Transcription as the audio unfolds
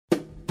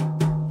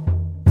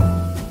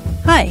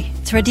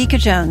It's Radhika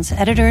Jones,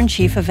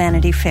 Editor-in-Chief of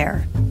Vanity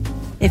Fair.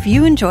 If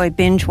you enjoy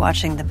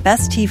binge-watching the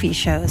best TV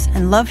shows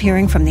and love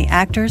hearing from the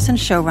actors and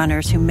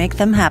showrunners who make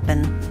them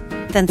happen,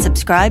 then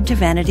subscribe to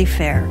Vanity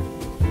Fair.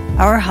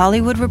 Our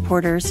Hollywood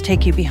reporters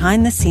take you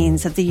behind the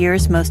scenes of the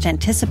year's most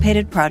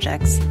anticipated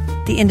projects,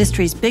 the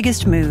industry's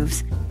biggest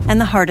moves, and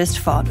the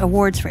hardest-fought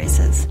awards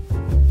races.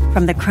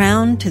 From The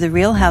Crown to The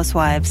Real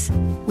Housewives,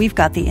 we've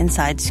got the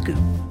inside scoop.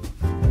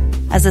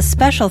 As a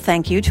special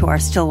thank you to our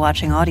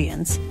still-watching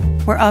audience,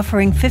 we're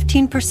offering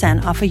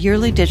 15% off a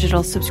yearly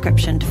digital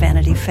subscription to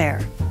Vanity Fair.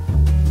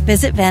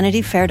 Visit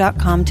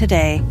vanityfair.com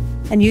today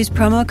and use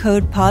promo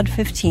code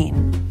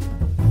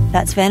POD15.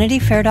 That's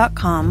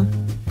vanityfair.com,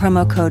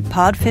 promo code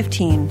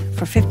POD15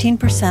 for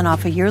 15%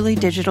 off a yearly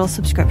digital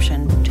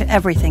subscription to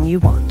everything you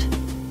want.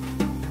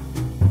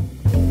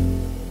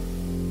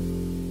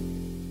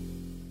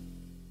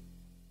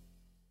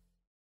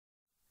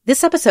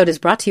 This episode is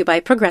brought to you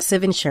by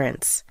Progressive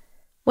Insurance.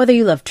 Whether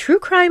you love true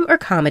crime or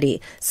comedy,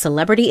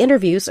 celebrity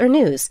interviews or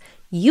news,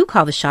 you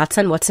call the shots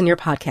on what's in your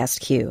podcast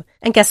queue.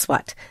 And guess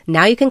what?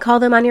 Now you can call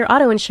them on your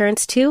auto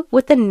insurance too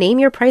with the Name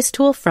Your Price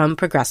tool from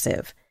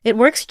Progressive. It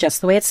works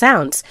just the way it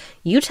sounds.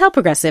 You tell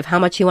Progressive how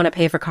much you want to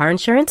pay for car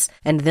insurance,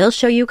 and they'll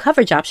show you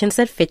coverage options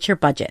that fit your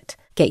budget.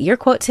 Get your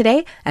quote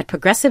today at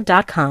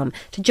Progressive.com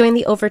to join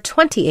the over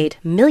 28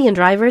 million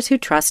drivers who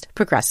trust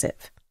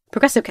Progressive.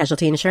 Progressive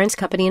Casualty Insurance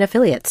Company and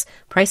Affiliates.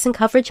 Price and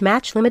coverage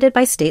match limited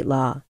by state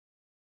law.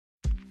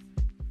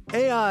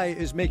 AI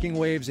is making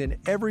waves in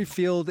every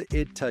field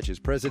it touches.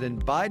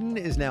 President Biden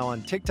is now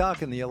on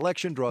TikTok, and the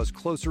election draws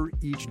closer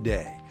each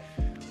day.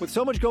 With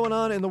so much going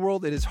on in the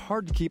world, it is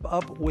hard to keep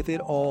up with it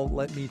all,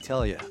 let me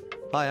tell you.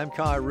 Hi, I'm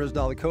Kai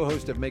Rizdal, the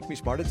co-host of Make Me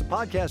Smart. It's a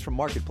podcast from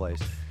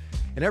Marketplace.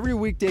 And every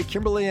weekday,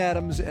 Kimberly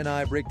Adams and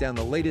I break down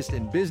the latest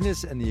in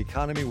business and the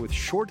economy with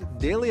short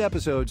daily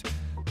episodes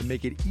to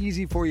make it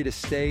easy for you to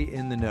stay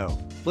in the know.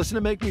 Listen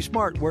to Make Me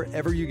Smart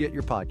wherever you get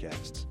your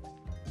podcasts.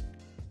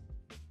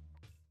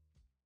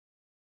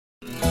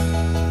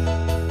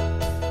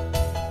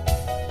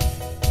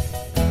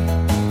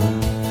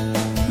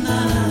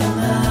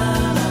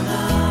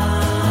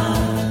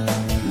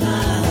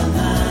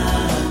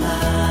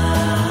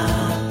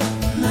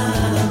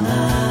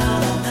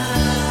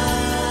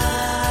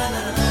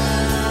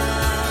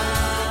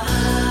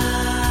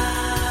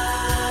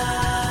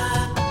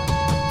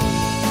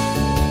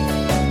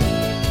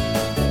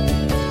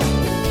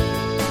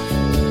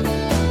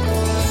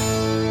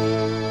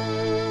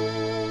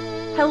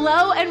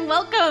 Hello and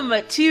welcome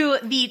to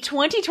the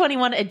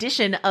 2021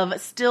 edition of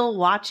Still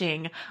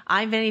Watching.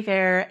 I'm Vanity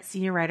Fair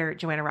senior writer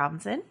Joanna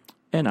Robinson.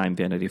 And I'm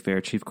Vanity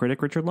Fair chief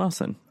critic Richard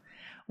Lawson.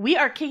 We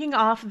are kicking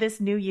off this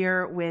new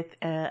year with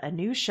a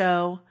new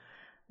show.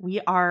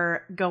 We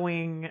are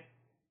going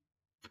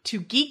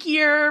to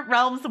geekier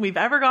realms than we've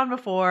ever gone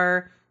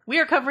before. We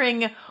are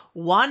covering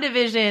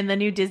WandaVision, the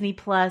new Disney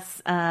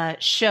Plus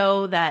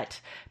show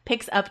that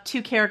picks up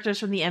two characters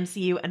from the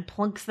MCU and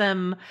plunks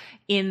them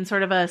in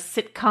sort of a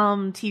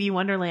sitcom TV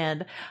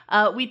wonderland.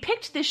 We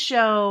picked this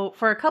show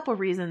for a couple of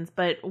reasons,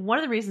 but one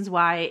of the reasons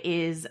why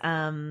is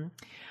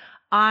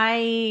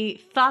I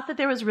thought that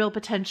there was real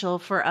potential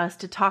for us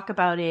to talk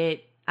about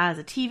it as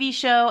a TV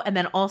show and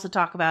then also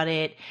talk about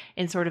it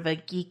in sort of a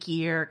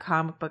geekier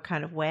comic book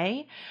kind of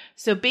way.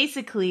 So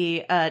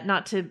basically,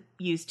 not to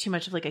use too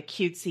much of like a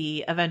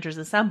cutesy Avengers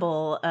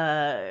Assemble,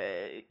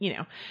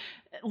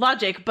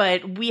 logic,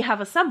 but we have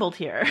assembled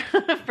here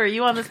for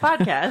you on this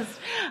podcast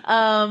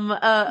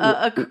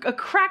a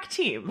crack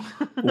team.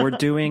 We're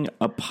doing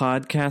a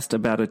podcast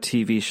about a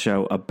TV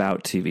show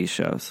about TV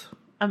shows.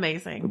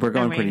 Amazing. We're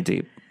going pretty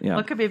deep. Yeah.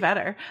 What could be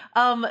better?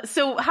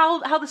 So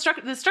how the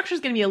structure is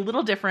going to be a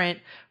little different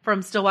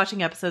from Still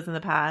Watching episodes in the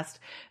past.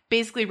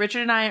 Basically,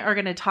 Richard and I are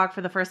going to talk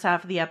for the first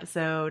half of the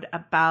episode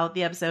about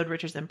the episode,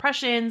 Richard's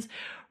impressions.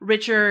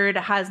 Richard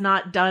has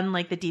not done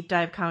like the deep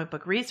dive comic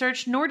book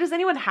research, nor does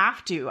anyone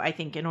have to, I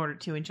think, in order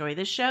to enjoy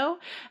this show.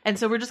 And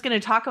so we're just going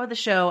to talk about the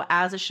show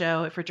as a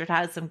show. If Richard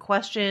has some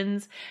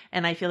questions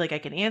and I feel like I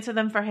can answer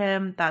them for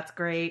him, that's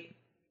great.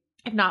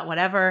 If not,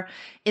 whatever.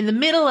 In the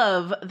middle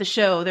of the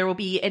show, there will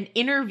be an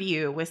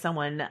interview with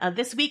someone.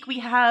 This week, we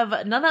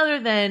have none other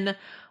than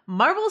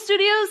Marvel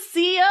Studios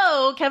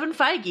CEO Kevin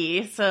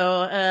Feige.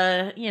 So,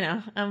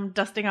 I'm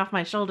dusting off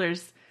my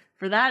shoulders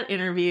for that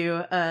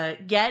interview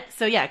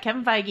So, yeah,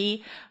 Kevin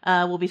Feige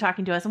will be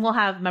talking to us, and we'll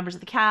have members of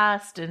the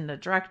cast and the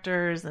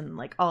directors and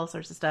like all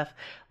sorts of stuff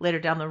later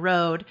down the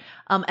road.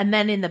 And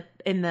then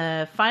in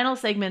the final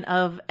segment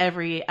of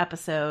every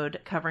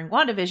episode covering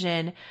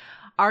WandaVision,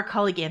 our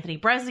colleague Anthony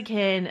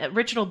Breznican,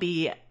 Richard will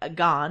be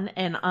gone,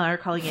 and our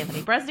colleague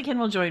Anthony Breznican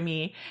will join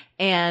me,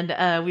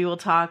 and we will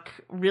talk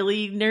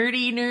really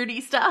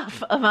nerdy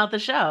stuff about the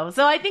show.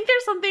 So I think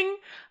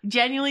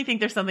genuinely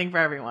think there's something for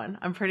everyone.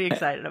 I'm pretty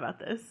excited about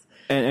this.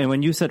 And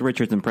when you said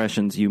Richard's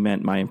impressions, you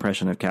meant my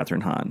impression of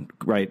Catherine Hahn,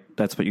 right?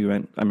 That's what you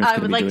meant? I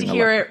would like to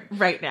hear it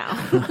right now.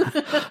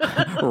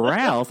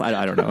 Ralph?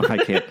 I don't know. I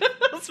can't.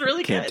 It's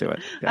really can't good. do it.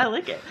 Yeah. I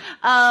like it.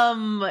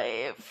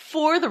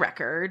 For the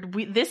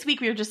record, this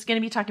week we are just going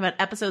to be talking about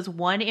episodes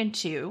 1 and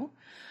 2.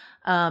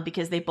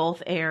 because they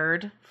both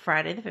aired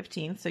Friday the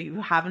 15th. So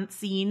you haven't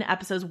seen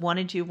episodes 1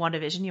 and 2 of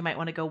WandaVision, you might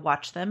want to go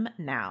watch them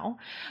now.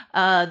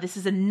 This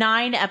is a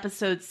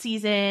 9-episode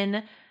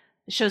season.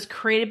 The show's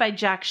created by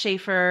Jack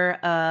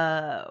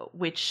Schaefer,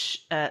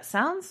 which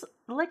sounds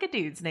like a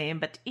dude's name,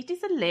 but it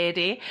is a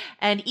lady.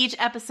 And each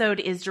episode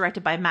is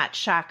directed by Matt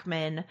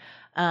Shakman.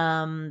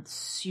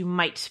 So you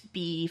might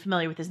be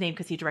familiar with his name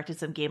because he directed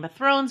some Game of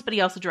Thrones, but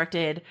he also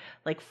directed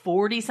like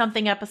 40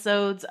 something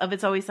episodes of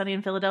It's Always Sunny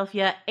in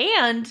Philadelphia.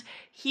 And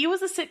he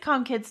was a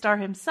sitcom kid star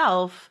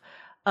himself.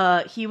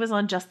 He was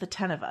on Just the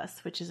 10 of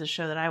Us, which is a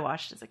show that I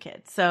watched as a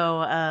kid.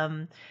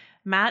 So,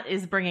 Matt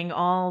is bringing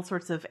all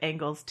sorts of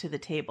angles to the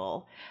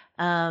table.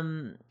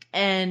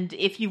 And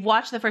if you've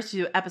watched the first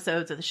 2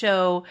 episodes of the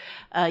show,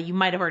 you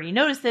might have already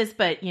noticed this,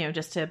 but,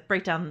 just to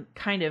break down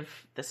kind of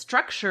the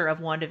structure of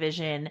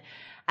WandaVision,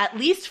 at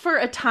least for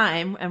a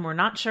time, and we're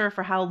not sure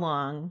for how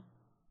long,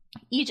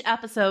 each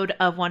episode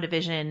of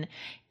WandaVision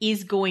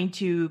is going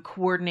to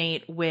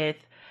coordinate with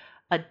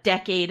a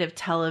decade of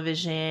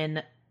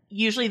television.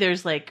 Usually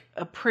there's like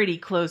a pretty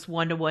close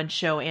 1-to-1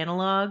 show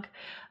analog.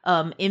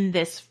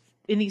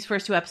 In these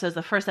first 2 episodes,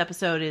 the first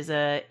episode is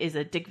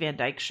a Dick Van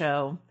Dyke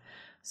Show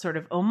sort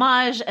of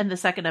homage, and the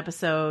second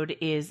episode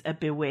is a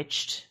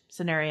Bewitched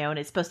scenario, and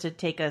it's supposed to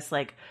take us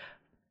like,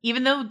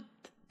 even though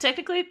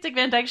technically Dick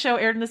Van Dyke Show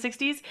aired in the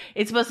 60s,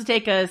 it's supposed to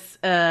take us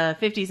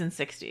 50s and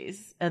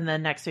 60s, and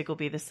then next week will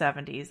be the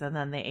 70s, and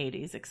then the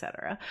 80s,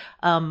 etc.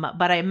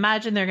 But I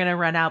imagine they're going to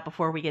run out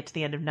before we get to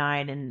the end of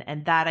 9,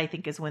 and that I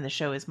think is when the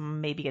show is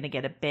maybe going to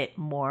get a bit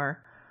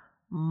more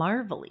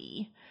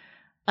Marvel-y.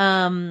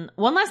 One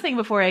last thing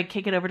before I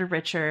kick it over to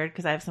Richard,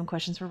 because I have some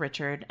questions for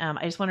Richard.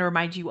 I just want to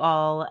remind you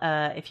all,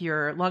 if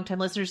you're longtime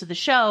listeners of the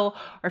show,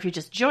 or if you're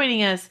just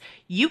joining us,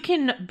 you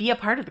can be a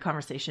part of the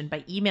conversation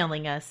by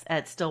emailing us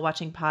at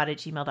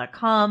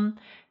stillwatchingpod@gmail.com,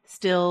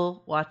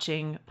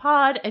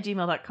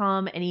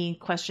 stillwatchingpod@gmail.com. Any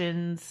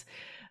questions,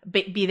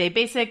 be they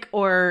basic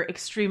or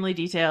extremely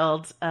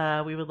detailed,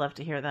 we would love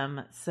to hear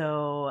them.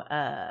 So,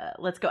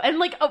 let's go.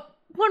 And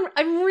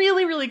I'm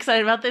really, really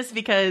excited about this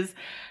because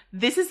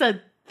this is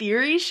a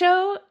theory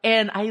show,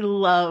 and I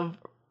love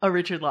a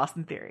Richard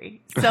Lawson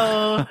theory.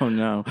 So, oh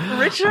no,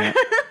 Richard,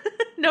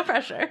 no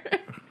pressure.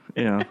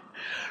 Yeah,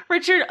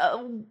 Richard,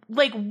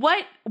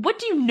 what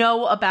do you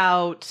know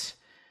about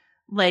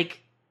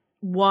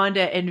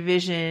Wanda and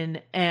Vision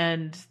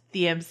and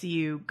the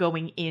MCU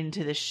going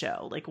into this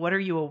show? What are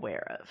you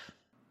aware of?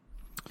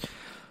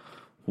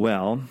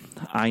 Well,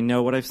 I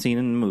know what I've seen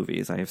in the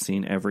movies. I have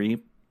seen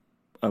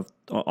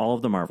all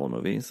of the Marvel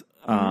movies.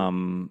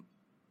 Mm-hmm.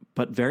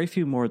 But very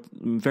few more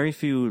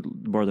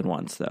than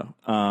once, though.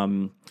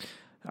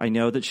 I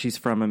know that she's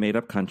from a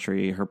made-up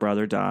country. Her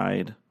brother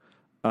died,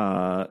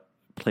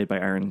 played by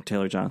Aaron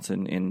Taylor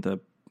Johnson in the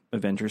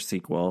Avengers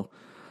sequel.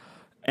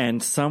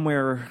 And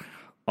somewhere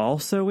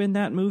also in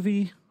that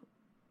movie,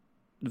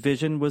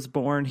 Vision was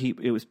born.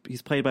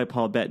 He's played by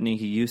Paul Bettany.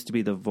 He used to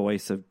be the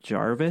voice of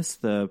Jarvis,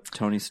 the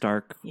Tony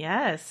Stark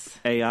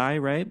AI,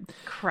 right?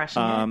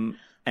 Crushing it.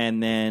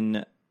 And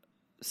then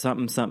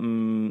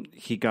something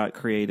he got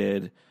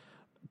created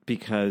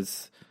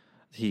because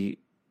I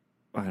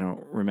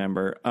don't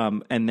remember.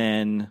 And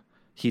then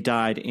he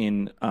died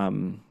in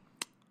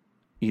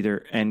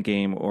either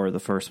Endgame or the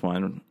first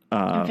one.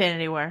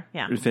 Infinity War.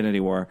 Yeah. Infinity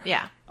War.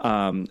 Yeah.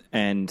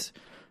 And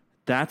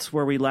that's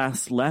where we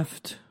last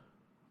left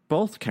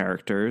both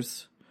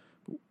characters,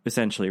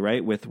 essentially,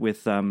 right? With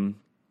him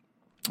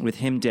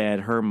dead,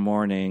 her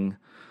mourning,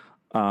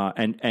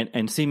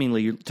 and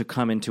seemingly to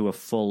come into a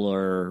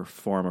fuller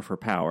form of her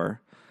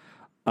power.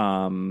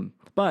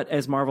 But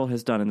as Marvel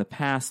has done in the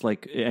past,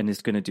 and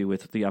is going to do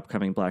with the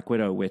upcoming Black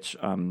Widow, which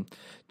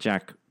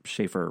Jack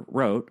Schaefer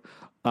wrote,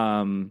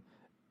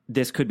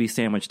 this could be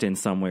sandwiched in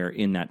somewhere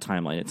in that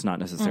timeline. It's not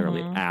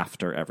necessarily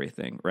after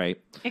everything, right?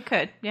 It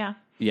could, yeah.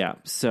 Yeah,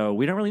 so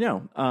we don't really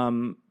know.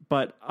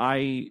 But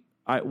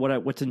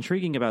what's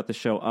intriguing about the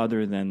show,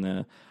 other than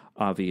the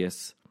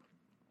obvious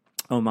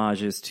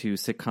homages to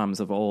sitcoms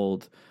of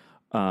old,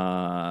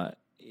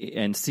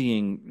 and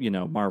seeing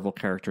Marvel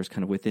characters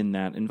kind of within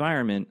that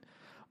environment,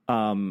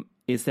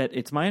 is that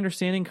it's my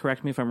understanding,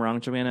 correct me if I'm wrong,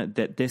 Joanna,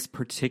 that this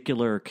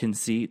particular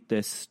conceit,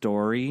 this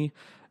story,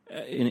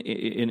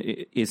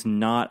 is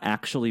not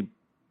actually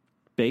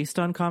based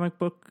on comic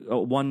book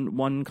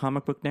one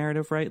comic book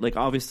narrative, right?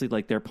 Obviously,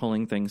 they're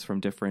pulling things from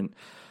different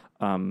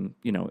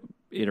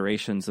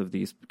iterations of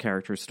these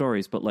characters'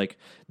 stories, but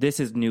this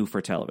is new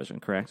for television,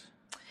 correct?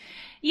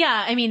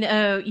 Yeah, I mean,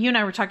 you and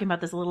I were talking about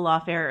this a little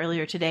off air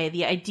earlier today.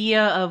 The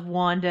idea of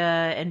Wanda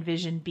and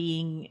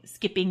Vision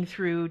skipping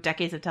through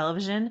decades of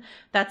television,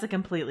 that's a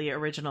completely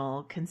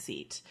original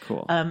conceit.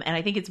 Cool. And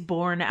I think it's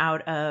born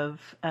out of,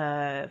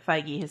 Kevin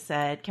Feige has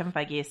said,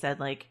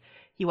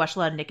 he watched a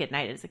lot of Nick at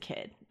Night as a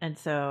kid. And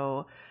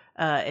so,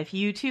 if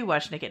you too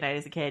watched Nick at Night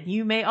as a kid,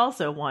 you may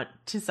also want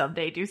to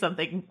someday do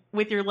something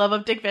with your love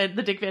of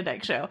the Dick Van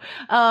Dyke Show.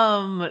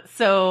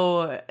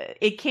 So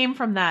it came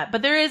from that.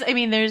 But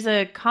there's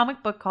a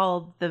comic book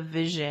called The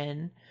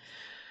Vision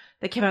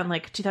that came out in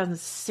like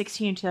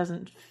 2016,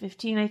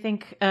 2015, I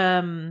think,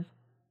 written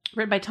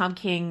by Tom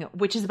King,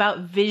 which is about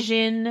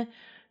Vision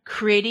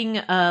creating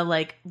a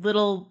like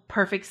little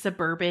perfect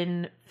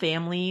suburban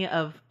family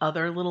of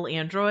other little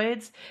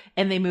androids,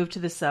 and they move to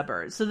the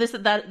suburbs. So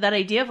that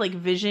idea of like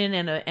Vision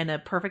and a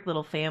perfect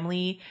little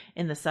family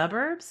in the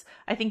suburbs,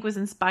 I think was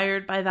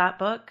inspired by that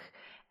book.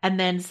 And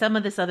then some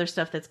of this other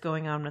stuff that's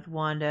going on with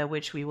Wanda,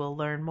 which we will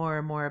learn more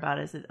and more about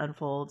as it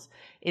unfolds,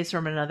 is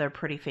from another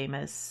pretty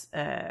famous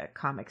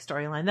comic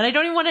storyline that I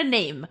don't even want to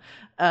name,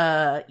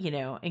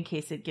 in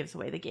case it gives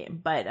away the game.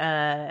 But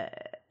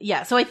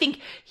yeah, so I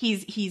think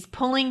he's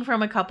pulling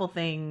from a couple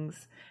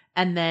things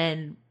and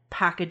then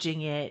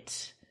packaging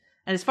it.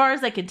 And as far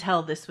as I can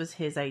tell, this was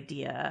his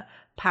idea,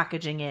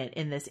 packaging it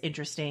in this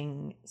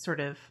interesting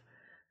sort of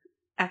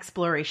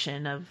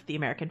exploration of the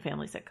American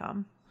family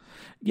sitcom.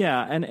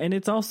 Yeah, and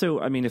it's also,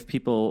 I mean, if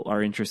people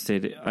are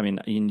interested, I mean,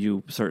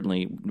 you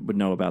certainly would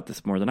know about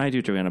this more than I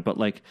do, Joanna, but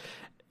like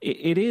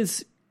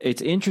it's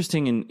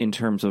interesting in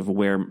terms of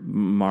where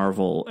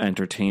Marvel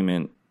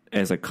Entertainment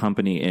as a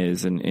company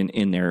is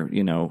in their,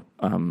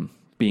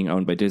 being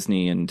owned by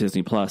Disney and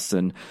Disney Plus,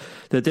 and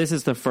that this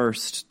is the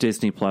first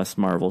Disney Plus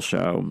Marvel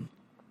show.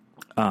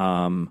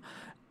 And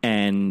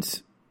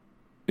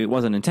it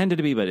wasn't intended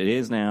to be, but it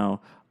is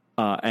now,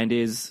 and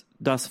is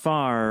thus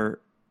far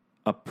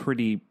a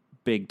pretty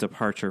big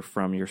departure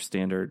from your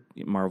standard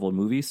Marvel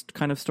movies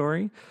kind of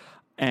story.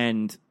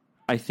 And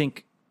I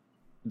think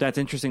that's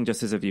interesting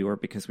just as a viewer,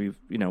 because we've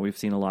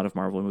seen a lot of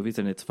Marvel movies,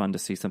 and it's fun to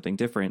see something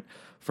different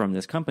from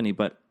this company,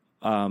 but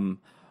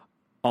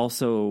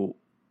also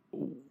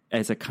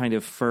as a kind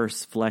of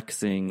first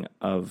flexing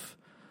of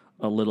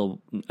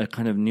a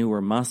kind of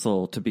newer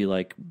muscle to be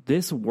like,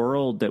 this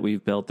world that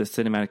we've built, this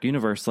cinematic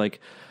universe, like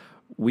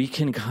we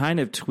can kind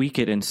of tweak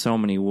it in so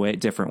many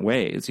different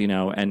ways,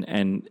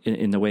 and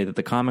in the way that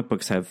the comic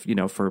books have,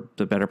 for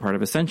the better part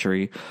of a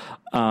century.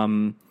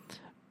 And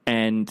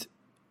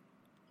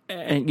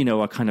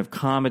a kind of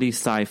comedy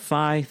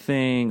sci-fi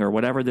thing or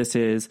whatever this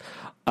is.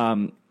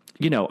 I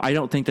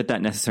don't think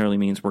that necessarily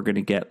means we're going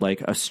to get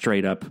like a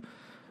straight up,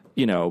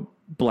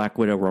 Black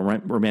Widow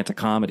romantic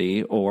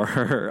comedy or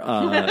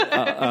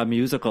a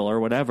musical or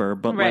whatever.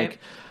 But right.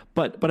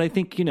 but I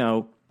think,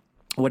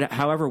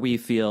 however we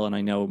feel, and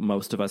I know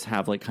most of us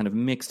have like kind of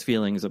mixed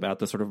feelings about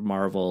the sort of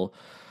Marvel,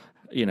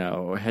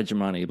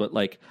 hegemony, but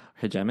like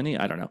hegemony,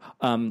 I don't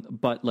know.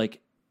 But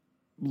like,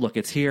 look,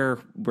 it's here.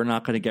 We're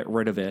not going to get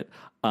rid of it.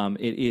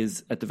 It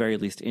is at the very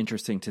least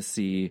interesting to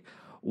see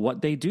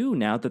what they do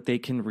now that they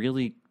can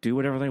really do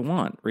whatever they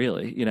want,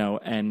 really,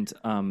 and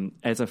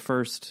as a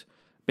first,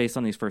 based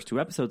on these first two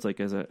episodes, like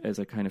as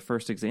a kind of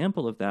first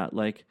example of that,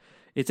 like,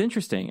 it's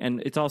interesting.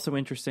 And it's also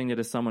interesting that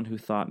as someone who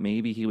thought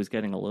maybe he was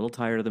getting a little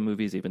tired of the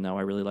movies, even though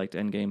I really liked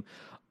Endgame,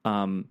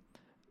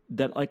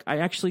 that like I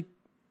actually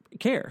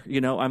care,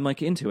 I'm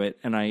like into it,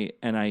 and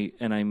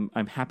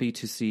I'm happy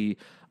to see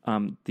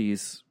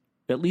these,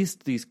 at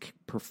least these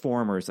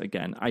performers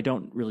again. I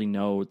don't really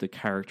know the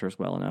characters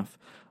well enough,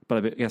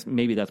 but I guess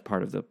maybe that's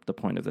part of the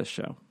point of this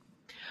show.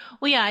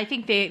 Well, yeah, I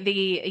think they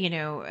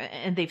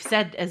and they've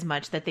said as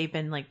much, that they've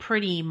been like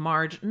pretty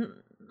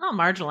not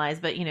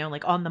marginalized, but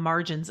like on the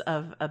margins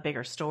of a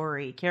bigger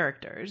story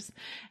characters.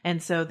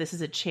 And so this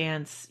is a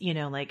chance,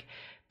 like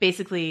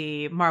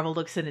basically Marvel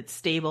looks in its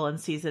stable and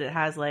sees that it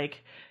has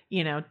like,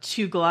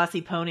 two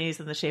glossy ponies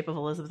in the shape of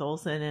Elizabeth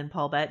Olsen and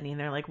Paul Bettany, and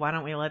they're like, why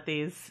don't we let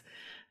these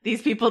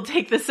people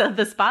take the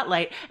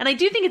spotlight? And I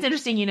do think it's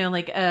interesting,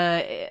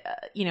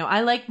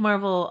 I like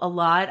Marvel a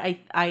lot.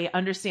 I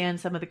understand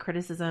some of the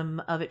criticism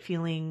of it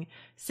feeling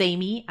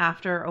samey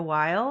after a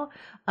while.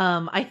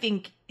 I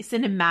think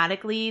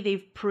cinematically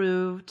they've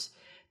proved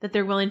that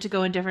they're willing to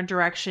go in different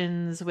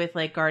directions with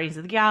like Guardians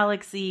of the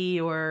Galaxy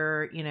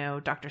or,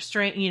 Doctor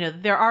Strange.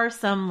 There are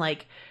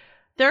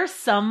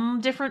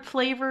some different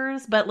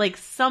flavors, but like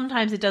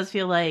sometimes it does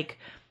feel like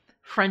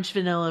French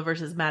vanilla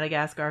versus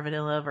Madagascar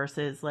vanilla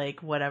versus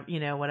like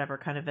whatever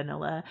kind of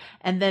vanilla.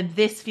 And then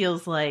this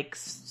feels like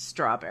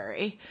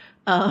strawberry.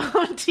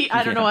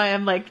 I don't know why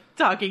I'm like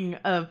talking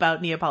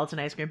about Neapolitan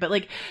ice cream, but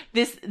like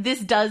this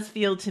does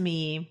feel to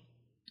me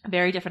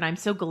very different. I'm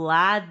so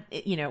glad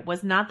it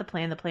was not the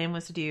plan. The plan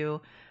was to do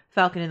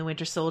Falcon and the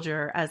Winter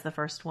Soldier as the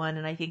first one.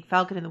 And I think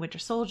Falcon and the Winter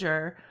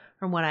Soldier,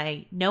 from what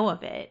I know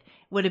of it,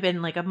 would have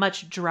been like a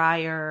much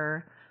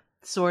drier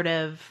sort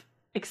of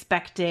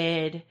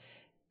expected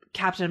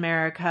Captain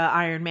America,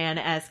 Iron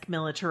Man-esque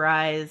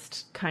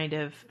militarized kind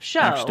of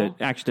show.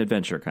 Action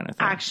adventure kind of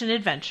thing. Action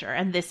adventure.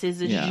 And this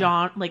is a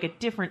genre, like a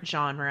different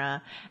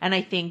genre. And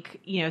I think,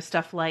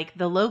 stuff like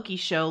the Loki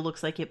show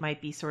looks like it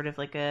might be sort of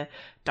like a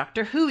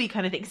Doctor Who-y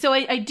kind of thing. So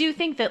I do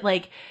think that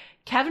like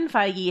Kevin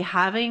Feige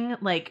having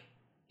like,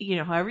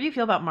 however you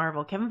feel about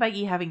Marvel, Kevin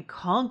Feige having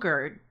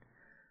conquered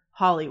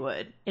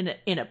Hollywood in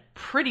a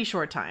pretty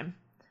short time,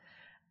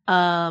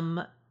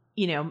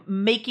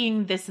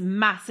 making this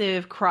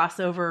massive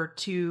crossover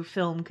to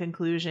film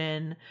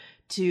conclusion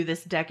to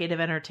this decade of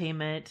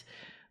entertainment,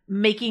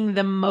 making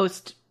the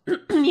most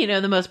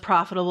the most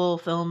profitable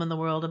film in the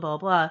world and blah,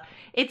 blah.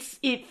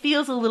 It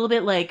feels a little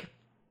bit like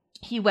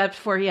he wept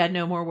for he had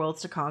no more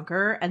worlds to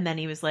conquer. And then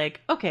he was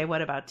like, okay,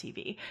 what about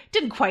TV?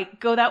 Didn't quite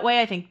go that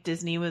way. I think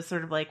Disney was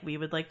sort of like, we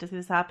would like to see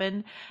this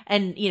happen.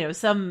 And,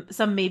 some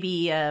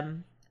maybe, I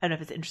don't know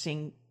if it's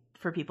interesting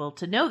for people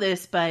to know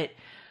this, but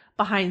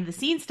behind the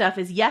scenes stuff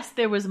is, yes,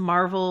 there was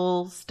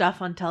Marvel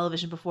stuff on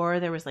television before.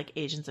 There was like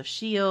Agents of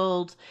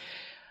S.H.I.E.L.D.,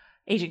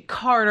 Agent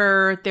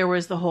Carter. There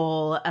was the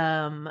whole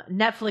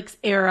Netflix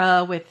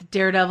era with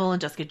Daredevil and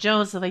Jessica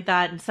Jones, stuff like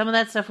that. And some of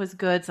that stuff was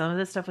good. Some of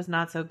this stuff was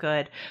not so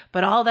good.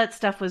 But all that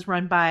stuff was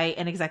run by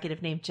an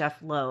executive named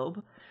Jeff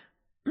Loeb.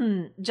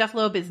 Jeff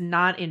Loeb is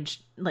not in,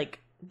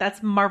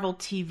 that's Marvel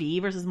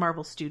TV versus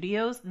Marvel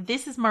Studios.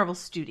 This is Marvel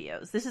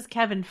Studios. This is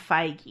Kevin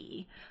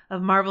Feige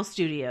of Marvel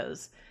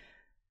Studios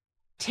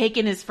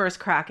taken his first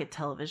crack at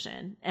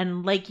television.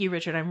 And like you,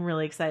 Richard, I'm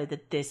really excited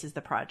that this is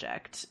the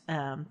project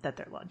that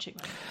they're launching.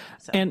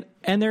 So.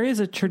 And there is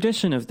a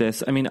tradition of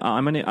this. I mean,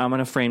 I'm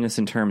gonna frame this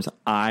in terms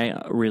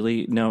I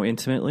really know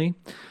intimately.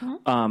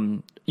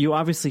 Mm-hmm. You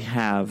obviously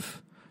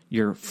have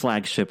your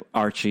flagship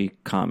Archie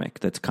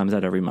comic that comes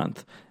out every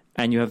month,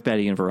 and you have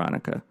Betty and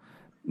Veronica.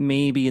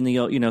 Maybe in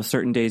the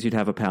certain days you'd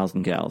have a Pals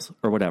and Gals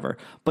or whatever.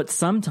 But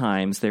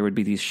sometimes there would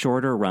be these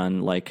shorter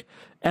run like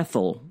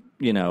Ethel,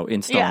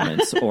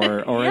 installments or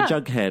a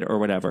Jughead or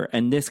whatever.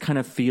 And this kind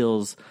of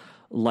feels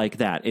like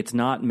that. It's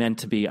not meant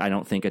to be, I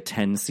don't think, a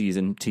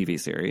 10-season TV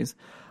series.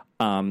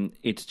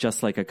 It's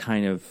just like a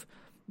kind of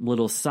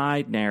little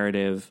side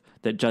narrative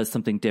that does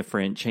something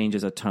different,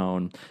 changes a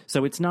tone.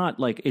 So it's not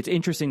like, it's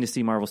interesting to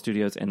see Marvel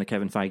Studios and the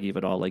Kevin Feige of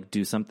it all like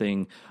do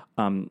something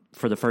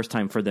for the first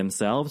time for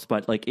themselves,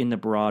 but like in the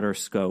broader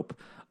scope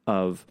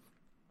of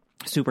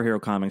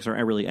superhero comics or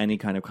really any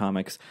kind of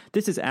comics,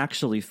 this is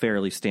actually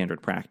fairly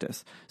standard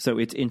practice. So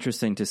it's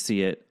interesting to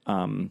see it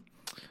kind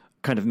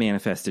of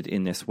manifested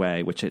in this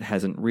way, which it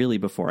hasn't really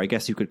before. I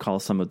guess you could call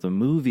some of the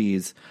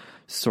movies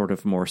sort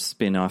of more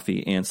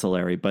spin-offy,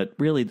 ancillary, but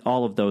really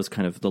all of those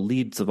kind of the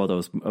leads of all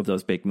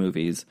those big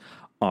movies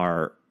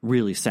are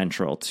really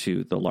central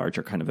to the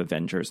larger kind of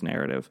Avengers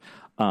narrative.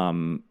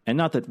 And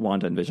not that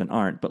Wanda and Vision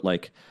aren't, but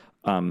like,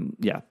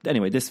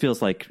 anyway, this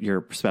feels like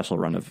your special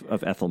run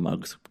of Ethel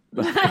Muggs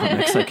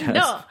comics, I guess.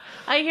 No,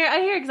 I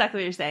hear exactly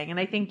what you're saying. And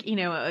I think,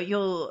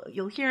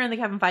 you'll hear in the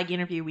Kevin Feige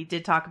interview, we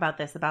did talk about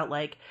this, about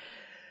like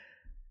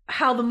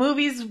how the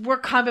movies were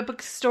comic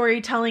book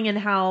storytelling and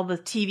how the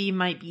TV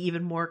might be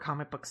even more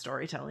comic book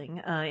storytelling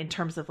in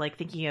terms of like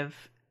thinking of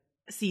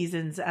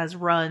seasons as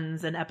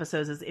runs and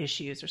episodes as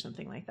issues or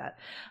something like that.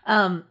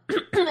 And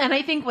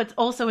I think what's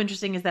also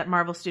interesting is that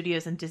Marvel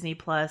Studios and Disney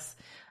Plus,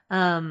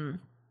 they're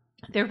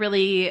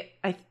really,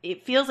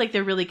 it feels like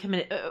they're really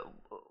committed.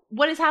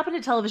 What has happened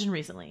to television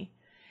recently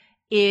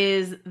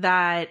is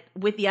that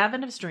with the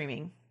advent of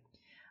streaming,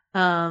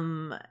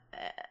 and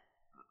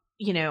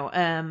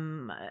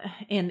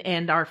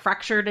our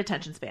fractured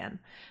attention span,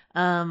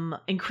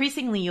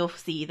 increasingly you'll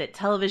see that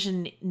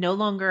television no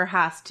longer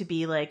has to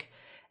be like,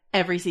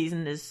 every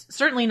season is,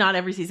 certainly not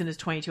every season is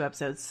 22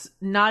 episodes.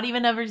 Not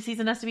even every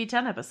season has to be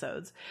 10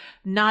 episodes.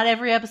 Not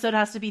every episode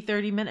has to be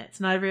 30 minutes.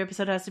 Not every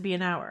episode has to be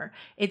an hour.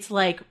 It's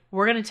like,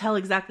 we're going to tell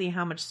exactly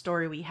how much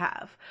story we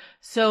have.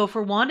 So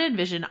for Wanda and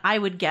Vision, I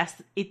would guess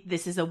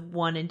this is a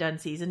one and done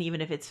season,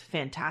 even if it's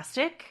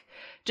fantastic,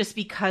 just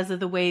because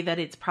of the way that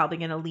it's probably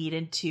going to lead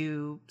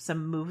into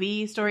some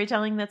movie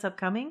storytelling that's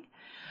upcoming.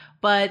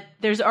 But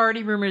there's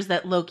already rumors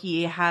that the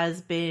Loki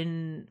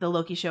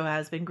show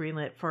has been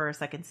greenlit for a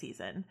second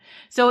season.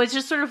 So it's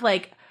just sort of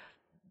like,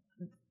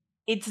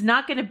 it's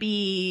not going to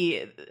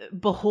be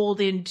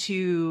beholden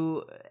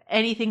to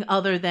anything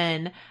other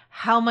than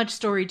how much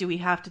story do we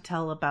have to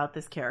tell about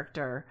this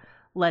character?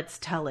 Let's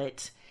tell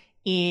it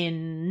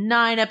in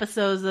 9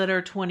 episodes that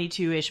are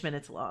 22-ish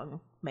minutes long,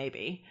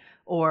 maybe.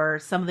 Or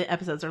some of the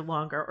episodes are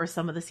longer, or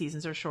some of the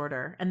seasons are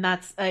shorter. And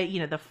that's,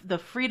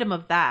 the freedom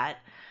of that.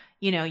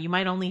 You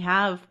might only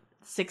have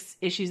 6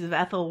 issues of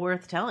Ethel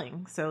worth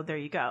telling. So there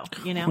you go.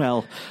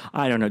 Well,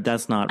 I don't know.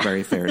 That's not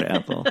very fair to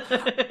Ethel.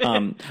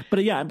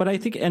 But I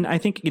think,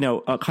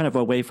 kind of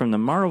away from the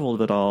Marvel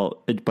of it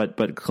all,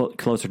 but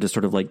closer to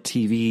sort of like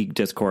TV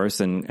discourse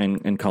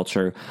and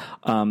culture.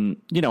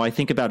 I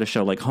think about a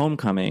show like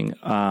Homecoming,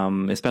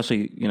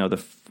 especially,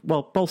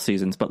 both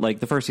seasons, but like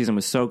the first season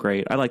was so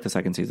great. I like the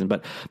second season,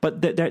 but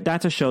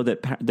that's a show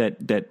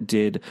that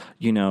did,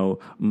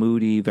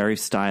 moody, very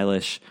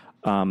stylish,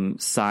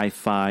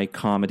 sci-fi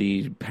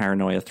comedy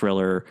paranoia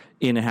thriller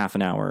in a half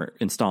an hour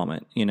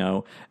installment,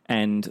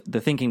 and the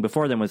thinking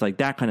before them was like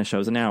that kind of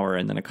show's an hour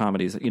and then a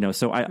comedy's,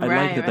 so I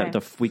like that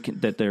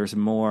that there's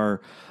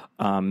more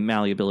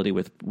malleability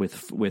with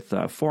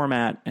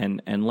format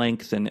and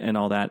length and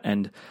all that,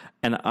 and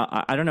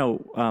I don't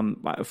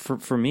know,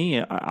 for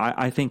me,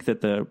 I think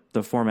that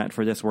the format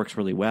for this works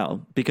really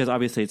well because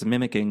obviously it's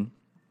mimicking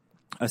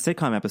a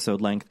sitcom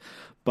episode length,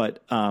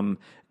 but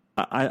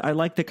I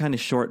like the kind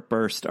of short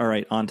burst, all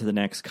right, on to the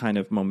next kind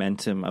of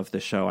momentum of the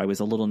show. I was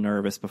a little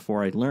nervous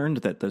before I learned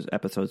that the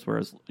episodes were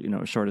as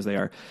short as they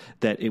are,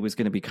 that it was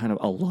going to be kind of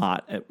a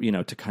lot,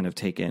 to kind of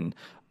take in.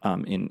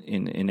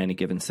 in any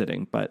given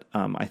sitting. But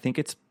I think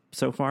it's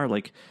so far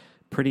like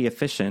pretty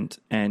efficient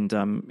and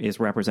is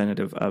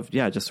representative of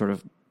just sort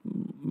of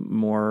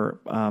more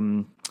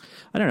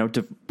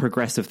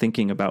progressive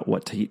thinking about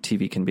what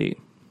TV can be.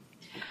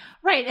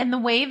 Right, and the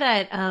way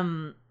that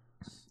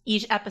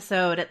each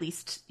episode, at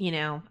least,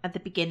 at the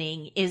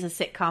beginning, is a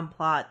sitcom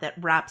plot that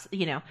wraps,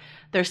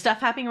 there's stuff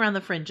happening around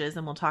the fringes,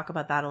 and we'll talk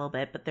about that a little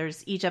bit, but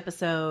there's each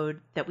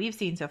episode that we've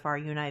seen so far,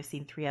 you and I have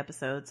seen 3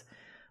 episodes,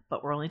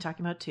 but we're only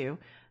talking about 2,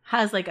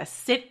 has like a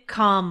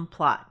sitcom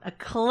plot, a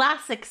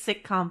classic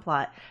sitcom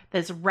plot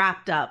that's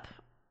wrapped up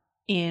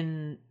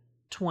in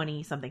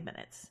 20-something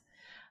minutes.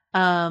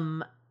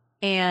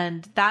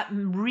 And that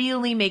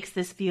really makes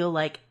this feel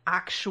like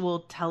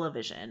actual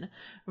television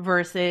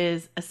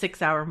versus a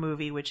 6-hour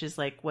movie, which is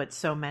like what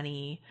so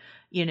many,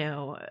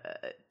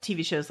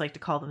 TV shows like to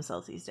call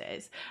themselves these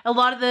days. A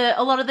lot of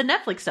the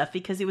Netflix stuff,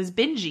 because it was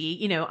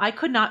bingey, I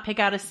could not pick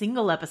out a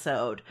single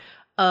episode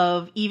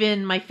of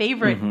even my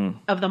favorite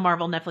of the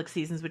Marvel Netflix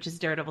seasons, which is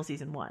Daredevil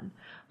season 1.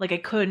 Like I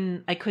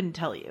couldn't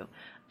tell you.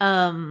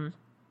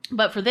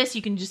 But for this,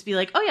 you can just be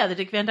like, oh yeah, the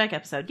Dick Van Dyke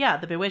episode. Yeah,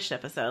 the Bewitched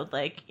episode.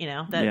 Like,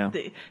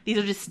 these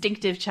are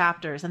distinctive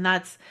chapters. And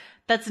that's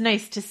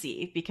nice to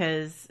see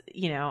because,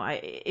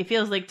 it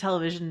feels like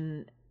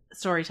television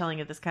storytelling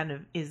of this kind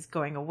of is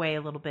going away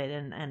a little bit.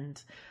 And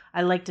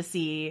I like to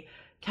see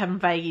Kevin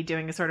Feige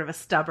doing a sort of a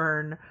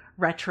stubborn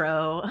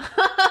retro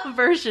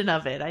version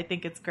of it. I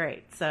think it's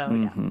great. So,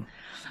 yeah.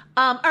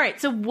 All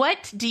right. So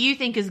what do you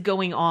think is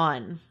going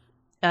on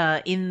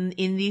in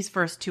these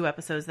first 2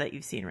 episodes that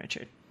you've seen,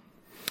 Richard?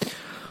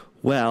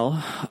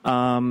 Well,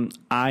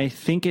 I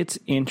think it's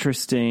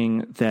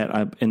interesting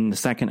that in the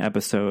second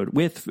episode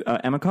with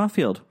Emma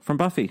Caulfield from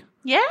Buffy.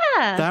 Yeah.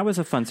 That was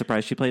a fun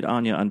surprise. She played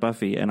Anya on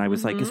Buffy, and I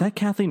was like, is that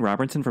Kathleen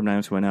Robertson from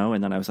 90210?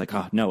 And then I was like,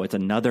 oh, no, it's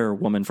another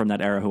woman from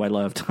that era who I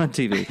loved on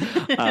TV.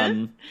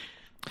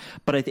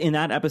 But in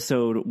that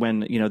episode,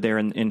 when they're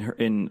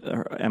in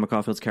Emma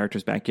Caulfield's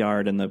character's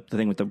backyard, and the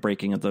thing with the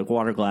breaking of the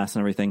water glass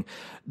and everything,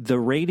 the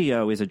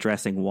radio is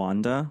addressing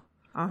Wanda.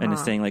 And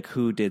is saying, like,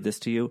 who did this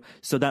to you?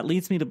 So that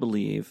leads me to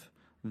believe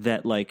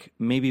that, like,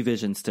 maybe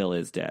Vision still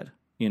is dead,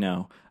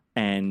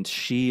 and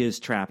she is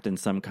trapped in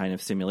some kind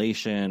of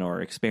simulation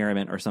or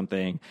experiment or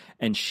something.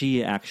 And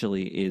she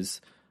actually is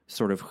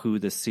sort of who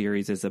the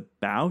series is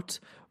about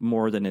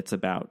more than it's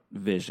about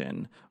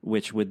Vision,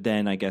 which would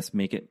then, I guess,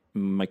 make it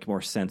make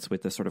more sense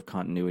with the sort of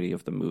continuity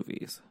of the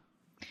movies.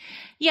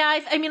 Yeah,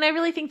 I mean, I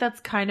really think that's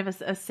kind of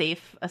a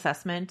safe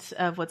assessment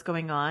of what's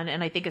going on.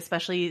 And I think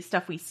especially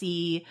stuff we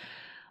see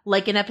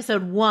like in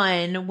episode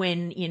 1,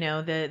 when,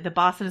 the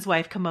boss and his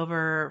wife come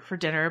over for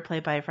dinner,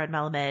 played by Fred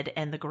Melamed,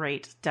 and the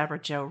great Deborah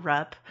Jo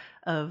Rupp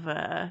of,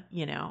 That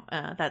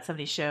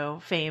 70s Show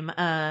fame,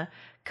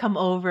 come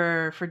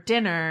over for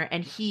dinner,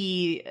 and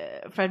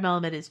Fred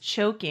Melamed is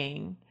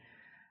choking,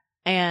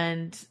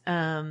 and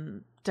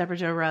Deborah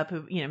Jo Rupp,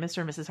 who, Mr.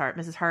 and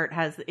Mrs. Hart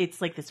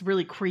it's like this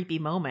really creepy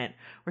moment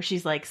where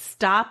she's like,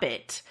 stop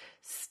it.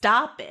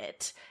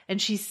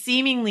 And she's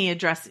seemingly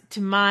addressing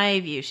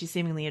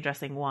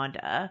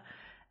Wanda.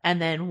 And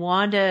then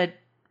Wanda,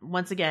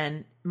 once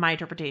again, my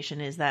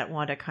interpretation is that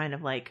Wanda kind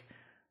of like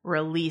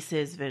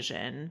releases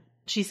Vision.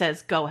 She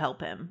says, go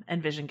help him.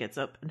 And Vision gets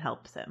up and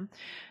helps him.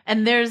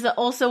 And there's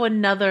also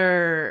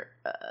another,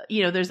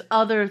 there's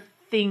other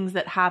things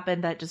that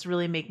happen that just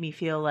really make me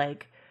feel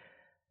like,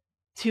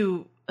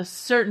 to a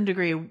certain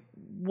degree,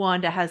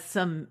 Wanda has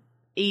some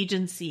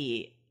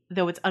agency,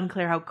 though it's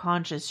unclear how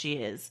conscious she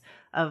is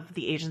of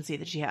the agency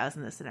that she has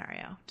in this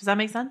scenario. Does that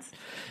make sense?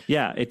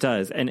 Yeah, it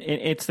does. And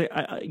it's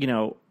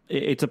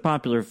a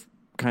popular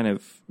kind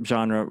of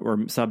genre or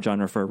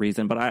subgenre for a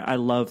reason, but I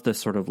love the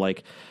sort of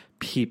like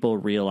people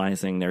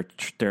realizing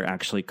they're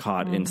actually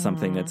caught in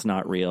something that's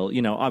not real.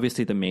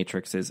 Obviously The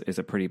Matrix is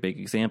a pretty big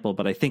example,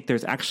 but I think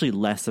there's actually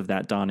less of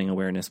that dawning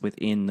awareness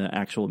within the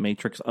actual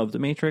Matrix of The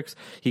Matrix.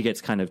 He gets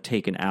kind of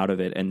taken out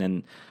of it and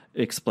then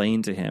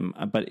explained to him.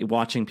 But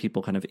watching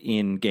people kind of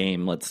in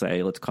game, let's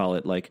call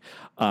it, like,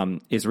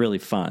 is really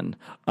fun.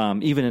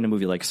 Even in a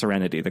movie like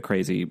Serenity, the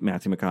crazy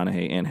Matthew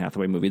McConaughey, Anne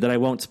Hathaway movie that I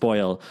won't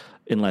spoil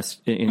unless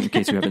in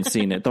case you haven't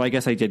seen it. Though I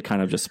guess I did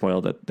kind of just spoil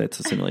that that's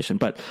a simulation.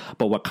 But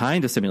what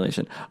kind of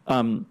simulation?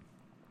 And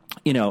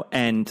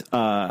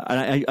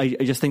I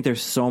just think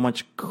there's so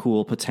much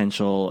cool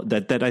potential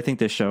that I think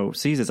this show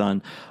seizes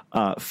on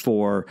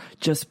for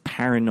just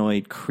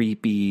paranoid,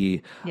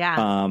 creepy,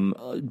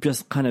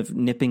 just kind of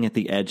nipping at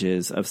the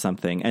edges of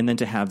something. And then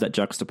to have that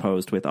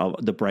juxtaposed with all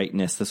the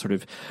brightness, the sort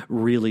of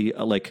really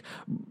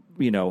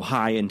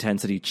high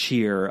intensity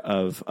cheer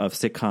of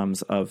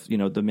sitcoms of,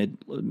 the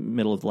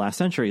middle of the last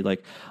century.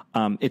 Like,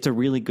 it's a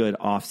really good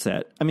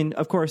offset. I mean,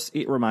 of course,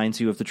 it reminds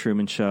you of The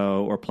Truman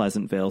Show or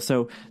Pleasantville.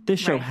 So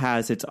this show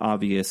has its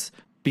obvious,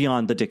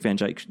 beyond the Dick Van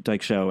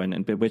Dyke Show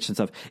and Bewitched and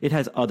stuff, it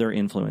has other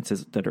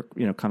influences that are,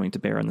 coming to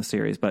bear on the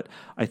series. But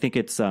I think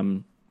it's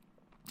the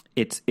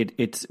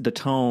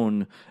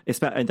tone.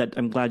 And that,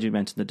 I'm glad you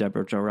mentioned the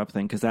Deborah Jo Rupp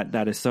thing, because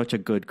that is such a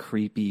good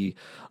creepy,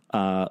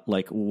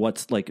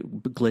 what's like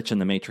glitch in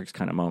the Matrix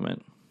kind of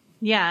moment.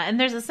 Yeah, and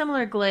there's a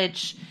similar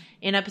glitch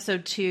in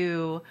episode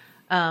 2,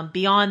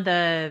 beyond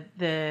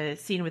the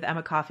scene with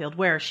Emma Caulfield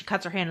where she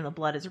cuts her hand and the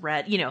blood is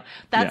red. You know,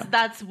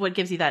 that's what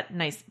gives you that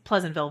nice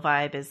Pleasantville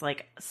vibe, is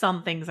like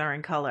some things are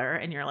in color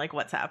and you're like,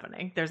 what's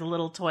happening? There's a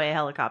little toy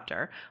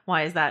helicopter.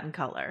 Why is that in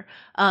color?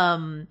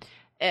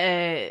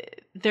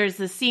 There's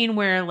the scene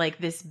where like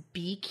this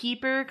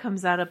beekeeper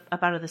comes up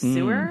out of the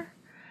sewer.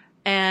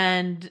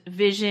 And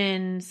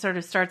Vision sort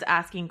of starts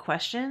asking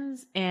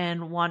questions,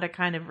 and Wanda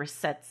kind of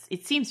resets.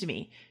 It seems to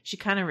me she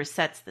kind of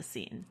resets the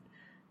scene.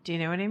 Do you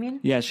know what I mean?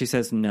 Yeah, she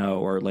says no,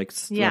 or like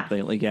yeah.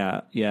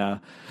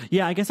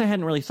 I guess I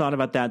hadn't really thought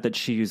about that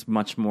she's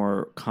much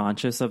more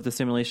conscious of the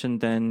simulation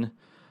than.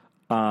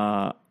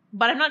 But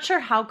I'm not sure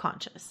how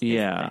conscious.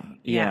 Yeah.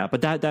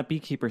 But that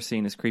beekeeper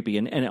scene is creepy,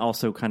 and it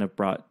also kind of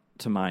brought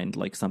to mind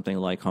like something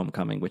like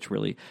Homecoming, which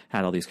really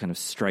had all these kind of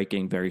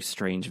striking, very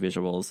strange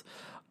visuals.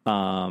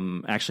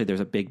 Actually, there's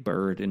a big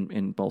bird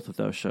in both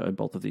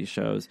of these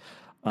shows.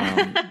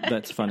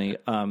 That's funny.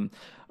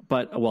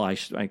 But well, I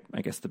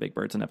guess the big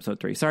bird's in episode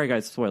 3. Sorry,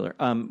 guys, spoiler.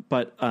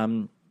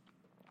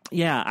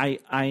 Yeah,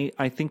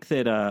 I think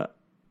that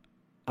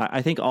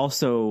I think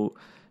also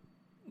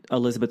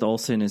Elizabeth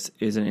Olsen is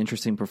an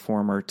interesting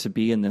performer to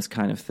be in this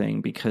kind of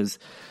thing, because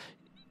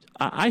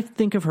I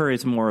think of her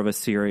as more of a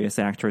serious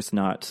actress,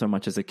 not so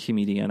much as a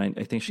comedian.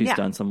 I think she's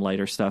done some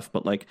lighter stuff,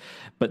 but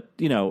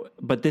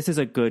this is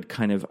a good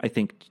kind of, I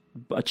think,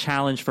 a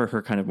challenge for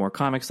her kind of more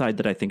comic side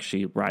that I think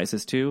she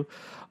rises to.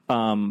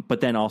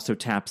 But then also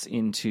taps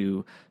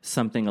into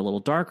something a little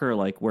darker,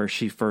 like where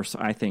she first,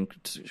 I think,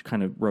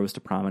 kind of rose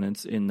to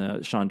prominence in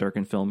the Sean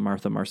Durkin film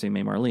Martha, Marcy,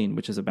 May, Marlene,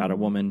 which is about a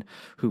woman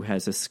who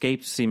has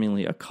escaped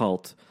seemingly a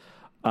cult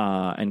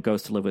and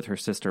goes to live with her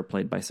sister,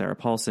 played by Sarah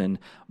Paulson,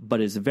 but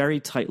is very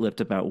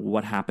tight-lipped about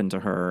what happened to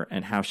her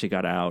and how she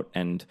got out,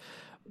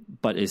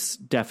 but is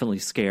definitely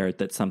scared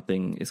that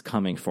something is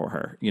coming for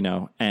her, you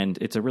know? And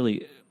it's a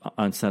really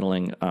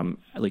unsettling,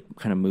 like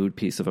kind of mood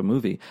piece of a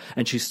movie.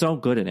 And she's so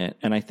good in it.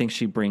 And I think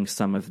she brings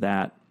some of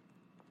that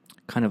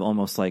kind of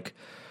almost like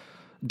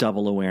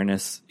double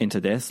awareness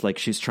into this. Like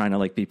she's trying to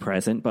like be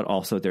present, but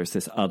also there's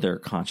this other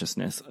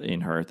consciousness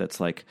in her that's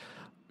like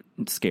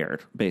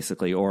scared,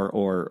 basically,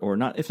 or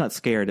not, if not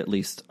scared, at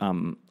least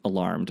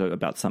alarmed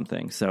about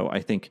something. So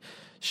I think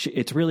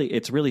it's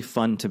really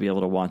fun to be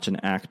able to watch an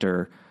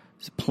actor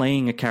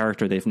playing a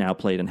character they've now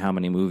played in how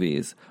many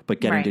movies, but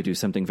getting to do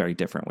something very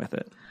different with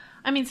it.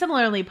 I mean,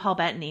 similarly, Paul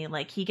Bettany,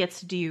 like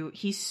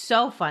he's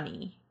so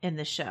funny in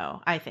the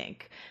show, I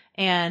think.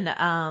 And,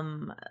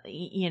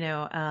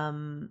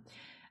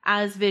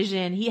 as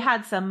Vision, he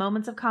had some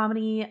moments of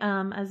comedy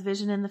as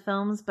Vision in the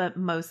films, but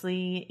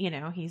mostly,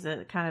 he's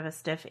a kind of a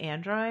stiff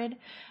android.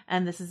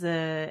 And this is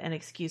an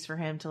excuse for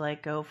him to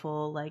like go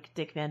full like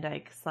Dick Van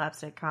Dyke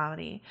slapstick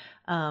comedy,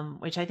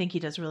 which I think he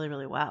does really,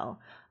 really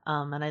well.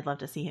 And I'd love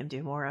to see him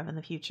do more of in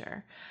the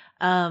future.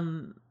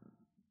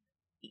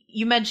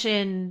 You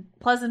mentioned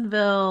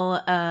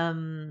Pleasantville,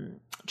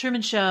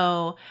 Truman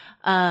Show.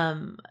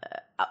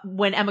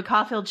 When Emma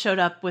Caulfield showed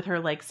up with her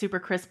like super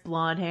crisp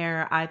blonde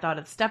hair, I thought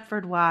of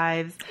Stepford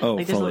Wives. Oh,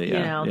 like, fully,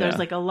 there's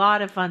like a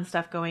lot of fun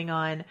stuff going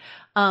on.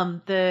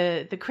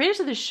 The creators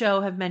of the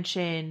show have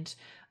mentioned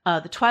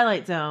the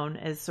Twilight Zone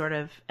as sort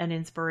of an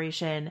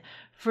inspiration.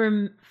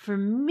 For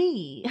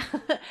me,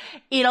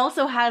 it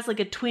also has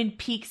like a Twin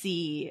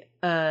Peaksy,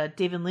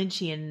 David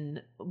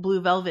Lynchian Blue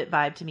Velvet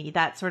vibe to me.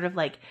 That sort of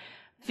like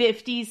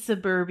 50s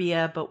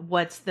suburbia, but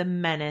what's the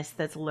menace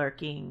that's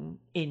lurking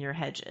in your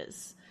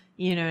hedges?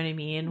 You know what I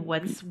mean?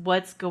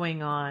 What's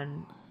going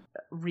on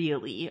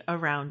really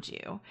around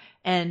you?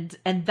 And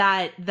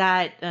that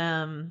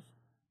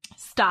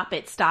stop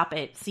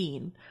it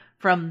scene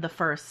from the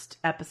first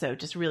episode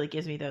just really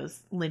gives me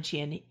those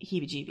Lynchian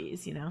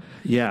heebie-jeebies, you know?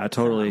 Yeah,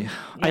 totally. So,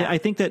 yeah. I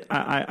think that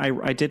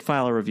I did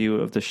file a review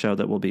of the show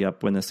that will be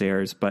up when this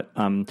airs, but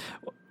I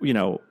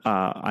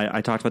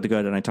talked about the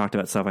good and I talked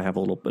about stuff I have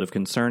a little bit of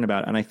concern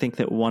about. And I think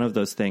that one of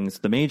those things,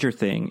 the major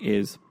thing,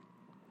 is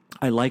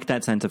I like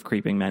that sense of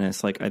creeping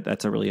menace. Like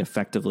that's a really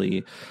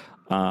effectively,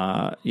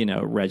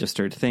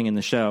 registered thing in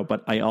the show.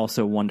 But I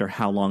also wonder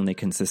how long they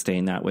can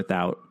sustain that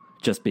without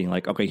just being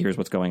like, okay, here's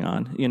what's going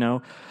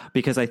on,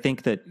 because I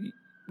think that,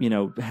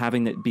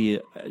 having that be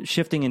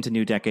shifting into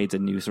new decades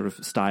and new sort of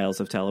styles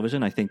of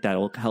television, I think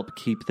that'll help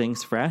keep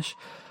things fresh.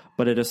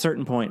 But at a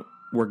certain point,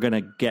 we're going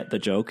to get the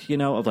joke,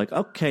 of like,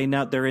 okay,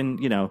 now they're in,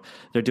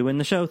 they're doing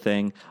the show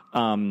thing.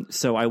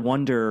 So I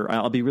wonder,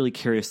 I'll be really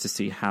curious to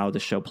see how the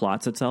show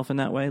plots itself in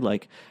that way.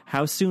 Like,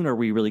 how soon are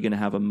we really going to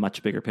have a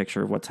much bigger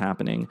picture of what's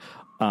happening?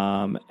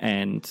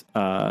 It's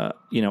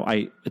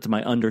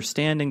my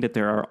understanding that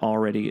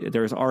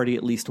there's already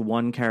at least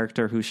one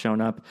character who's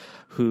shown up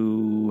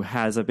who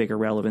has a bigger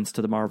relevance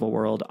to the Marvel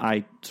world.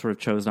 I sort of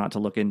chose not to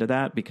look into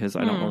that because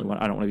I don't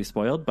want to be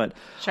spoiled, but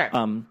sure.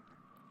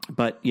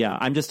 But yeah,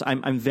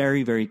 I'm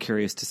very, very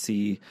curious to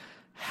see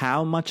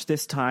how much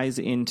this ties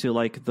into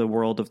like the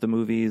world of the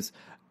movies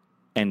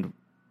and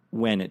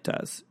when it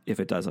does,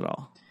 if it does at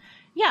all.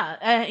 Yeah.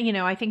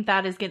 I think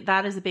that is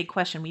a big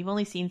question. We've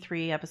only seen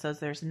 3 episodes.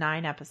 There's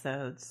 9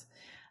 episodes.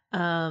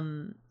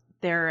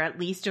 They're at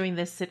least doing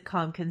this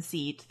sitcom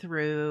conceit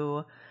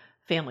through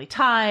Family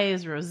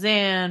Ties,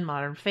 Roseanne,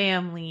 Modern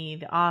Family,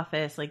 The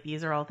Office. Like,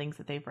 these are all things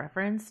that they've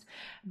referenced.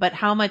 But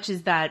how much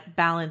is that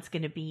balance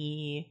going to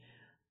be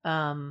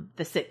the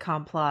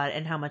sitcom plot,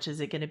 and how much is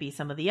it going to be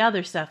some of the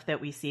other stuff that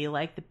we see,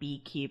 like the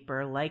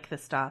beekeeper, like the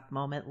stop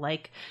moment,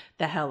 like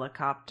the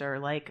helicopter,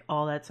 like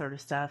all that sort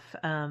of stuff.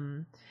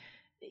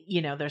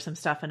 There's some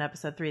stuff in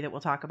episode 3 that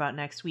we'll talk about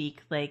next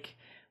week. Like,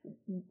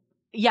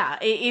 yeah,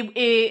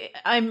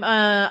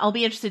 I'll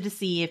be interested to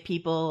see if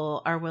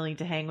people are willing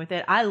to hang with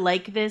it. I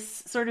like this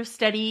sort of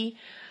steady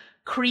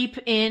creep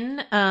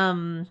in,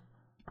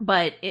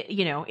 but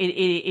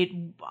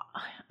it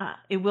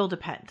will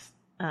depend.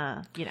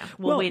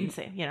 We'll wait and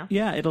see.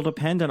 Yeah, it'll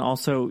depend, and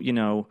also,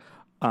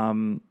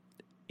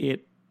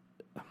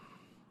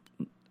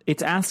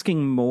 it's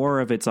asking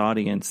more of its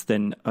audience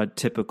than a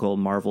typical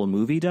Marvel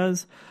movie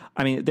does.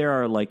 I mean,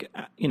 there are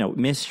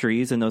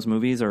mysteries in those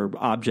movies, or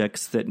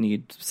objects that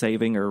need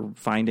saving or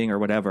finding or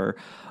whatever.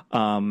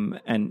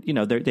 And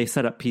they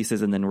set up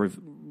pieces and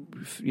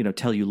then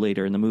tell you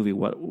later in the movie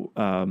what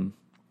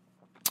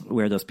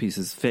where those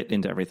pieces fit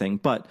into everything.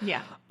 But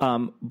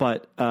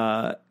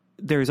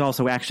there's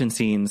also action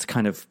scenes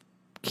kind of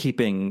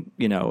keeping,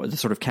 the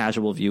sort of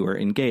casual viewer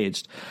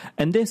engaged.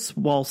 And this,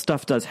 while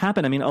stuff does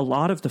happen, I mean, a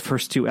lot of the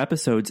first 2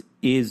 episodes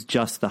is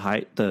just the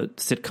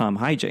sitcom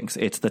hijinks.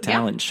 It's the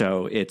talent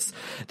show. It's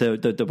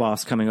the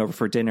boss coming over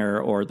for dinner,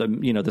 or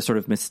the sort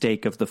of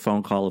mistake of the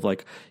phone call of,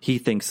 like, he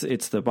thinks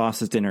it's the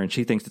boss's dinner and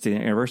she thinks it's the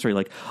anniversary.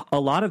 Like, a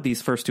lot of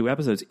these first 2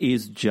 episodes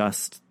is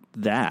just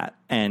that.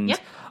 And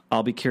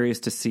I'll be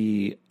curious to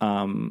see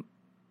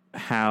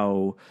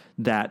how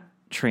that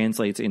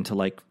translates into,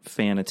 like,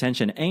 fan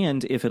attention,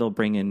 and if it'll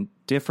bring in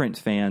different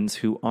fans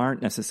who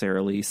aren't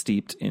necessarily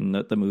steeped in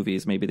the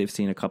movies. Maybe they've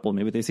seen a couple,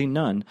 maybe they've seen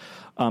none,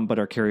 but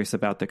are curious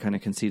about the kind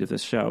of conceit of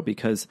this show,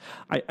 because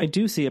I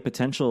do see a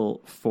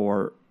potential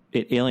for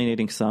it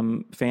alienating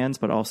some fans,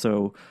 but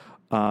also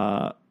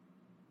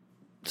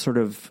sort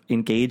of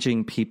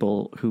engaging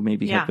people who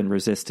maybe have been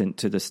resistant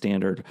to the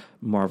standard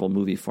Marvel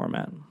movie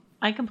format.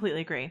 I completely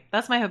agree.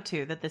 That's my hope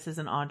too, that this is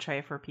an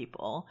entree for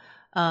people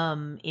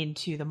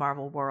into the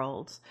Marvel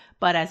world.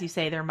 But as you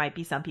say, there might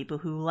be some people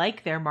who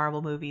like their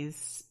Marvel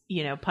movies,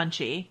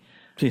 punchy,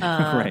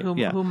 right,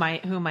 who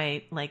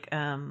might like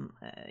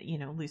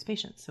lose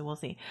patience. So we'll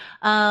see.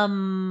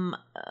 The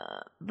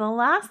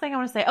last thing I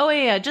want to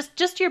say,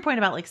 just to your point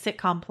about, like,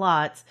 sitcom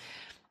plots,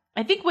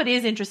 I think what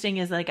is interesting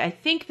is, like, I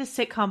think the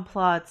sitcom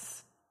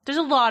plots, there's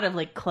a lot of,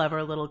 like,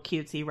 clever little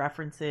cutesy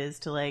references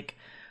to, like,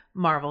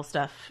 Marvel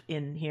stuff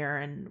in here,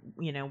 and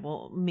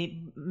we'll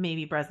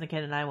maybe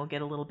Breznican and I will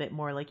get a little bit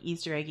more, like,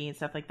 Easter eggy and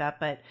stuff like that.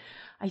 But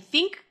I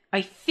think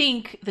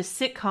the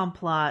sitcom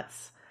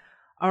plots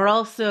are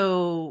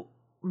also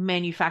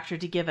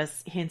manufactured to give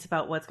us hints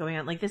about what's going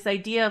on. Like, this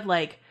idea of,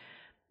 like,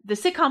 the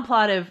sitcom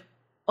plot of,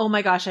 oh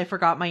my gosh, I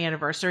forgot my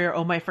anniversary, or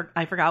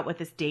I forgot what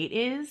this date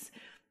is,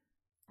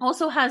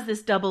 also has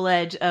this double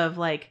edge of,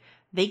 like,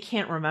 they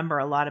can't remember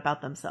a lot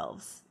about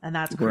themselves, and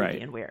that's creepy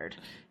and weird.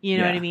 You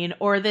know what I mean?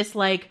 Or this,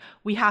 like,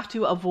 we have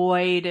to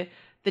avoid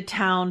the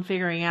town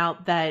figuring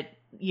out that,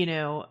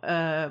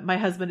 my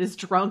husband is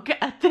drunk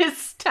at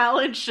this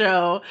talent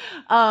show,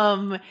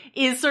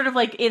 is sort of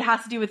like, it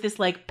has to do with this,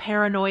 like,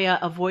 paranoia,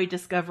 avoid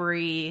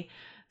discovery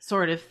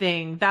sort of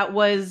thing.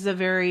 That's a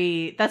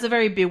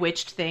very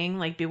Bewitched thing.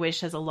 Like, Bewitched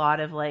has a lot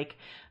of, like,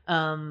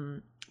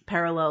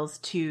 parallels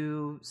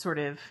to sort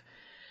of,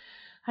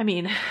 I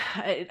mean,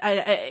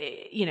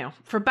 I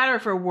for better or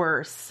for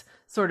worse,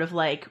 sort of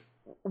like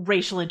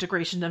racial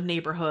integration of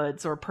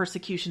neighborhoods or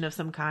persecution of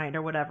some kind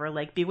or whatever.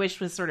 Like, Bewitched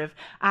was sort of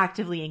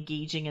actively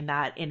engaging in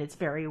that in its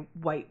very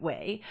white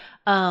way.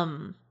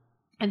 And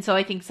so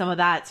I think some of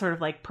that sort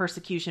of, like,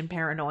 persecution,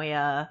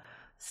 paranoia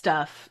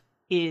stuff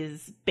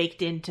is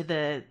baked into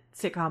the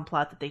sitcom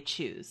plot that they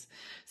choose.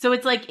 So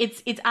it's like,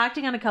 it's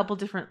acting on a couple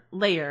different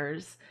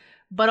layers,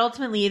 but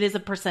ultimately it is a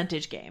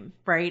percentage game,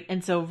 right?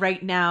 And so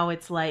right now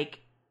it's like,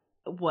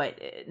 what,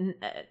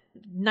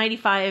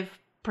 95%,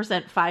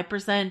 5%,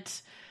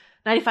 95%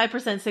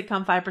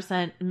 sitcom,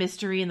 5%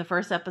 mystery in the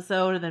first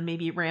episode, and then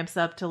maybe it ramps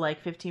up to,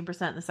 like,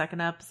 15% in the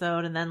second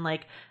episode, and then,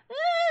 like,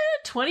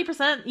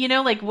 20%,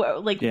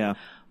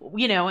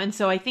 and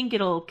so I think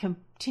it'll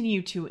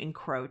continue to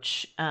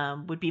encroach,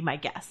 would be my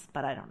guess,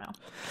 but I don't know.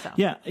 So.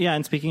 Yeah.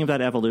 And speaking of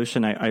that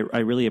evolution, I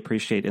really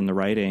appreciate in the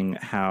writing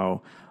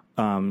how,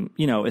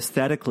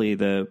 aesthetically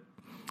the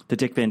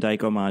Dick Van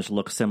Dyke homage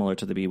looks similar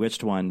to the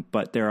Bewitched one,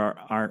 but there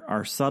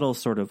are subtle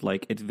sort of,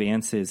 like,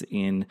 advances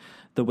in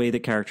the way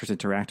that characters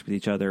interact with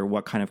each other,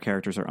 what kind of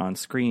characters are on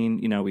screen.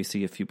 We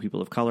see a few people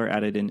of color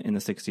added in the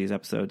 60s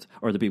episodes,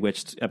 or the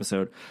Bewitched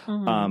episode.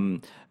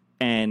 Mm-hmm.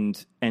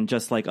 And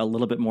just, like, a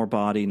little bit more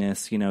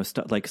bodiness,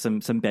 like some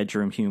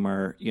bedroom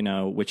humor,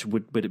 which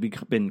would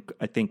have been,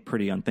 I think,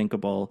 pretty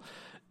unthinkable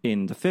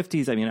in the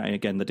 50s. I mean,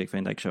 again, the Dick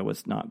Van Dyke Show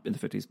was not in the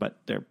 50s, but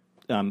they're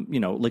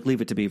like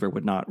Leave It to Beaver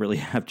would not really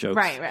have jokes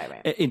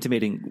right.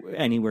 intimating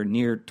anywhere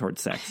near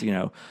towards sex,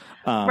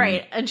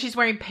 right. And she's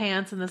wearing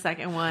pants in the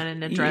second one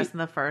and a dress in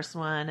the first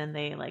one, and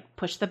they like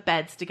push the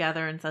beds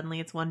together and suddenly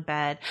it's one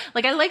bed.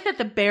 Like, I like that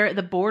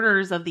the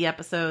borders of the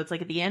episodes,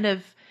 like at the end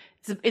of,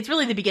 it's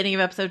really the beginning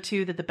of episode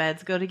 2 that the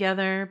beds go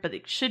together, but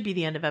it should be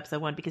the end of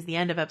episode 1 because the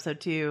end of episode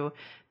 2,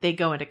 they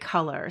go into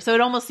color. So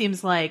it almost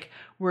seems like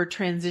we're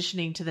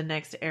transitioning to the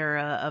next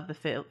era of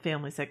the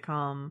family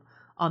sitcom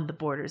on the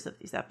borders of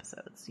these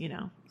episodes,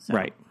 So,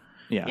 right.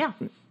 Yeah.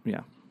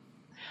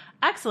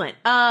 Excellent.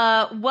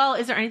 Well,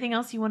 is there anything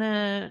else you want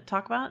to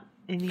talk about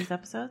in these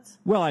episodes?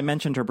 Well, I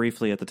mentioned her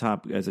briefly at the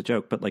top as a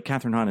joke, but like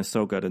Catherine Hahn is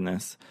so good in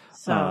this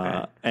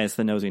as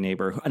the nosy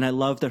neighbor. And I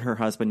love that her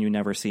husband, you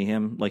never see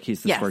him. Like,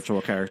 he's this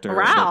virtual character.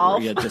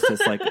 Ralph. Just this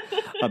like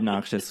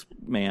obnoxious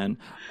man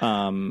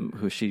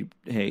who she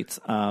hates.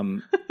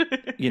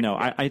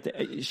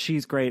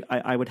 She's great.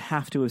 I would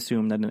have to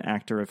assume that an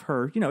actor of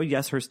her,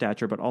 yes, her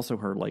stature, but also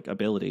her like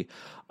ability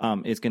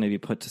is going to be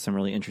put to some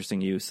really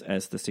interesting use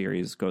as the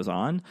series goes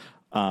on.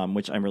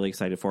 Which I'm really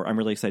excited for. I'm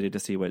really excited to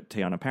see what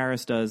Teyana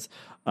Parris does.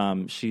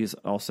 She's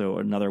also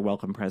another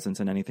welcome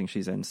presence in anything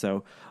she's in.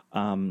 So,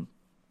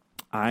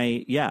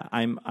 I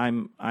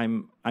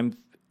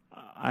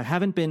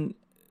haven't been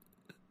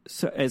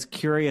as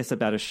curious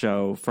about a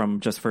show from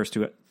just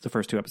the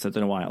first two episodes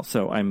in a while.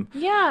 So I'm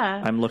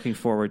looking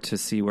forward to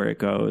see where it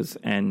goes.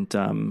 And,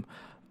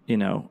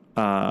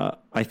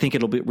 I think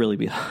it'll really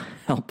be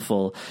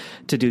helpful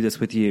to do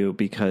this with you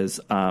because,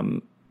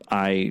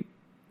 I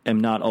am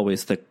not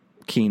always the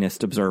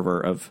keenest observer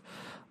of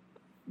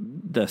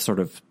the sort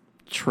of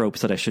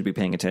tropes that I should be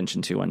paying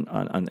attention to on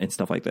and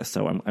stuff like this.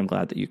 So I'm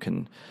glad that you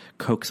can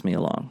coax me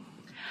along.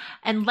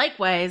 And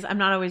likewise, I'm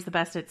not always the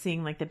best at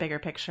seeing like the bigger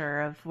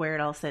picture of where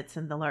it all sits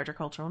in the larger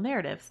cultural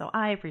narrative. So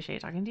I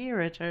appreciate talking to you,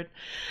 Richard.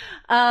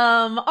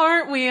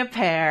 Aren't we a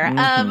pair?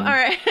 Mm-hmm. All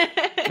right.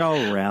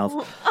 Oh,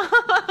 Ralph.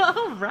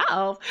 Oh,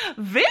 Ralph.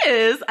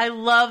 Viz, I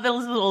love that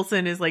Elizabeth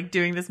Olsen is like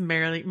doing this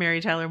Mary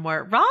Tyler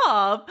Moore,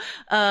 Rob,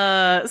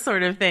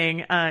 sort of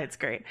thing. It's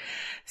great.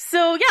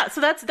 So yeah,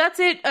 so that's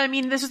it. I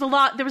mean, there was a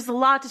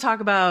lot to talk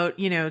about,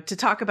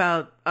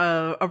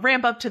 a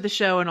ramp up to the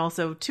show and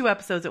also 2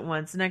 episodes at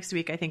once. Next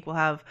week, I think we'll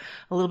have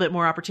a little bit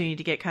more opportunity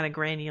to get kind of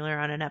granular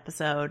on an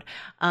episode.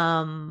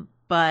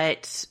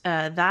 But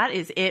that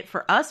is it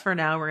for us for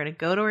now. We're going to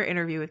go to our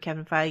interview with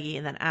Kevin Feige,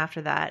 and then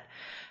after that,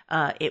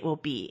 it will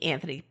be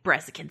Anthony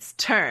Breznican's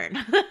turn.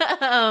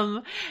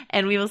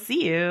 And we will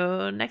see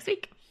you next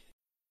week.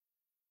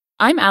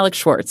 I'm Alex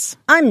Schwartz.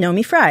 I'm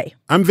Nomi Fry.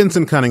 I'm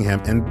Vincent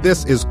Cunningham, and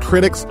this is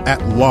Critics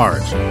at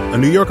Large, a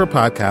New Yorker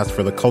podcast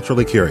for the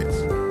culturally curious.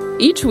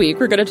 Each week,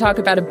 we're going to talk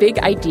about a big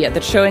idea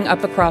that's showing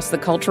up across the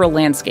cultural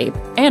landscape,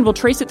 and we'll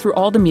trace it through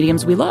all the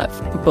mediums we love.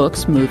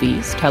 Books,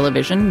 movies,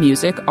 television,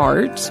 music,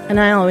 art. And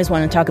I always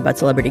want to talk about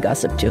celebrity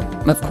gossip, too.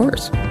 Of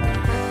course.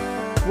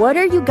 What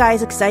are you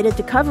guys excited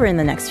to cover in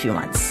the next few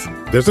months?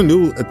 There's a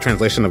new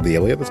translation of the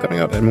Iliad that's coming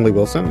out, Emily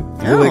Wilson.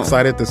 Really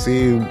excited to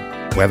see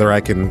whether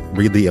I can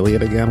read the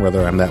Iliad again,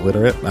 whether I'm that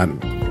literate. I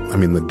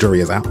mean, the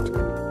jury is out.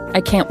 I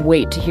can't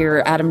wait to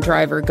hear Adam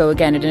Driver go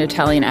again in an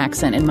Italian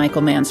accent in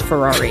Michael Mann's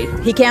Ferrari.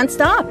 He can't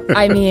stop.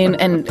 I mean,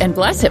 and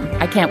bless him.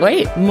 I can't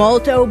wait.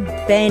 Molto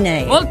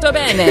bene. Molto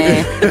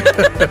bene.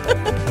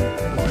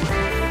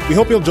 We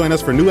hope you'll join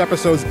us for new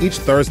episodes each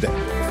Thursday.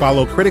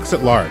 Follow Critics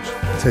at Large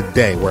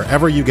today,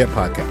 wherever you get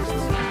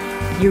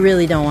podcasts. You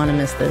really don't want to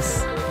miss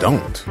this.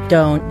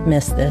 Don't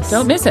miss this.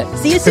 Don't miss it.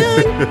 See you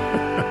soon.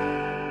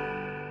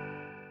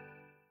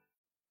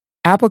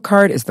 Apple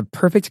Card is the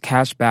perfect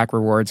cashback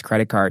rewards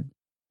credit card.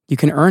 You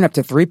can earn up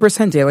to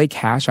 3% daily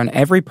cash on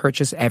every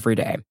purchase every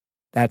day.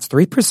 That's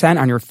 3%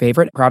 on your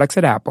favorite products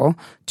at Apple,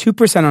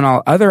 2% on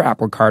all other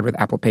Apple Card with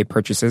Apple Pay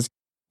purchases,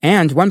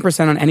 and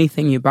 1% on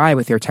anything you buy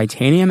with your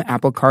titanium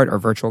Apple Card or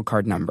virtual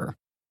card number.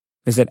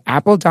 Visit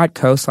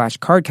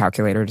apple.co/card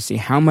calculator to see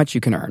how much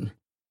you can earn.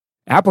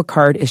 Apple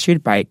Card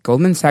issued by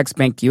Goldman Sachs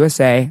Bank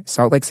USA,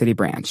 Salt Lake City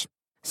branch.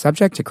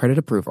 Subject to credit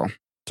approval.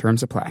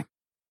 Terms apply.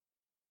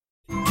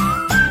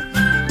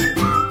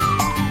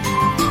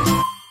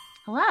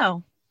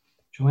 Hello.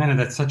 Joanna,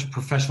 that's such a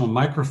professional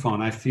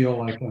microphone. I feel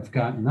like I've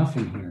got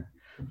nothing here.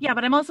 Yeah,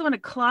 but I'm also in a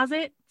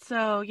closet,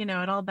 so,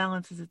 it all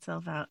balances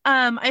itself out.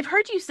 I've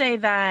heard you say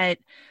that,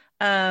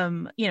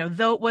 though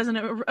it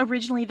wasn't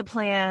originally the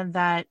plan,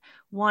 that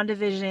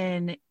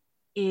WandaVision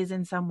is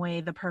in some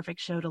way the perfect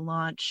show to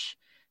launch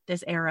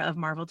this era of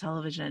Marvel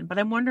television. But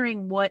I'm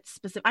wondering what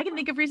specific, I can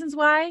think of reasons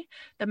why,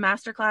 the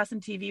masterclass in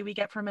TV we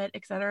get from it,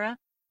 etc.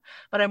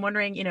 But I'm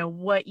wondering,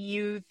 what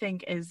you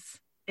think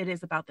it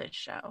is about this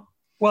show.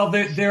 Well,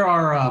 there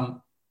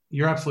are,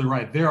 you're absolutely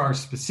right. There are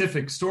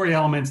specific story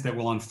elements that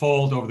will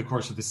unfold over the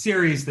course of the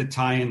series that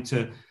tie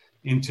into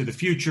the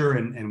future.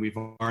 And we've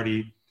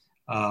already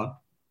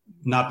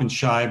not been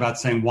shy about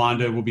saying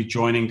Wanda will be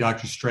joining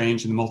Doctor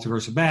Strange in the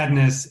Multiverse of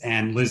Madness,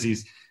 and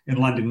Lizzie's in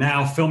London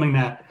now filming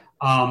that.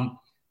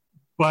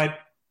 But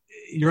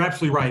you're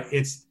absolutely right.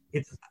 It's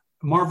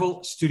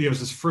Marvel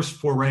Studios' first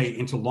foray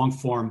into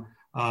long-form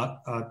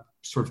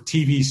sort of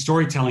TV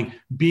storytelling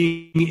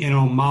being an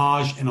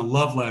homage and a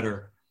love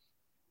letter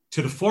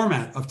to the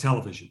format of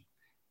television,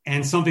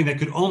 and something that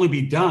could only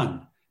be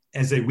done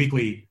as a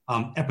weekly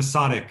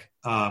episodic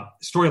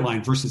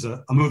storyline versus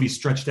a movie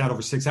stretched out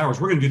over 6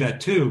 hours. We're going to do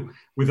that too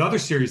with other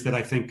series that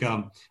I think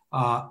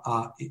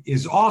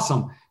is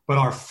awesome. But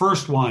our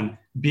first one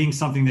being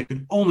something that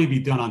could only be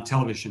done on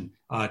television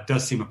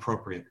does seem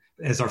appropriate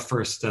as our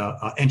first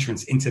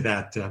entrance into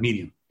that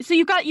medium. So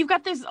you've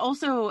got this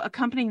also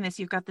accompanying this.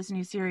 You've got this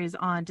new series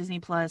on Disney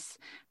Plus,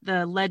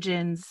 the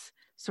Legends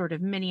sort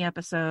of mini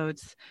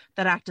episodes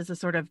that act as a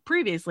sort of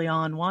previously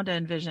on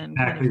WandaVision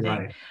kind of thing.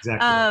 Right.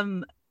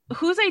 Exactly.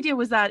 Whose idea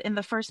was that in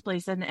the first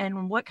place,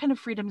 and what kind of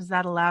freedom does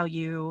that allow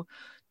you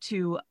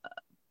to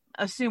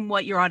assume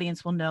what your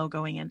audience will know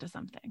going into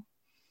something?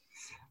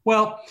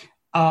 Well,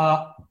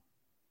 I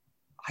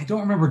don't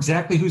remember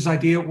exactly whose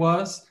idea it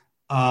was.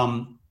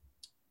 The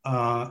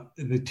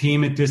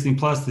team at Disney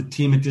Plus, the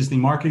team at Disney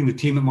Marketing, the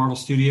team at Marvel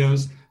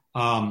Studios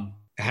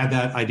had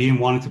that idea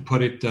and wanted to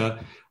put it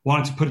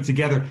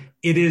together.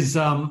 It is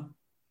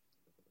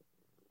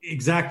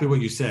exactly what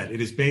you said.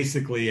 It is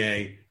basically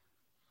a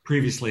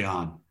previously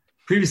on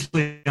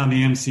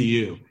the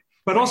MCU,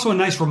 but also a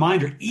nice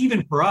reminder,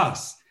 even for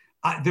us.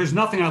 There's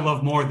nothing I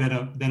love more than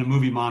a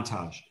movie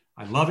montage.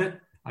 I love it.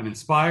 I'm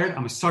inspired.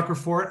 I'm a sucker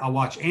for it. I'll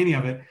watch any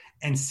of it.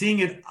 And seeing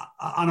it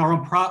on our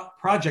own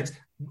projects,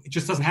 it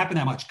just doesn't happen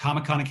that much.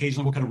 Comic-Con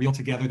occasionally will kind of reel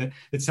together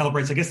that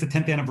celebrates, I guess, the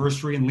 10th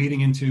anniversary and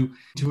leading into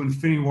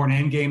Infinity War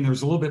and Endgame.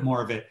 There's a little bit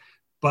more of it.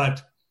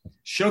 But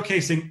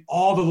showcasing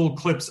all the little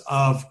clips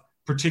of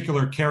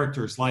particular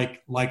characters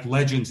like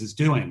Legends is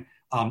doing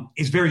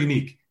is very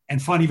unique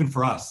and fun even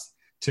for us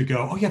to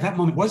go, oh yeah, that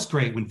moment was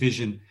great when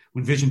Vision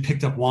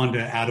picked up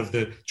Wanda out of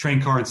the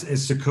train car as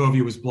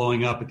Sokovia was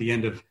blowing up at the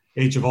end of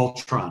Age of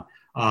Ultron.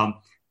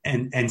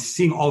 And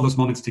seeing all those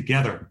moments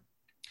together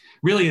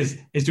really is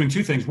doing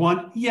two things.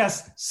 One,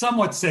 yes,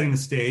 somewhat setting the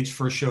stage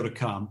for a show to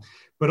come,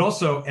 but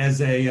also as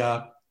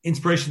a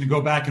inspiration to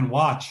go back and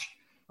watch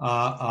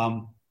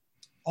all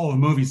the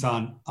movies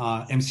on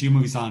MCU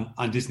movies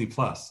on Disney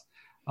Plus.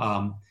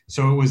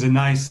 So it was a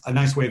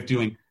nice way of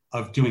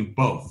doing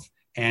both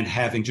and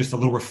having just a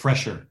little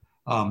refresher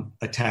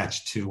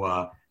attached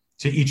to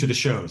each of the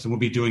shows, and we'll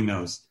be doing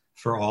those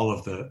for all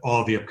of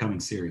the upcoming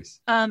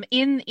series.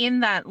 In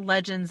that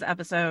Legends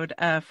episode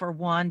for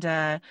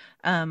Wanda,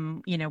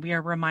 we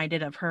are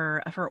reminded of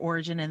her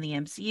origin in the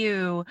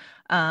MCU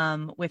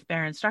with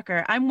Baron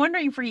Strucker. I'm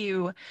wondering for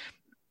you,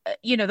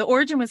 the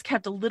origin was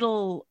kept a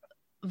little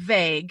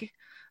vague,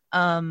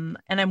 and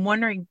I'm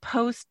wondering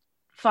post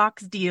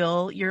Fox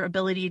deal, your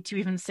ability to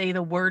even say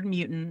the word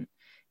mutant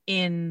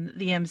in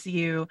the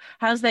MCU,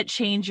 how does that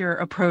change your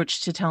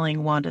approach to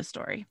telling Wanda's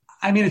story?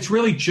 I mean, it's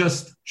really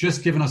just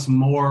given us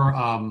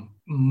more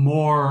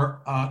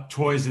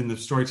toys in the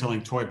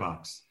storytelling toy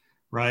box,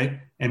 right?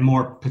 And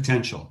more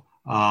potential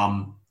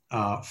for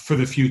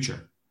the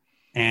future.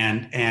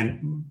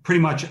 And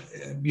pretty much,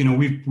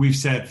 we've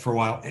said for a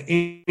while,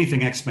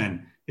 anything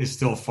X-Men is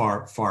still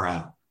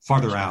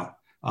farther out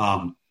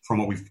from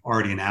what we've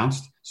already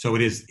announced. So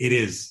it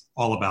is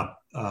all about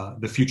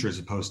the future as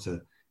opposed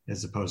to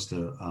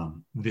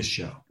this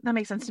show. That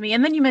makes sense to me.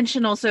 And then you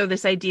mentioned also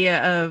this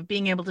idea of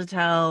being able to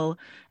tell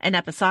an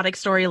episodic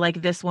story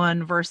like this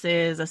one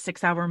versus a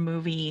 6-hour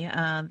movie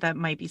that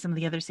might be some of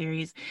the other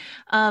series.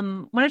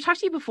 When I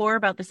talked to you before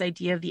about this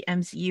idea of the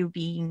MCU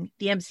being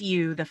the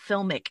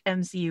filmic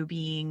MCU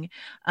being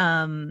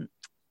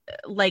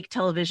like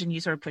television, you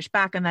sort of push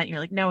back on that. And you're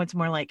like, no, it's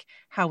more like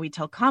how we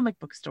tell comic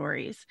book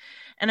stories.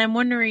 And I'm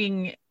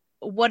wondering,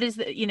 what is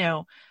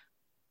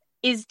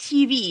is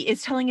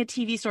telling a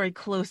TV story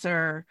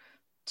closer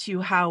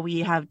to how we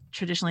have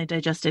traditionally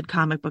digested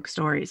comic book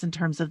stories in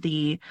terms of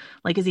is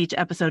each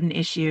episode an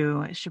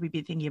issue? Should we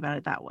be thinking about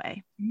it that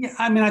way? Yeah,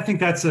 I mean, I think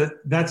that's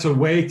a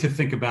way to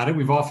think about it.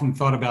 We've often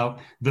thought about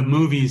the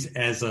movies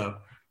as a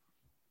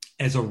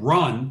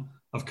run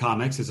of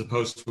comics as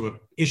opposed to an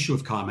issue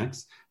of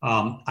comics.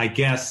 I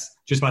guess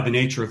just by the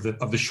nature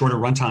of the shorter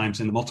run times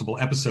and the multiple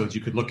episodes,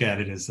 you could look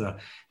at it as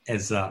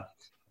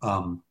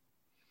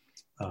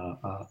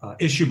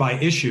issue by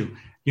issue.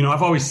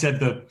 I've always said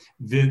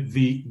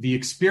the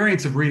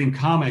experience of reading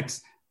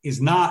comics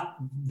is not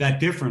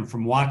that different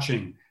from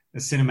watching a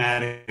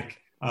cinematic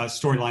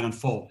storyline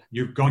unfold.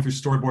 You're going through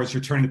storyboards,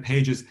 you're turning the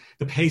pages.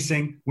 The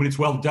pacing, when it's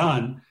well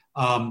done,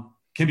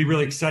 can be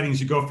really exciting as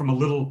you go from a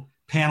little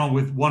panel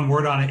with one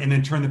word on it and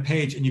then turn the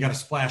page and you got a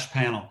splash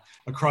panel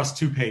across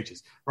 2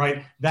 pages,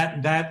 right?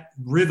 That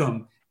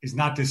rhythm is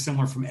not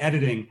dissimilar from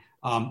editing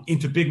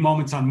into big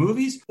moments on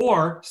movies,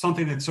 or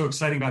something that's so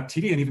exciting about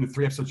TV, and even the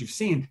 3 episodes you've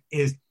seen,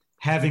 is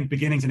having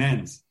beginnings and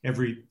ends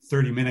every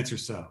 30 minutes or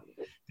so,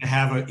 to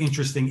have an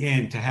interesting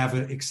end, to have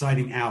an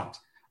exciting out.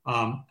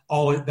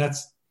 All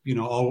that's,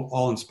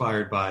 all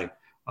inspired by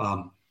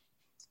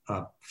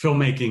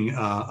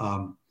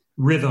filmmaking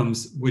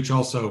rhythms, which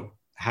also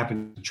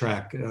happen to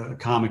track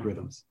comic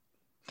rhythms.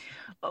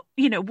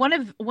 One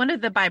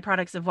of the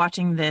byproducts of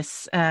watching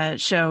this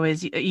show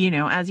is,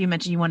 as you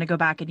mentioned, you want to go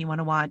back and you want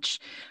to watch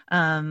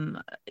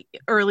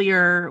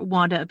earlier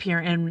Wanda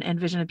and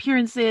Vision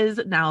appearances,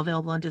 now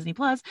available on Disney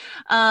Plus.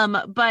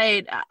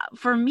 But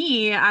for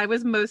me, I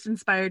was most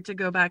inspired to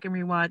go back and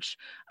rewatch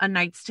A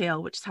Knight's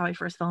Tale, which is how I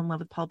first fell in love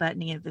with Paul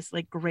Bettany, of this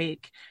like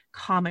great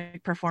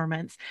comic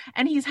performance.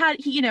 And he's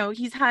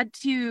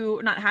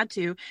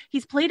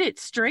played it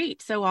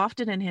straight so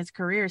often in his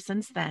career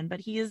since then, but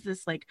he is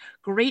this like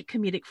great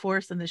comedic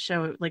force in the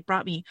show. It like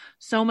brought me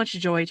so much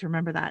joy to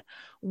remember that.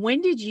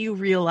 When did you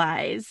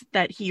realize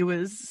that he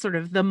was sort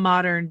of the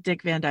modern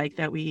Dick Van Dyke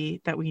that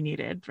we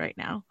needed right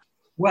now?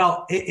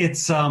 Well,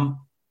 it's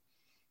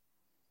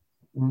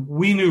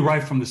we knew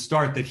right from the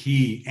start that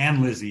he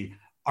and Lizzie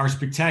are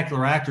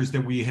spectacular actors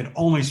that we had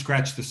only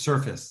scratched the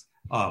surface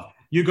of.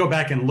 You go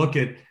back and look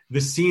at the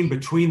scene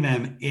between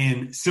them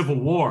in Civil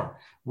War,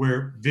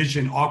 where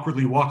Vision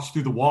awkwardly walks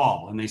through the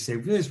wall and they say,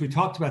 Viz, we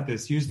talked about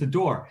this, use the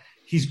door.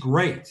 He's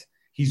great.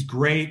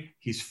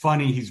 He's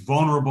funny, he's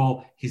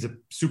vulnerable, he's a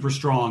super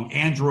strong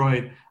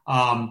android,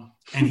 and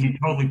he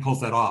totally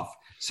pulls that off.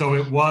 So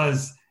it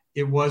was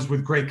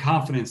with great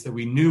confidence that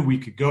we knew we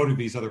could go to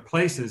these other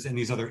places and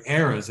these other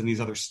eras and these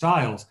other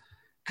styles,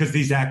 because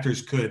these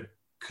actors could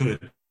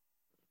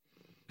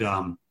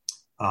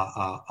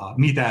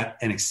meet that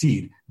and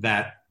exceed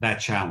that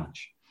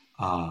challenge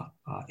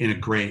in a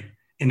great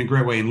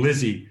way. And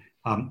Lizzie,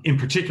 in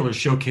particular,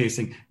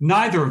 showcasing,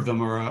 neither of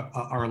them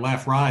are a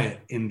laugh riot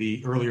in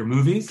the earlier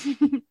movies,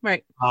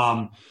 right?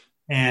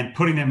 And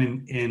putting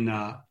them in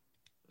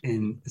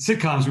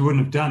sitcoms we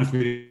wouldn't have done if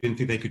we didn't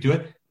think they could do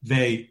it.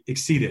 They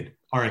exceeded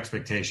our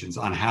expectations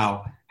on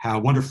how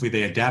wonderfully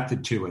they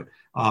adapted to it,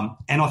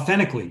 and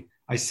authentically.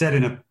 I said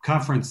in a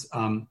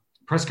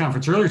press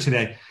conference earlier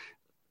today,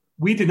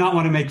 we did not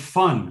want to make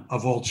fun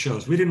of old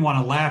shows. We didn't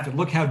want to laugh at,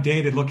 look how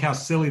dated, look how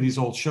silly these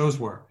old shows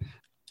were.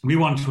 We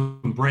wanted to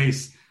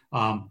embrace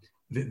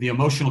the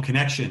emotional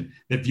connection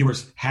that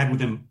viewers had with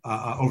them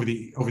over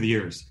the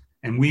years.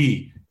 And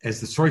we,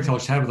 as the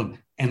storytellers, had with them,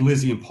 and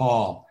Lizzie and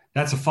Paul.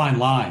 That's a fine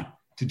line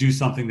to do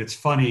something that's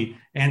funny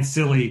and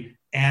silly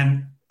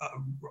and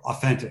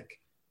authentic.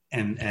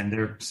 And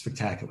they're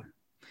spectacular.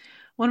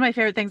 One of my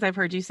favorite things I've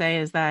heard you say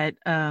is that,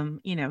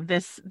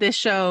 this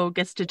show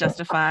gets to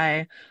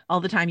justify all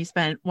the time you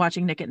spent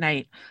watching Nick at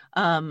Night.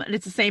 And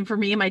it's the same for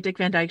me. My Dick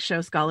Van Dyke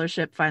Show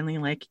scholarship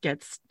finally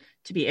gets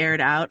to be aired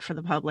out for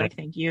the public.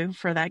 Thank you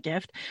for that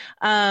gift.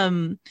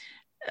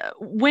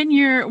 When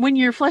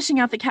you're fleshing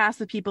out the cast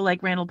with people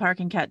like Randall Park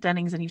and Kat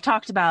Dennings, and you've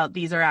talked about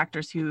these are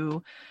actors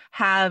who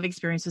have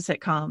experience with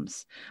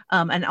sitcoms,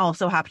 and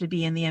also happen to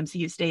be in the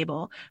MCU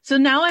stable. So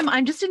now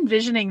I'm just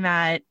envisioning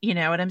that,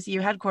 at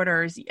MCU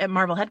headquarters, at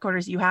Marvel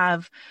headquarters, you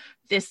have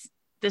this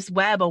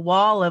web, a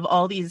wall of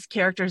all these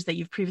characters that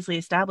you've previously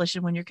established.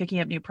 And when you're kicking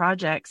up new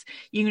projects,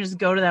 you can just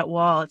go to that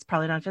wall. It's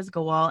probably not a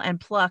physical wall, and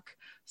pluck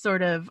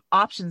sort of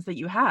options that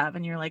you have.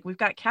 And you're like, we've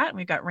got Kat and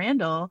we've got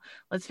Randall.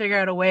 Let's figure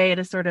out a way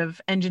to sort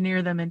of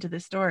engineer them into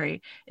this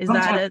story.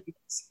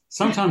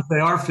 Sometimes they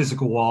are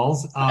physical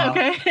walls.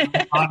 Okay.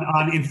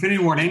 on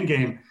Infinity War and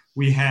Endgame,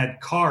 we had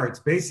cards,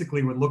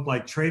 basically what looked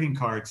like trading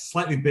cards,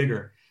 slightly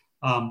bigger,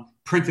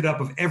 printed up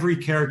of every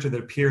character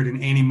that appeared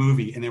in any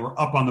movie. And they were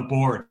up on the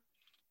board.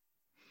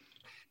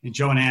 And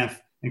Joe and Anth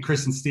and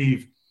Chris and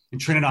Steve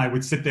and Trin and I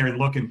would sit there and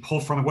look and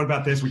pull from it. What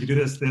about this? We could do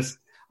this.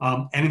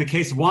 And in the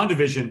case of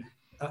WandaVision,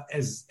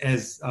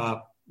 as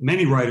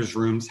many writers'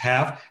 rooms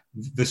have,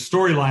 the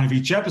storyline of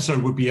each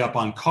episode would be up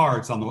on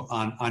cards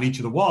on each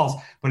of the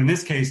walls. But in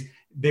this case,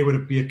 they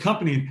would be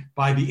accompanied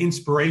by the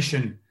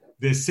inspiration,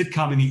 the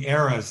sitcom in the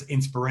era's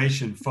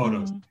inspiration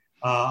photos,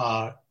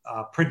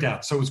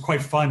 printouts. So it was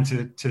quite fun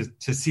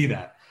to see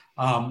that.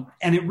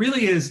 And it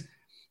really is,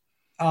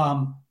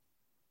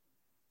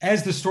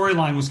 as the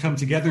storyline was coming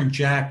together, and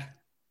Jack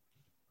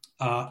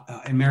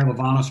and Mary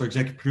Lavanos, our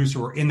executive producer,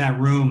 were in that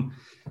room,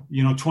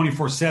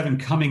 24/7,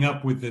 coming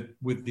up with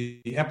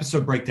the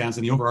episode breakdowns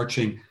and the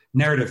overarching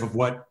narrative of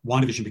what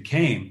WandaVision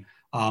became.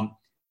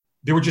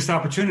 There were just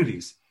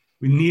opportunities.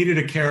 We needed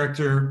a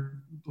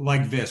character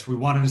like this. We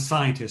wanted a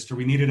scientist, or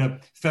we needed a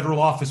federal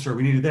officer.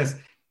 We needed this.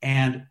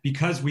 And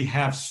because we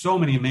have so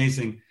many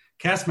amazing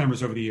cast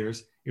members over the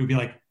years, it would be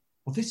like,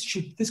 well,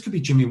 this could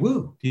be Jimmy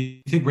Woo. Do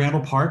you think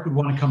Randall Park would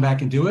want to come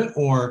back and do it?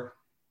 Or,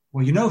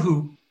 well,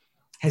 who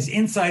has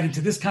insight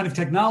into this kind of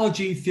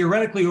technology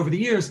theoretically over the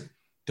years?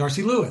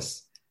 Darcy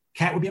Lewis.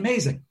 Kat would be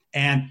amazing.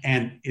 And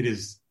it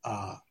is,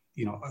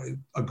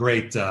 a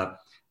great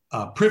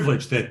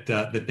privilege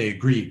that they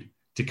agreed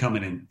to come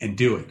in and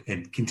do it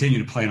and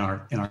continue to play in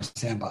our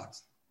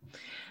sandbox.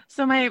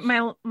 So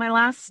my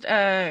last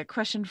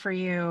question for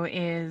you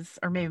is,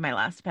 or maybe my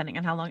last, depending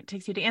on how long it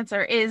takes you to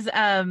answer, is,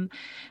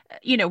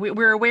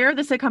 we're aware of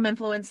the sitcom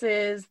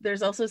influences.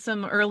 There's also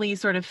some early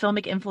sort of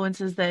filmic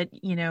influences that,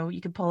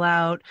 you could pull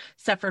out,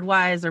 Stepford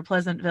Wives or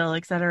Pleasantville,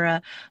 et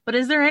cetera. But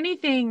is there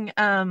anything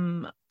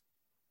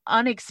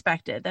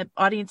unexpected that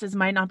audiences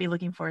might not be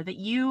looking for that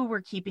you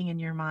were keeping in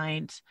your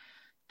mind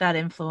that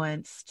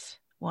influenced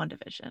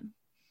WandaVision?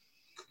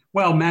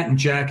 Well, Matt and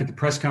Jack at the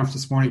press conference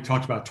this morning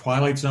talked about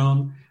Twilight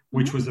Zone,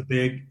 which was a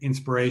big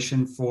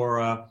inspiration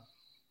for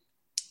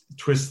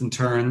twists and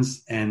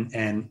turns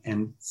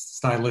and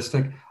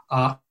stylistic.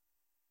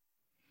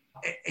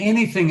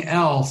 Anything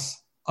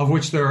else, of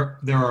which there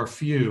are a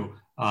few,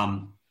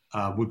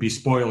 would be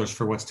spoilers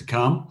for what's to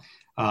come.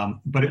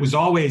 But it was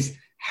always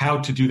how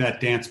to do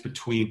that dance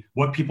between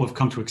what people have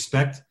come to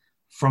expect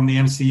from the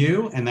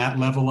MCU and that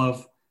level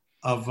of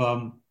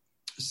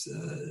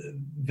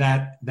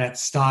that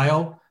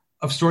style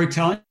of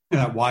storytelling,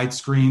 that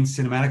widescreen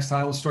cinematic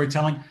style of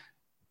storytelling,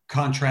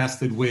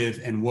 contrasted with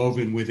and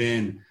woven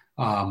within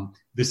the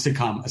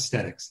sitcom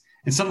aesthetics.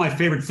 And some of my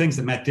favorite things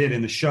that Matt did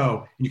in the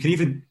show, and you can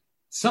even,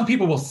 some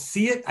people will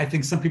see it, I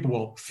think some people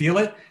will feel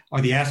it, are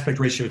the aspect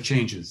ratio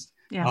changes.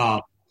 Yeah.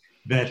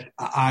 That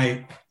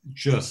I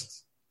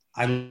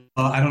don't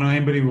know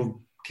anybody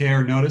will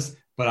care or notice,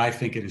 but I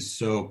think it is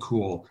so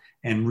cool.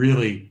 And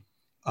really,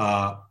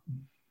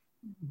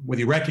 whether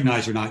you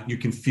recognize or not, you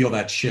can feel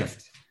that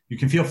shift. You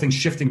can feel things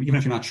shifting, even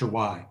if you're not sure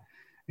why.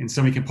 And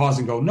somebody can pause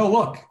and go, no,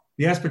 look,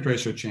 the aspect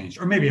ratio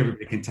changed. Or maybe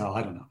everybody can tell,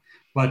 I don't know.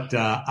 But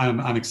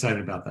I'm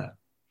excited about that.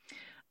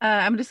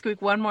 I'm going to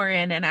squeak one more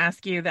in and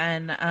ask you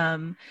then,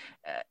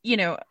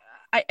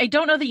 I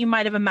don't know that you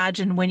might have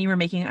imagined when you were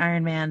making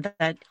Iron Man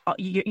that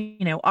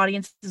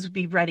audiences would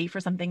be ready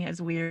for something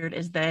as weird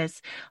as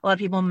this. A lot of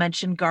people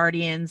mention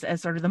Guardians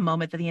as sort of the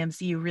moment that the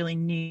MCU really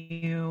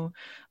knew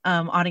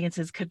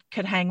audiences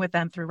could hang with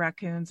them through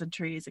raccoons and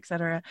trees,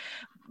 etc.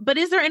 But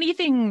is there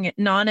anything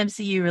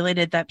non-MCU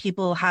related that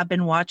people have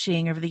been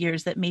watching over the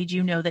years that made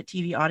you know that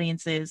TV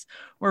audiences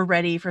were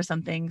ready for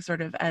something sort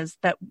of as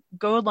that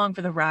go along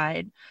for the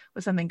ride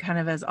with something kind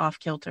of as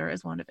off-kilter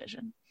as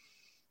WandaVision?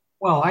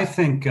 Well, I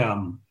think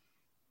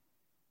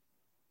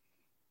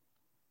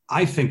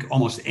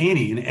almost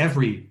any and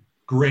every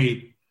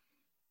great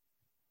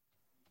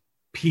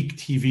peak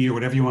TV or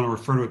whatever you want to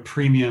refer to it,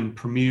 premium,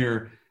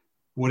 premiere,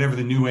 whatever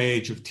the new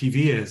age of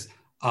TV is,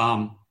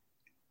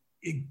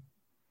 it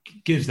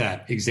gives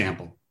that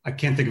example. I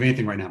can't think of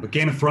anything right now, but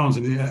Game of Thrones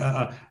and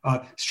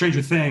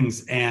Stranger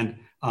Things and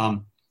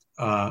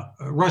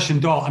Russian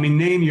Doll. I mean,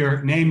 name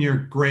your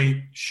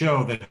great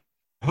show that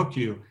hooked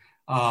you.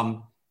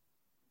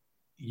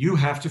 You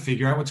have to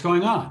figure out what's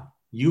going on.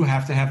 You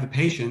have to have the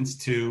patience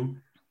to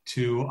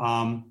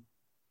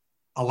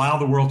allow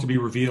the world to be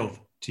revealed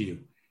to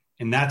you.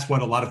 And that's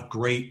what a lot of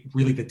great,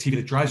 really the TV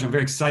that drives you. I'm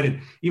very excited,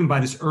 even by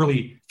this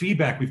early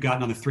feedback we've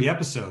gotten on the 3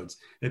 episodes,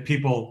 that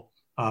people,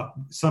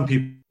 some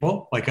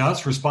people like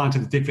us respond to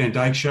the Dick Van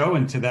Dyke Show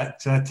and to that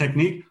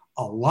technique.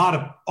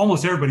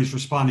 Almost everybody's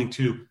responding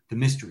to the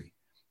mystery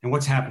and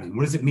what's happening.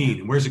 What does it mean?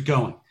 And where's it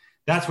going?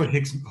 That's what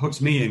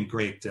hooks me in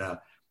great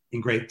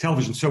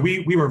television. So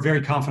we were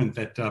very confident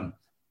that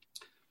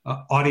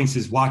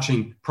audiences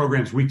watching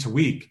programs week to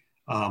week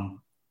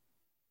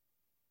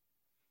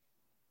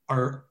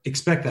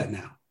expect that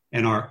now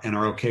and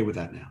are okay with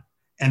that now.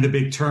 And the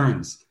big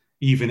turns,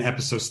 even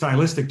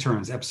stylistic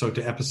turns, episode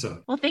to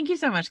episode. Well, thank you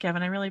so much,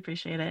 Kevin. I really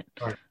appreciate it.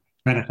 All right,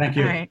 Amanda, thank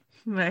you. All right,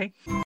 bye.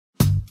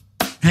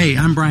 Hey,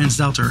 I'm Brian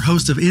Stelter,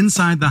 host of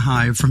Inside the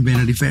Hive from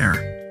Vanity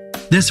Fair.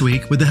 This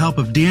week, with the help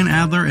of Dan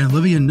Adler and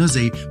Olivia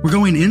Nuzzi, we're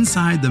going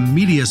inside the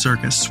media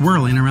circus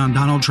swirling around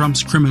Donald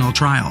Trump's criminal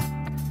trial.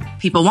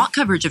 People want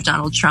coverage of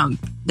Donald Trump.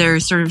 There are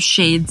sort of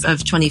shades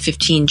of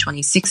 2015,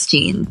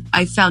 2016.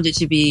 I found it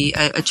to be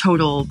a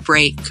total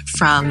break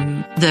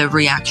from the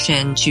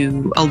reaction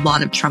to a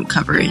lot of Trump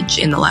coverage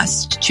in the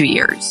last 2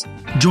 years.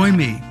 Join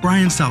me,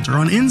 Brian Stelter,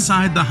 on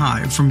Inside the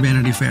Hive from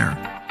Vanity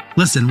Fair.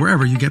 Listen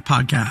wherever you get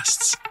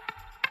podcasts.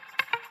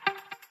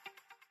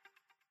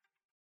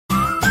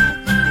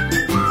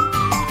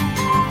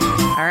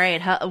 All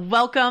right.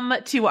 Welcome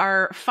to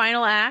our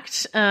final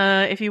act,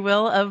 if you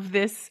will, of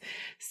this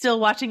Still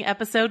Watching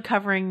episode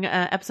covering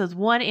episodes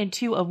 1 and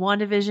 2 of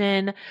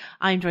WandaVision.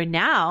 I'm joined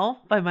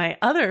now by my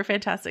other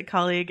fantastic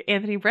colleague,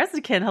 Anthony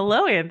Breznican.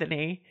 Hello,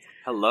 Anthony.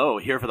 Hello,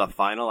 here for the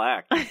final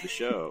act of the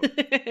show.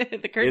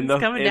 The curtain's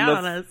coming down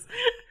on us.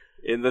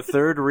 In the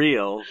third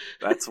reel,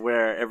 that's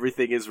where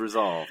everything is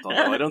resolved.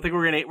 Although I don't think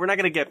we're not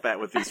gonna get that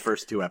with these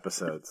first 2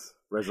 episodes.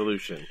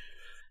 Resolution.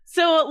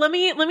 So let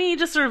me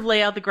just sort of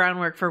lay out the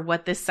groundwork for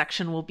what this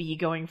section will be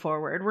going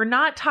forward. We're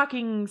not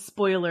talking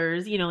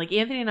spoilers, like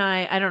Anthony and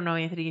I don't know,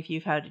 Anthony, if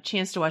you've had a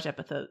chance to watch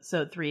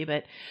episode 3,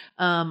 but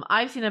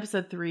I've seen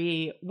episode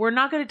 3. We're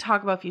not going to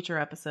talk about future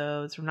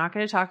episodes. We're not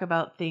going to talk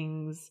about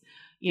things,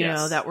 you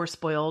know, that were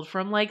spoiled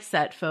from like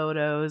set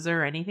photos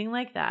or anything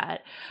like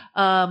that.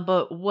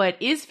 But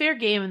what is fair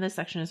game in this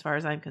section, as far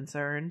as I'm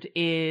concerned,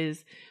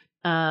 is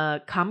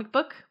comic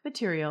book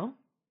material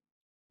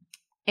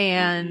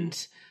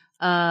and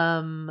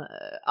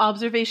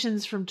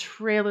observations from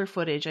trailer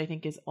footage, I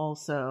think, is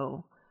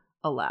also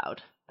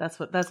allowed.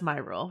 That's my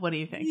rule. What do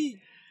you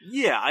think?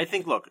 Yeah, I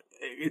think, look,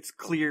 it's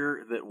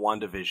clear that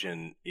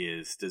WandaVision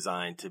is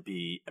designed to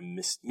be a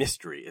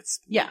mystery. It's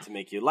meant to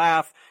make you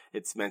laugh.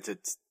 It's meant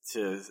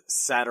to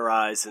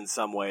satirize in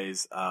some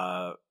ways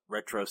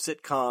retro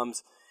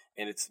sitcoms,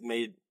 and it's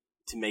made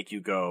to make you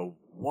go,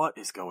 what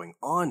is going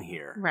on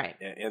here? Right.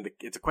 And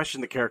it's a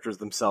question the characters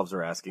themselves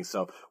are asking.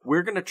 So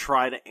we're going to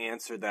try to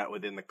answer that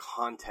within the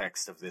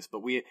context of this,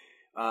 but we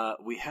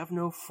have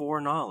no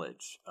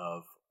foreknowledge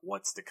of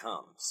what's to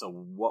come. So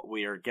what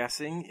we are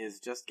guessing is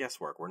just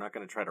guesswork. We're not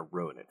going to try to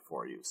ruin it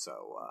for you.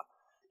 So,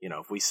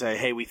 if we say,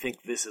 hey, we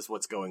think this is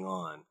what's going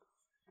on,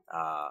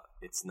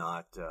 it's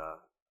not,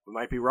 we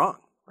might be wrong,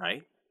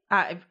 right?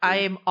 I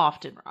am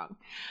often wrong,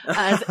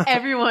 as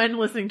everyone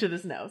listening to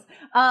this knows.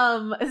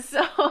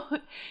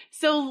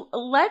 So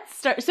let's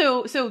start.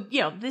 So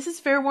this is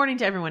fair warning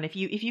to everyone. If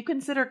you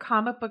consider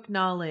comic book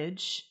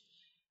knowledge,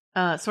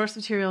 source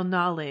material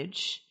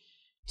knowledge,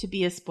 to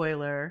be a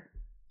spoiler,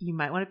 you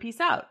might want to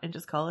peace out and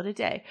just call it a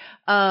day.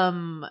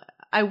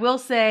 I will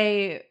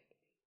say,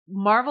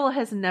 Marvel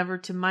has never,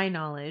 to my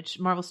knowledge,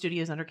 Marvel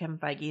Studios under Kevin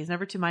Feige has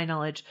never, to my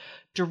knowledge,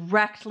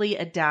 directly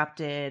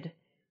adapted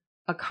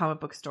a comic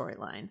book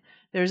storyline.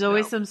 There's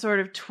always some sort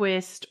of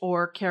twist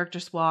or character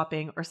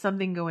swapping or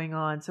something going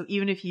on. So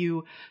even if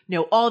you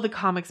know all the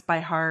comics by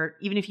heart,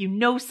 even if you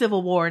know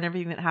Civil War and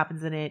everything that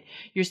happens in it,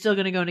 you're still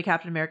going to go into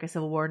Captain America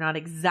Civil War not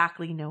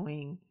exactly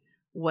knowing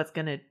what's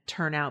going to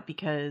turn out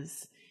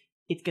because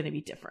it's going to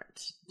be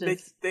different. I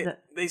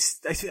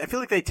feel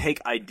like they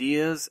take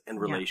ideas and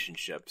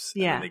relationships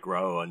and then they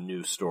grow a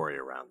new story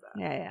around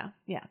that.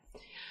 Yeah.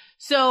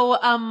 So,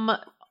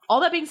 all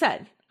that being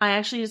said, I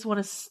actually just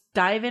want to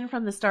dive in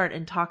from the start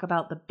and talk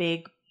about the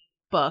big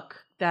book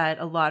that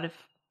a lot of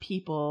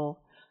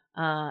people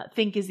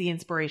think is the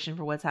inspiration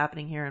for what's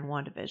happening here in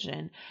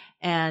WandaVision,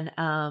 and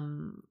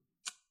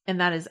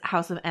that is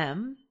House of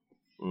M.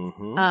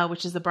 Mm-hmm.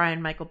 Which is the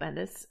Brian Michael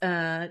Bendis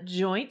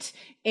joint,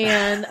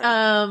 and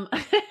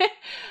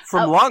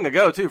from long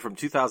ago too, from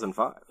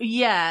 2005.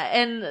 Yeah,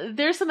 and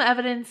there's some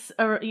evidence,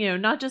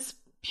 not just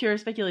pure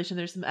speculation.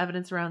 There's some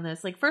evidence around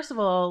this. Like, first of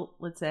all,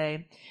 let's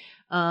say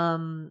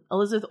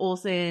Elizabeth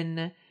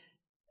Olsen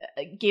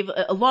gave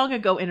a long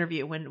ago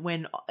interview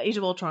when Age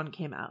of Ultron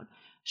came out.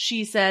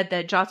 She said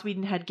that Joss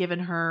Whedon had given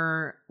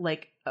her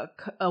like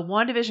a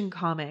WandaVision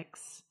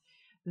comics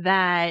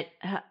that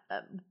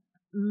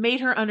made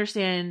her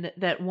understand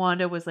that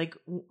Wanda was like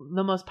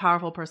the most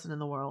powerful person in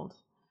the world.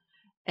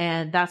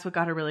 And that's what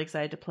got her really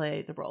excited to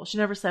play the role. She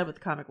never said what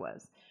the comic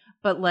was,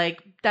 but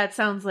like, that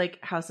sounds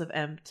like House of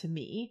M to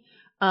me.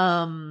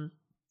 Well,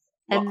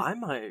 I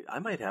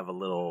might have a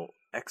little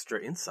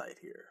extra insight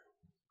here.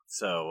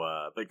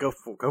 So, but go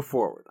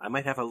forward. I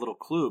might have a little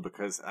clue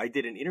because I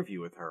did an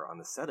interview with her on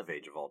the set of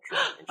Age of Ultron,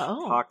 and she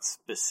talked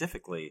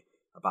specifically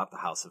about the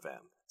House of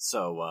M.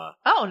 So,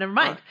 never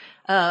mind.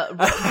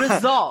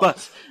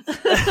 Resolved.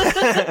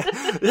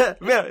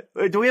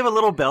 Do we have a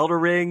little bell to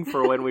ring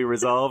for when we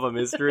resolve a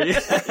mystery?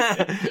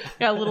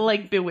 Yeah, a little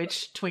like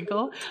bewitched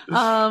twinkle.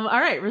 All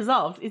right,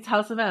 resolved. It's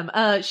House of M.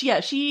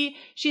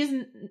 She's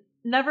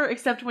never,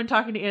 except when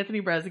talking to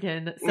Anthony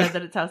Breznican, said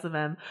that it's House of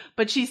M.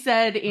 But she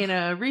said in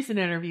a recent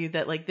interview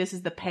that like this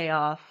is the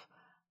payoff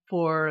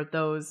for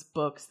those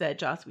books that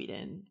Joss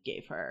Whedon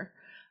gave her.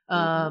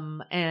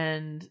 And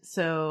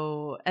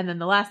then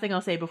the last thing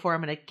I'll say before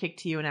I'm going to kick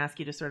to you and ask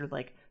you to sort of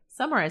like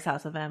summarize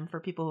House of M for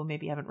people who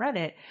maybe haven't read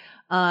it,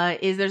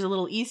 is there's a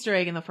little Easter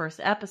egg in the first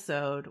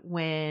episode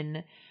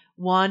when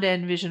Wanda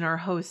and Vision are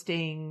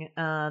hosting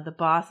the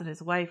boss and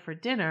his wife for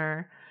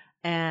dinner,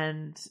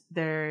 and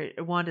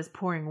Wanda's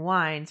pouring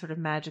wine sort of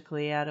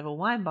magically out of a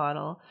wine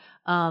bottle.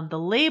 The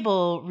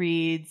label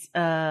reads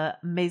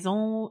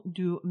Maison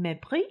du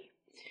Mépris,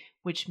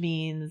 which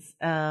means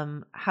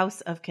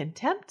House of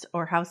Contempt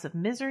or House of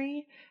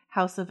Misery,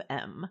 House of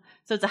M.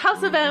 So it's a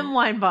House of M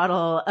wine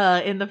bottle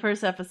in the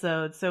first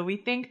episode. So we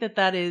think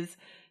that is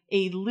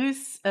a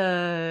loose,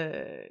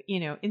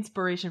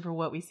 inspiration for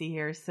what we see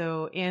here.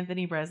 So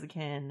Anthony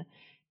Breznican,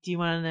 do you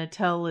want to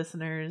tell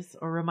listeners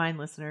or remind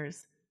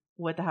listeners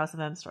what the House of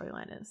M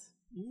storyline is?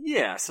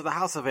 Yeah, so the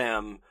House of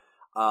M...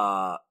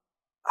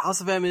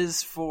 House of M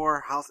is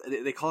for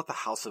they call it the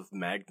House of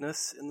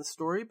Magnus in the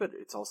story, but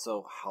it's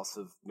also House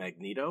of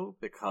Magneto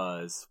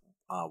because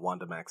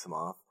Wanda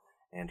Maximoff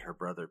and her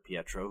brother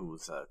Pietro,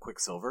 who's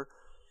Quicksilver,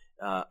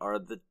 are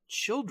the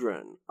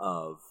children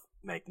of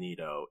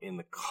Magneto in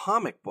the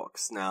comic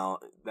books. Now,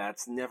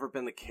 that's never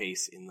been the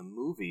case in the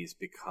movies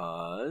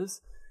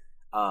because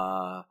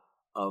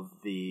of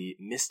the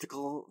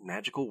mystical,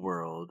 magical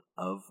world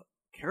of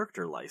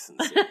character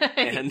licensing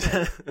and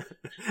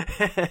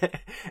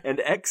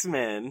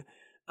X-Men,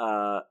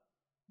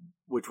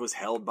 which was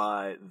held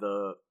by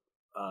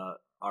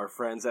our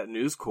friends at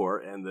News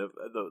Corp and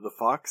the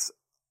Fox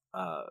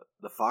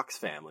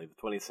family, the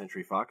 20th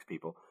Century Fox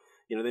people.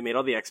 They made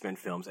all the X-Men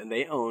films and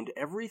they owned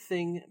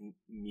everything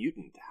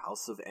mutant.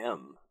 House of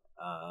M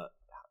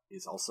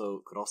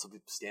could also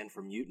stand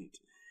for mutant,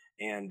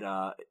 and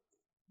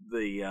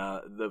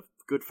the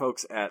good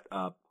folks at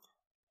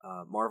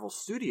Marvel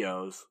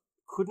Studios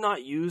could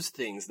not use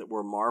things that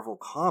were Marvel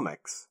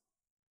comics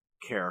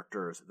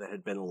characters that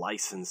had been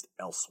licensed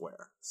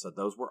elsewhere. So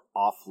those were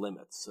off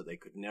limits. So they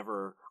could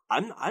never.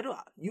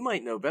 You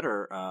might know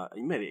better.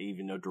 You might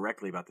even know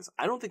directly about this.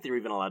 I don't think they're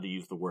even allowed to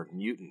use the word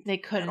mutant. They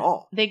couldn't at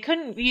all. They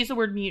couldn't use the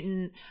word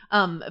mutant.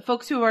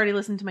 Folks who have already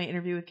listened to my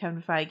interview with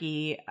Kevin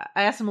Feige,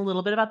 I asked him a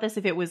little bit about this.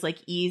 If it was like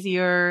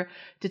easier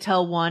to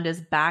tell Wanda's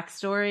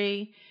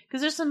backstory,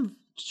 because there's some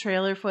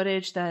trailer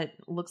footage that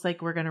looks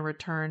like we're going to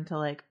return to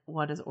like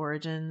Wanda's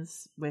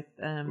origins with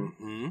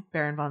Baron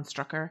von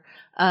Strucker.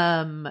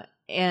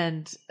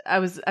 And I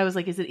was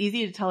like, is it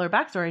easy to tell her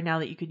backstory now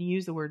that you can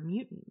use the word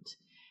mutant?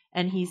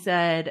 And he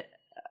said,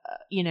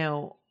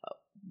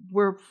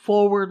 we're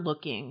forward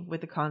looking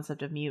with the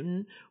concept of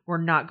mutant. We're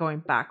not going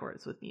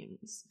backwards with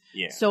mutants.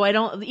 Yeah. So I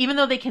don't, even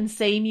though they can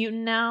say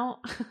mutant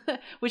now,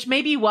 which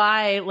may be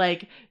why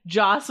like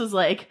Joss was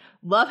like,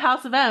 love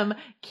House of M,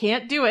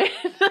 can't do it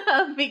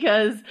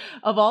because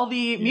of all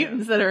the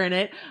mutants that are in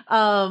it.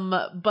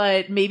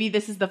 But maybe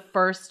this is the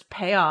first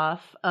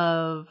payoff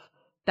of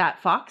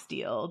that Fox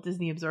deal,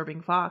 Disney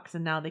absorbing Fox,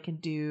 and now they can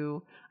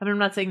do, I mean, I'm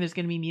not saying there's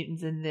going to be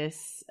mutants in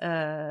this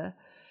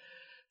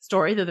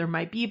story, though there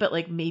might be, but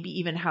like maybe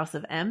even House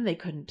of M they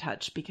couldn't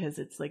touch because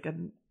it's like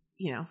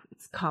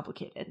it's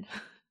complicated.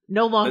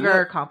 No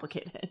longer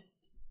complicated.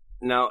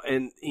 Now,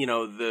 and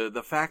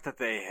the fact that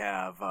they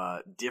have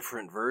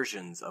different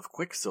versions of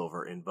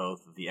Quicksilver in both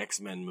the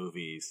X-Men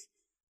movies,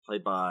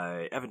 played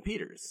by Evan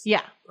Peters.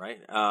 Yeah. Right.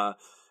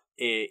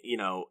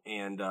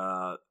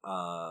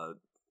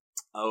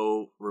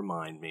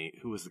 Remind me,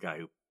 who was the guy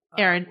who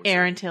Aaron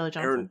Taylor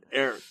Johnson.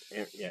 Aaron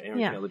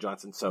Taylor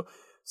Johnson.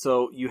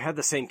 So you had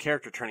the same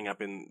character turning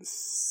up in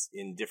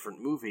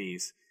different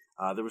movies.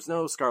 There was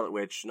no Scarlet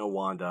Witch, no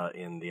Wanda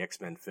in the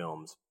X-Men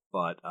films,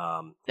 but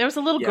there was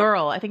a little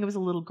girl. I think it was a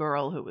little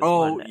girl who was.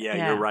 Wanda.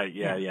 You're right.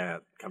 Yeah.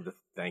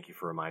 Thank you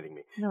for reminding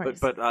me. No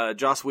but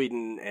Joss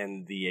Whedon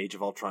and the Age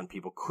of Ultron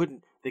people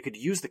could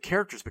use the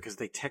characters because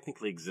they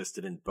technically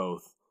existed in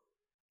both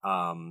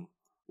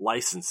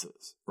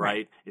licenses,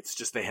 right? It's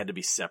just they had to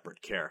be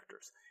separate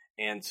characters.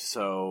 And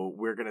so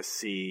we're going to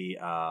see,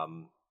 I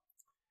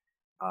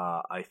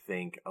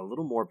think, a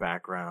little more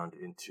background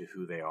into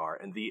who they are.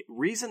 And the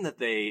reason that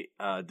they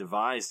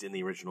devised in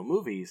the original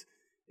movies,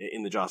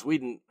 in the Joss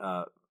Whedon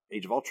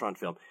Age of Ultron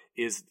film,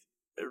 is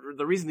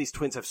the reason these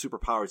twins have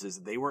superpowers is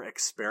they were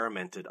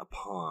experimented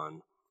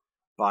upon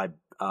by,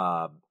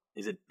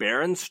 is it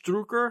Baron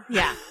Strucker?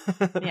 Yeah.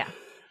 Yeah.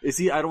 Is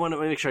he? I don't want to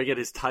make sure I get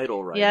his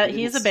title right. Yeah,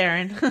 he's a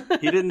Baron.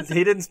 He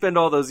didn't spend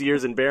all those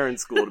years in Baron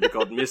school to be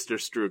called Mr.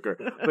 Strucker,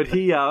 but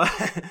he,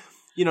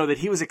 that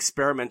he was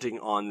experimenting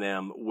on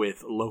them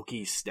with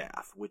Loki's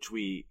staff, which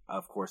we,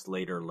 of course,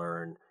 later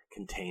learn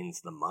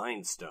contains the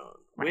Mind Stone,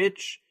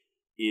 which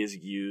is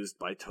used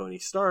by Tony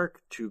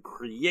Stark to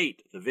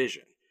create the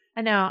Vision.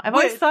 I know. I've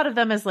always thought of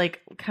them as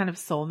like kind of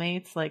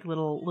soulmates, like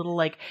little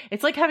like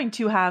it's like having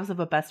two halves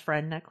of a best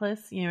friend necklace.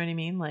 You know what I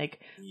mean?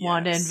 Like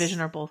Wanda and Vision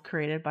are both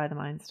created by the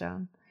Mind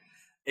Stone.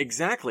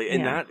 Exactly,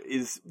 and that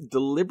is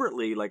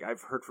deliberately, like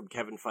I've heard from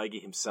Kevin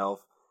Feige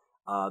himself,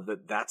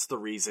 that's the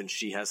reason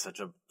she has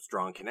such a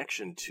strong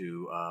connection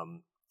to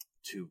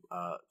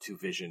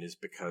Vision is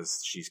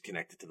because she's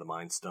connected to the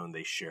Mind Stone.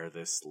 They share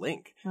this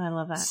link. I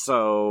love that.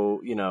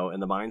 So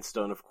and the Mind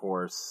Stone, of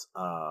course,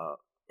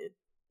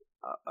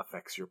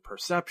 affects your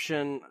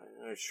perception.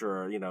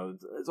 Sure,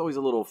 it's always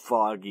a little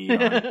foggy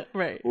on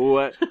right.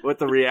 what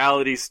the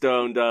Reality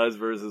Stone does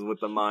versus what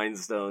the Mind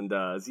Stone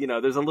does.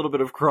 There's a little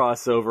bit of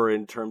crossover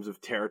in terms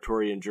of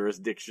territory and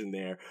jurisdiction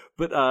there.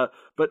 But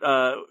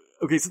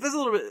okay, so there's a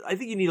little bit. I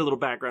think you need a little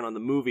background on the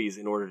movies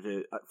in order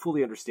to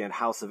fully understand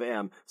House of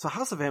M. So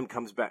House of M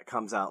comes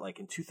out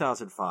like in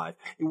 2005,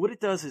 and what it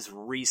does is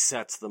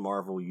resets the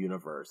Marvel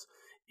universe.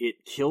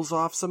 It kills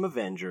off some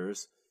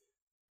Avengers.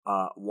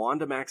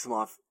 Wanda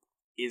Maximoff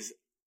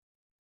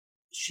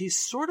she's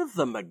sort of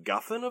the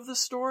MacGuffin of the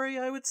story,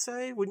 I would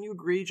say. Wouldn't you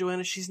agree,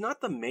 Joanna? She's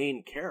not the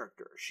main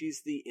character.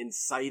 She's the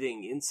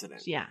inciting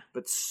incident. Yeah.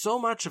 But so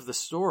much of the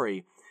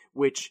story,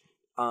 which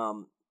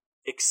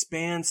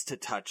expands to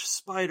touch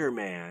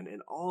Spider-Man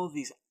and all of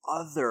these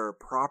other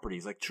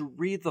properties, like to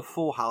read the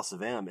full House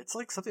of M, it's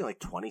like something like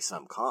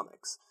 20-some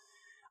comics.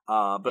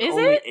 But is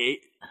only it? 8.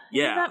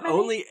 Yeah,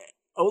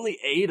 only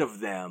 8 of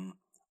them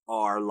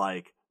are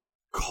like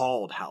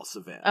called House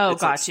of M. Oh,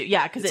 got you.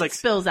 Yeah, because it like,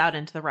 spills out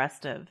into the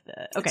rest of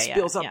the. Okay, it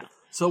spills up. Yeah.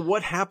 So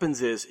what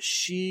happens is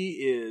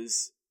she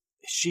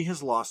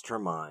has lost her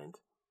mind.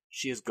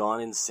 She has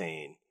gone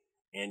insane,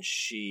 and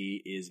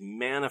she is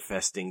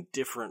manifesting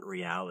different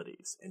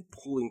realities and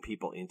pulling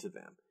people into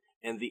them.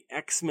 And the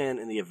X-Men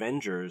and the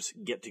Avengers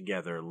get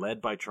together,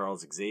 led by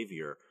Charles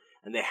Xavier,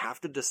 and they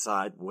have to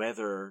decide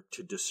whether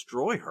to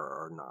destroy her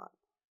or not.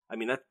 I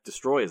mean, that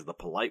destroy is the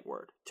polite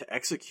word, to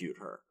execute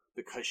her.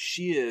 Because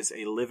she is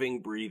a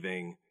living,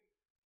 breathing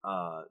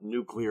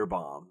nuclear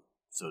bomb,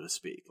 so to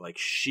speak. Like,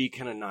 she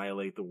can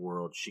annihilate the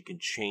world. She can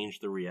change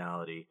the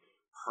reality.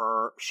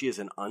 She is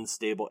an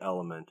unstable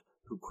element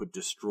who could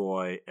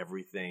destroy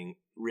everything,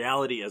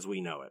 reality as we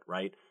know it,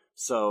 right?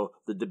 So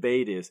the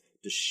debate is,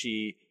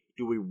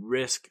 do we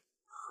risk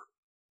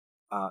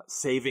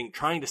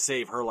trying to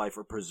save her life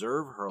or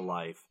preserve her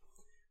life,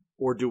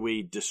 or do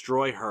we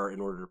destroy her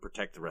in order to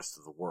protect the rest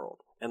of the world?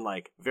 And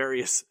like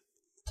various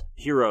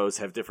heroes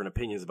have different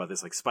opinions about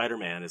this. Like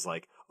Spider-Man is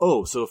like,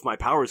 oh, so if my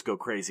powers go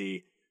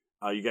crazy,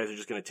 you guys are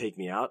just going to take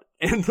me out?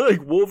 And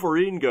like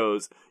Wolverine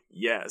goes,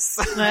 yes.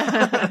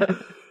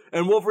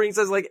 And Wolverine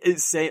says, like,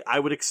 I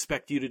would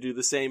expect you to do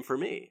the same for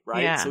me,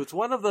 right? Yeah. So it's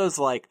one of those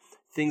like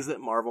things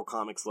that Marvel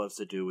Comics loves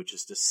to do, which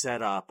is to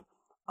set up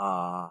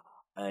a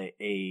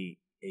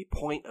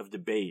point of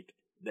debate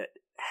that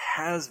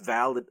has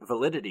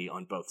validity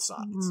on both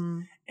sides.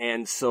 Mm.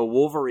 And so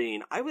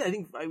Wolverine, I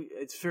think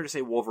it's fair to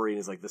say Wolverine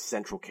is like the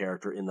central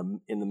character in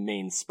the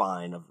main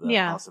spine of the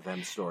House of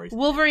M stories.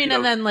 Wolverine,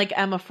 and then like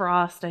Emma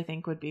Frost, I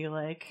think would be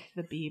like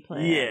the B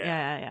player.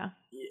 Yeah.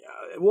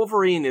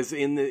 Wolverine is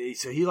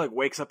so he like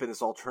wakes up in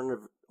this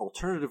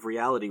alternative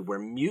reality where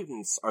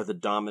mutants are the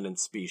dominant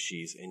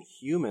species and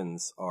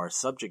humans are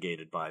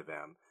subjugated by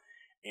them,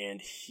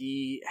 and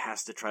he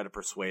has to try to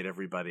persuade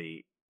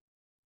everybody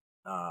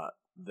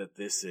that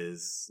this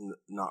is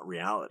not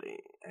reality,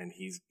 and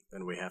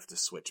we have to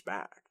switch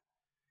back,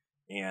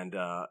 and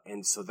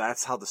so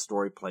that's how the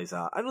story plays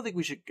out. I don't think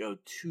we should go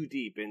too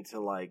deep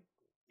into like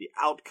the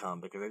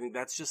outcome, because I think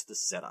that's just the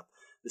setup.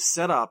 The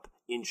setup,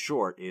 in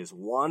short, is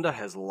Wanda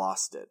has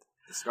lost it.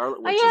 The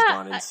Scarlet Witch has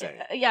gone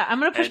insane. I'm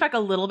going to push back a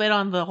little bit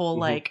on the whole,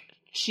 like,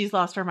 she's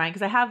lost her mind.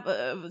 Because I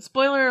have,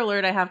 spoiler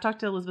alert, I have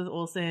talked to Elizabeth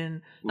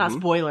Olsen. Not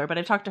spoiler, but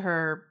I've talked to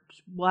her.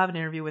 We'll have an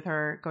interview with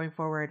her going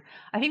forward.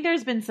 I think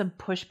there's been some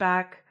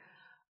pushback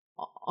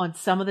on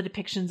some of the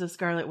depictions of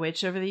Scarlet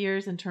Witch over the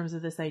years in terms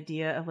of this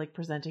idea of, like,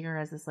 presenting her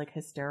as this, like,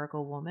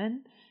 hysterical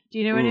woman. Do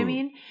you know what I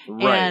mean?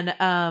 Right.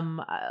 And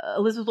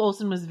Elizabeth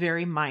Olsen was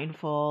very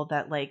mindful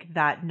that like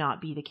that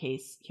not be the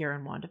case here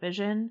in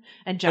WandaVision.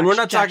 And we're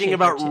not talking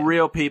about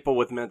real people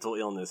with mental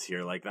illness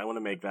here. Like, I want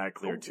to make that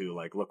clear too.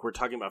 Like, look, we're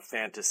talking about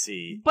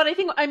fantasy. But I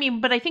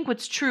think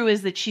what's true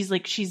is that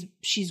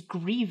she's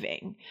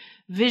grieving.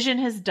 Vision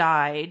has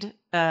died.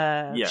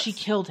 Yes. She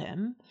killed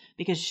him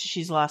because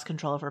she's lost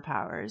control of her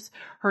powers.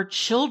 Her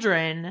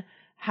children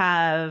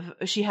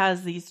she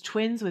has these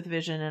twins with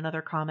Vision,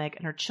 another comic,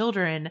 and her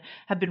children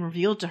have been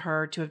revealed to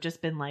her to have just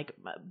been like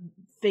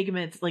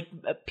figments, like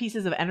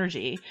pieces of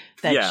energy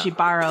that she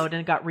borrowed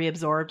and got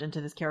reabsorbed into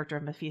this character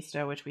of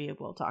Mephisto, which we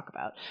will talk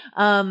about.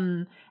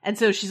 And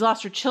so she's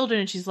lost her children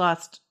and she's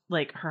lost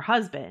like her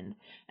husband.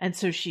 And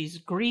so she's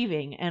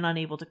grieving and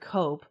unable to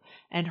cope.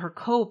 And her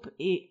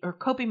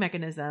coping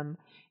mechanism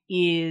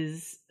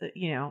is,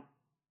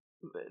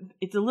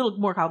 it's a little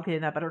more complicated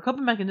than that, but her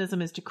coping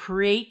mechanism is to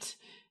create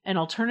an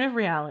alternative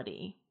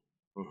reality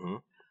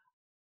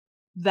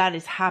that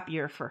is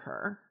happier for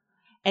her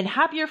and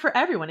happier for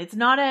everyone. It's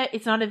not a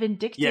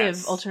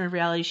vindictive alternative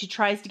reality. She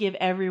tries to give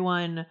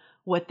everyone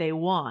what they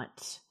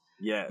want,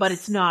 but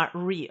it's not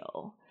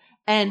real.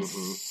 And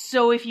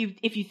so if you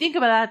think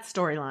about that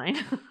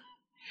storyline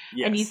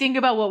and you think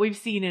about what we've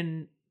seen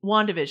in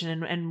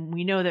WandaVision, and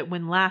we know that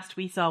when last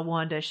we saw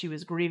Wanda, she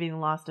was grieving the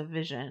loss of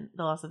Vision.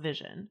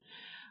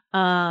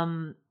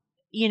 I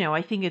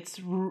think it's,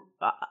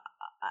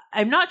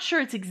 I'm not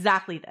sure it's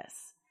exactly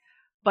this,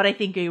 but I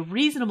think a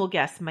reasonable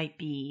guess might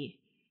be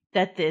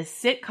that this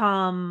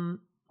sitcom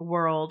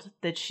world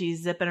that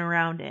she's zipping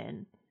around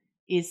in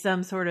is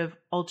some sort of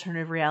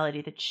alternative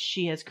reality that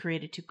she has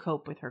created to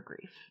cope with her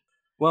grief.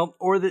 Well,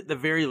 or at the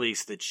very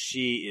least that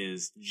she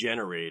is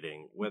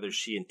generating, whether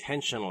she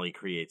intentionally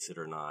creates it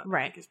or not,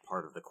 I think is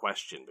part of the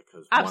question,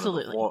 because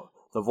absolutely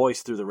the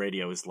voice through the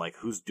radio is like,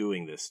 who's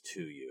doing this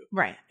to you?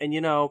 Right. And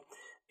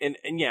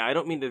And yeah, I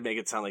don't mean to make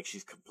it sound like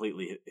she's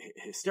completely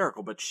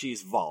hysterical, but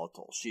she's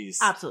volatile. She's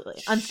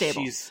absolutely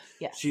unstable.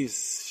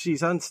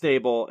 She's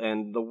unstable,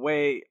 and the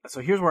way.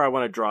 So here's where I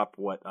want to drop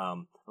what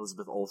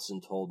Elizabeth Olsen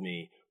told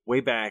me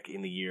way back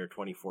in the year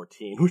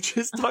 2014, which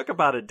is talk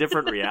about a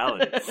different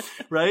reality,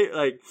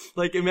 right?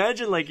 Like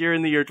imagine like you're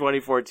in the year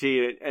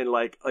 2014 and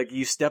like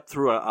you step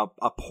through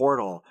a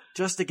portal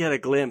just to get a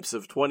glimpse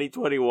of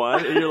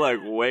 2021, and you're like,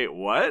 wait,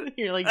 what?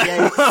 You're like,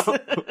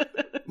 yikes.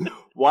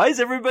 Why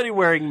is everybody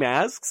wearing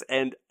masks?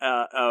 And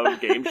a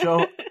game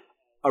show,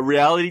 a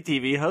reality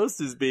TV host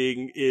is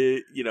being,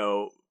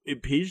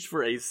 impeached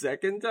for a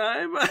second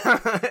time.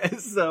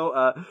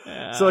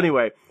 So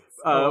anyway,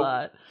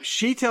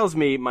 she tells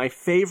me my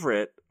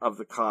favorite of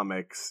the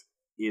comics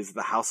is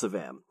the House of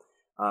M,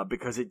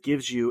 because it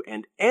gives you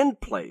an end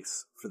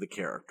place for the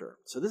character.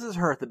 So this is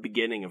her at the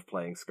beginning of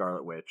playing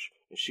Scarlet Witch.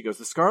 And she goes,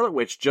 the Scarlet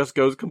Witch just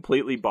goes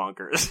completely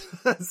bonkers.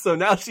 So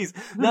now she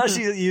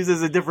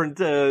uses a different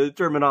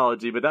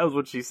terminology, but that was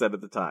what she said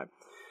at the time.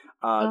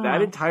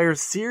 That entire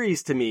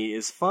series to me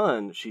is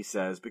fun, she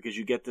says, because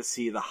you get to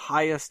see the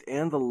highest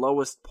and the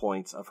lowest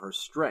points of her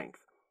strength.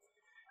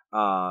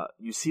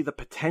 You see the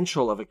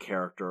potential of a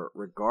character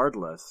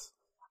regardless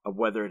of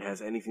whether it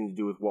has anything to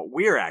do with what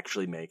we're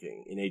actually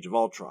making in Age of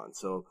Ultron.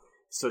 So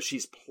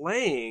she's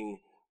playing,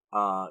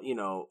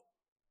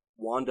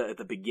 Wanda at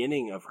the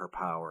beginning of her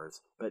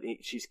powers, but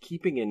she's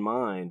keeping in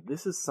mind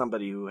this is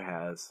somebody who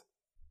has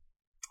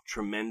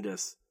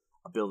tremendous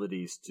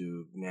abilities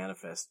to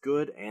manifest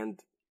good and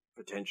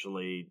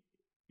potentially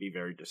be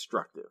very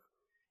destructive.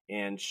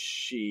 And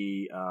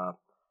she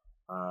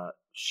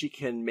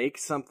can make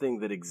something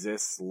that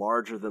exists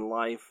larger than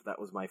life. That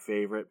was my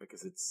favorite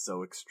because it's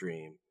so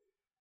extreme.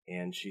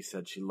 And she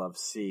said she loves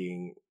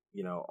seeing,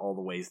 all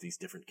the ways these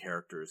different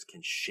characters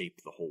can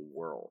shape the whole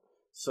world.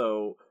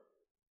 So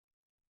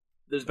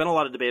there's been a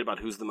lot of debate about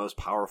who's the most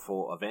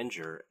powerful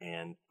Avenger,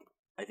 and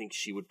I think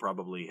she would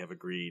probably have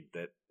agreed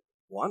that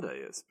Wanda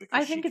is.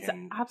 Because I think it's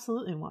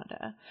absolutely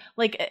Wanda.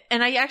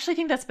 And I actually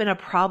think that's been a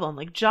problem.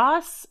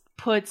 Joss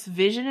puts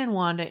Vision and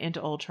Wanda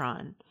into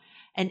Ultron.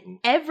 And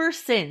ever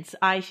since,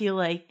 I feel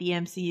like the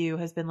MCU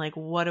has been like,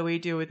 what do we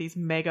do with these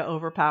mega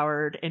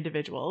overpowered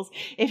individuals?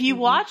 If you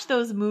watch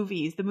those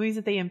movies, the movies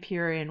that they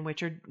appear in,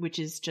 which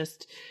is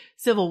just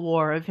Civil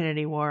War,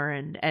 Infinity War,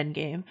 and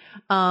Endgame,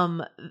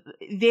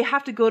 they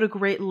have to go to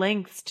great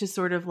lengths to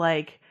sort of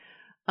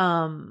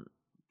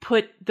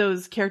put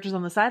those characters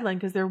on the sideline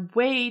because they're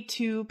way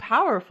too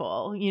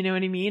powerful. You know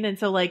what I mean? And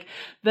so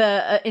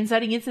the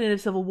inciting incident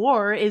of Civil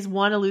War is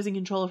Wanda losing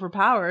control of her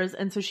powers.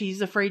 And so she's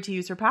afraid to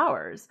use her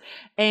powers.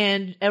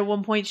 And at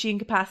one point she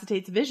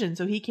incapacitates Vision,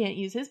 so he can't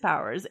use his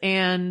powers.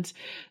 And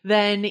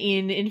then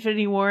in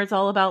Infinity War, it's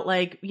all about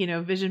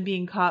Vision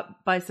being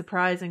caught by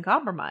surprise and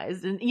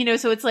compromised. And,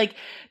 so it's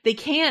they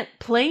can't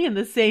play in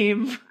the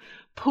same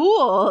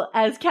pool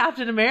as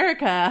Captain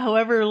America,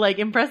 however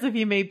impressive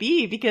he may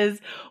be,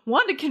 because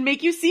Wanda can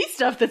make you see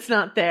stuff that's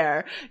not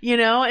there,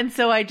 and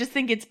so I just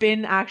think it's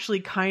been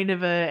actually kind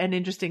of an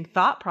interesting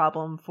thought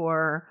problem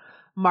for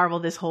Marvel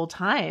this whole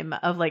time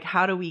of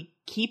how do we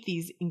keep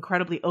these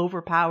incredibly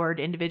overpowered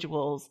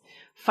individuals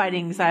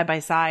fighting side by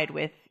side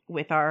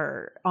with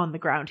our on the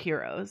ground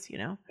heroes,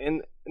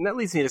 And that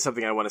leads me to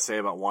something I want to say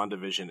about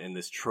WandaVision and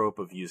this trope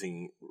of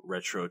using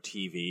retro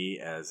TV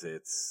as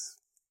its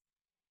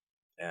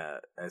I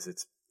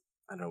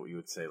don't know what you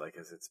would say,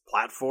 as its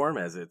platform,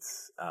 as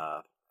its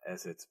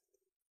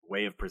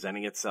way of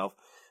presenting itself.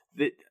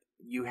 That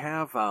you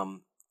have,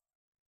 I'm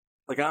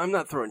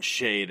not throwing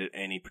shade at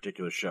any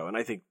particular show, and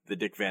I think the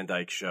Dick Van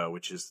Dyke Show,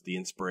 which is the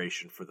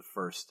inspiration for the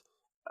first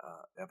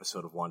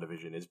episode of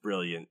WandaVision, is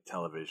brilliant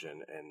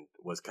television and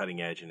was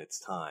cutting edge in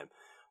its time.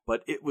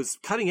 But it was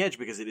cutting edge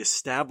because it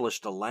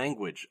established a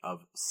language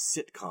of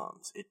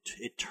sitcoms.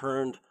 It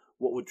turned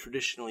what would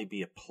traditionally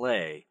be a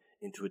play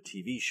into a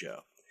TV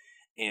show.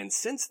 And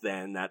since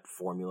then, that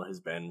formula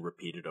has been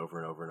repeated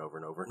over and over and over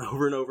and over and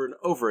over and over and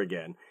over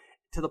again,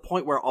 to the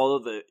point where all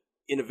of the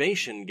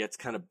innovation gets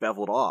kind of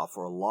beveled off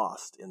or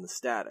lost in the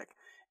static.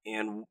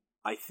 And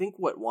I think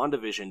what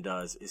WandaVision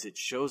does is it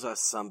shows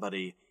us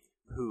somebody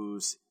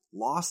who's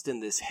lost in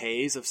this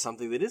haze of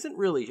something that isn't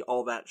really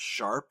all that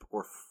sharp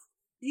or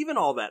even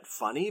all that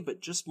funny,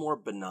 but just more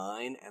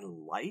benign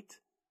and light.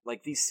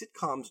 These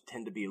sitcoms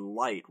tend to be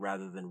light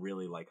rather than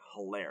really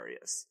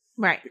hilarious.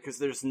 Right. Because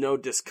there's no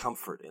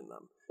discomfort in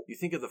them. You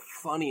think of the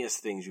funniest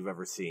things you've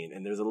ever seen,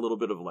 and there's a little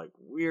bit of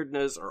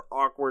weirdness or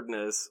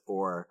awkwardness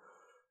or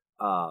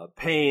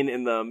pain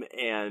in them.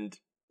 And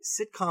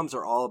sitcoms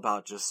are all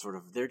about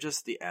they're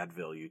just the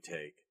Advil you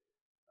take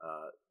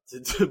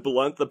to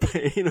blunt the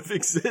pain of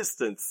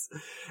existence.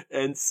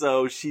 And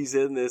so she's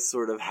in this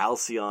sort of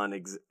halcyon,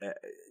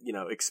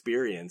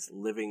 experience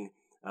living,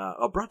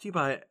 brought to you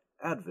by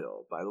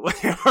Advil, by the way,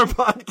 our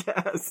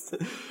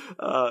podcast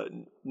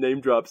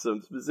name drops some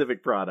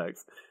specific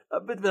products,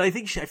 but I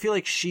feel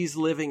like she's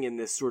living in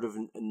this sort of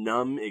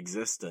numb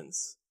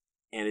existence,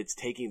 and it's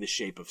taking the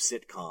shape of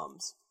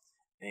sitcoms,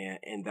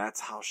 and that's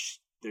how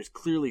there's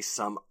clearly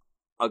some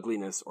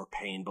ugliness or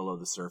pain below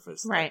the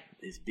surface, right,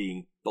 that is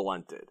being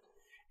blunted,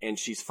 and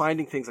she's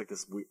finding things like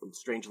this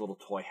strange little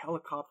toy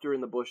helicopter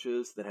in the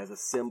bushes that has a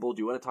symbol.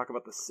 Do you want to talk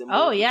about the symbol?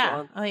 Oh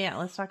yeah,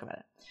 let's talk about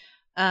it.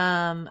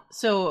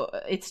 So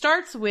it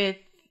starts with,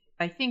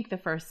 I think the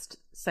first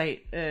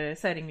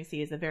sighting we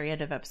see is the very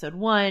end of episode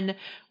 1.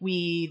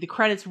 The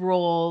credits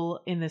roll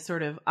in this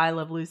sort of I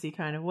Love Lucy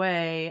kind of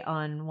way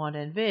on Wanda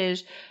and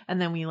Vish,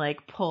 and then we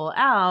pull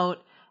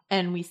out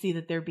and we see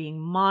that they're being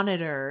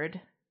monitored,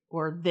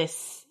 or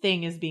this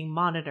thing is being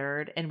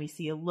monitored, and we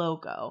see a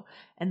logo,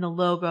 and the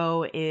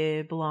logo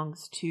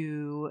belongs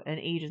to an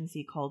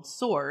agency called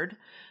SWORD.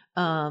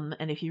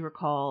 And if you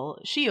recall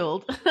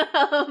SHIELD,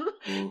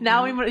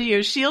 now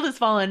SHIELD has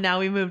fallen. Now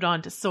we moved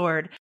on to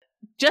SWORD.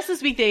 Just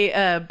this week,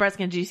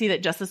 Breznican, do you see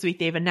that just this week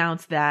they've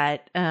announced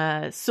that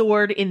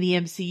SWORD in the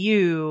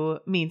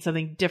MCU means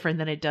something different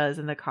than it does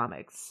in the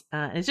comics?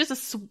 And it's just a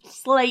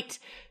slight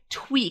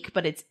tweak,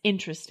 but it's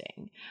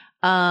interesting.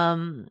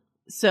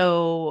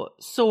 So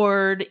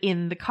SWORD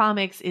in the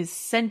comics is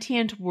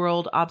Sentient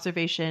World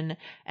Observation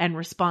and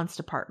Response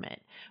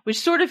Department, which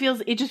sort of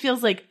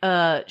feels like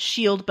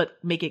SHIELD, but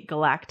make it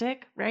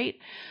galactic, right?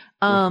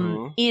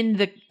 In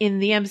the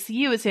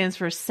MCU, it stands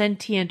for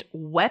Sentient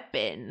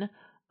Weapon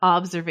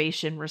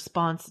Observation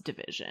Response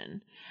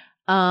Division.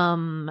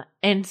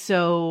 And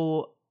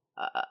so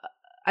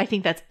I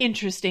think that's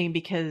interesting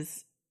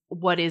because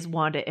what is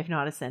Wanda if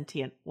not a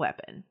sentient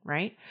weapon,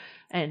 right?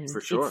 And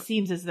for sure, it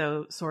seems as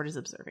though SWORD is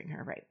observing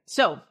her, right?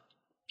 So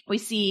we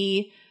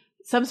see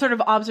some sort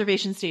of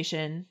observation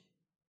station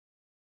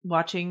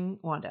watching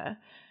Wanda.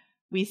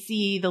 We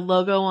see the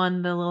logo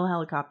on the little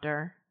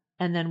helicopter,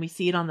 and then we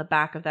see it on the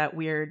back of that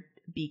weird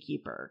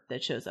beekeeper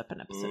that shows up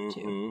in episode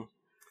 2.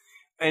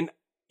 And,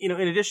 you know,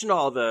 in addition to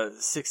all the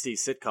 60s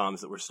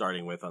sitcoms that we're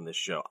starting with on this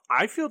show,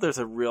 I feel there's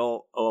a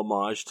real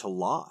homage to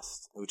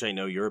Lost, which I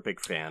know you're a big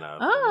fan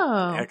of,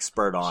 an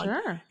expert on.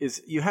 Sure.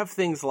 Is you have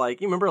things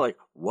like, you remember, like,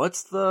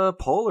 what's the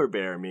polar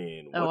bear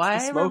mean?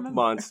 What's the smoke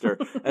monster?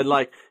 And,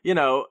 like, you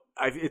know,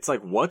 it's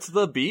like, what's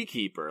the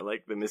beekeeper?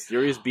 Like, the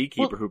mysterious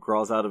beekeeper who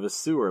crawls out of a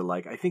sewer.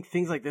 Like, I think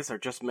things like this are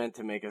just meant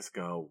to make us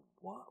go,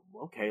 wow,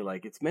 okay,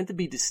 like, it's meant to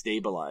be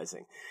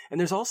destabilizing. And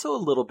there's also a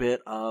little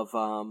bit of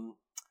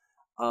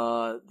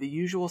the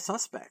usual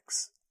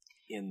suspects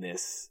in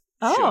this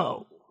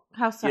show.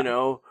 How so? You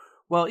know,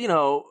 well, you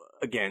know,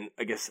 again,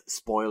 I guess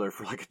spoiler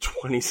for like a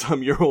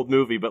 20-some-year-old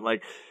movie, but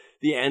like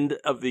the end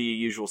of the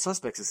usual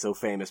suspects is so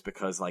famous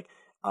because like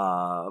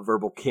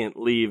Verbal Kint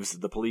leaves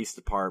the police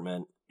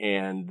department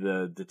and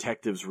the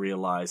detectives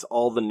realize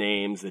all the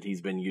names that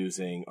he's been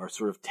using are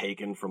sort of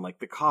taken from like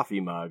the coffee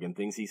mug and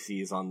things he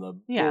sees on the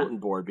bulletin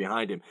board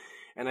behind him.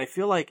 And I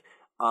feel like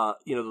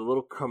you know, the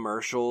little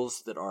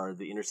commercials that are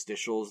the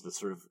interstitials, the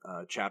sort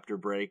of chapter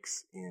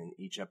breaks in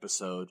each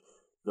episode,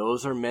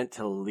 those are meant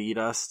to lead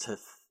us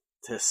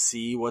to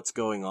see what's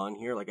going on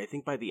here. Like, I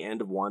think by the end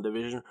of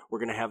WandaVision, we're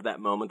going to have that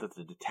moment that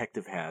the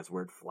detective has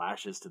where it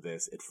flashes to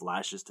this, it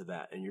flashes to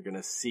that, and you're going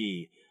to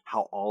see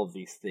how all of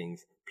these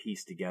things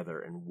piece together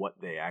and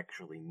what they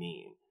actually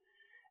mean.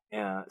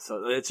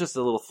 So it's just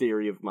a little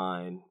theory of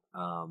mine.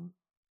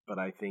 But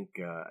I think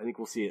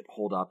we'll see it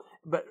hold up.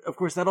 But of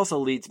course, that also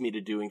leads me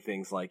to doing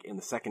things like in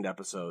the second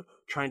episode,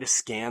 trying to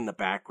scan the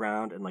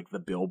background and like the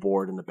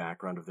billboard in the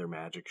background of their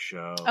magic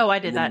show. Oh, I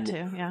did that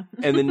too. Yeah.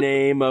 And the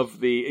name of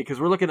because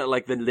we're looking at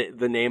like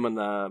the name on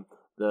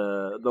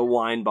the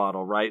wine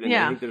bottle, right? And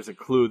I think there's a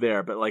clue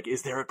there. But like,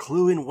 is there a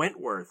clue in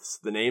Wentworth's,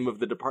 the name of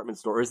the department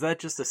store? Or is that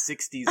just a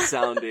 60s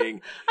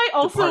sounding? I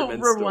also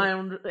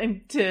rewound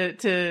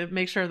to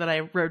make sure that I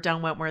wrote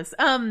down Wentworth's.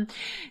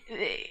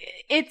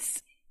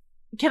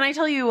 Can I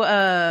tell you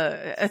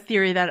a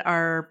theory that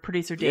our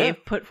producer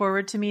Dave put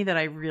forward to me that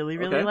I really,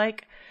 really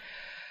like?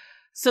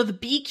 So the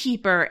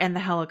beekeeper and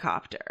the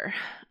helicopter.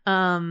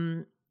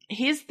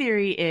 His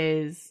theory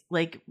is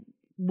like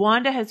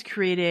Wanda has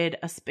created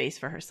a space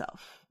for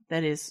herself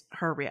that is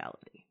her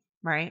reality,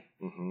 right?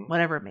 Mm-hmm.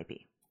 Whatever it may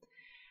be.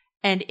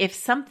 And if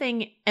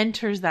something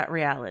enters that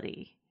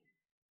reality,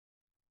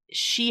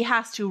 she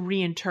has to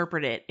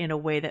reinterpret it in a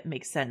way that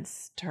makes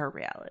sense to her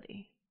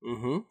reality.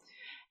 Mm-hmm.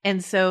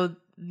 And so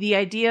the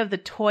idea of the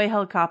toy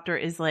helicopter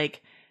is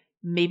like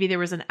maybe there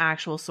was an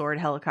actual sword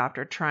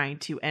helicopter trying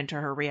to enter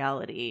her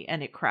reality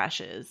and it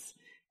crashes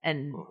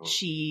and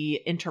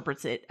she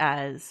interprets it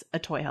as a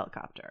toy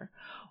helicopter.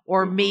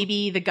 Or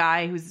maybe the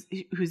guy who's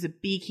a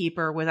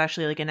beekeeper was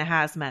actually like in a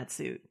hazmat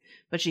suit,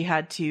 but she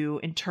had to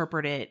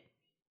interpret it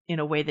in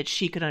a way that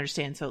she could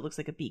understand so it looks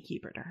like a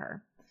beekeeper to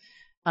her.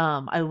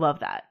 I love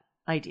that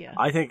idea.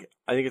 I think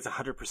it's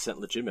 100%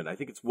 legitimate. I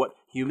think it's what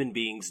human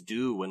beings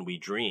do when we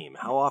dream.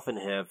 How often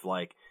have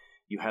like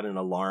you had an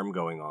alarm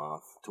going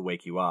off to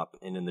wake you up,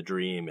 and in the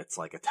dream it's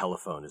like a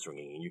telephone is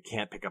ringing, and you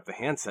can't pick up the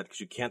handset because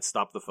you can't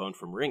stop the phone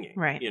from ringing.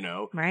 Right. You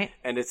know. Right.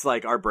 And it's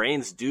like our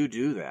brains do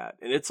that,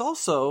 and it's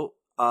also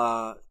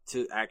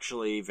to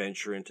actually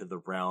venture into the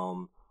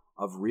realm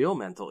of real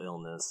mental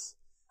illness.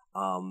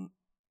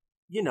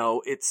 You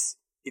know, it's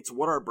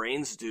what our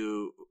brains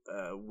do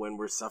when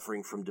we're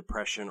suffering from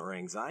depression or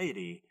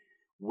anxiety.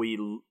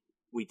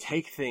 We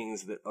take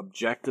things that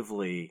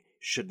objectively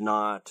should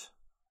not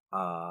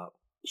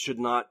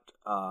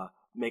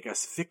make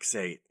us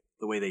fixate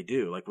the way they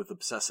do, like with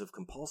obsessive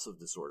compulsive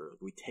disorder.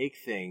 We take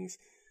things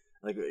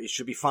like it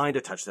should be fine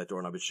to touch that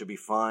doorknob. It should be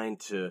fine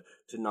to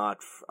not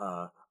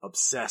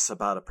obsess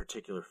about a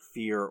particular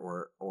fear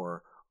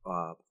or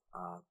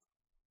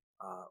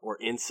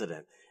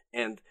incident,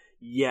 and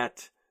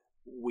yet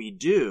we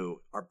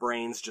do. Our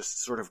brains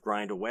just sort of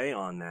grind away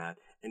on that,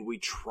 and we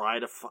try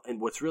to. And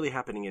what's really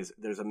happening is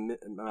there's a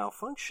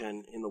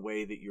malfunction in the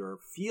way that you're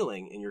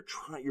feeling, and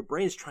your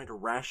brain's trying to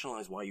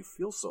rationalize why you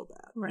feel so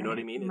bad. Right. You know what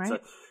I mean? Right.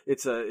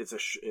 It's a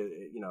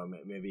you know,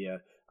 maybe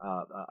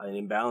an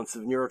imbalance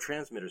of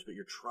neurotransmitters, but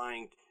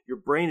your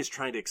brain is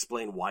trying to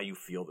explain why you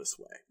feel this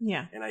way.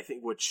 Yeah. And I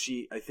think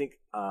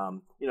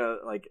you know,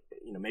 like,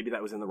 you know, maybe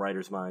that was in the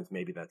writer's minds,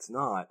 maybe that's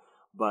not,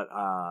 but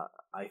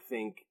I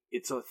think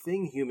it's a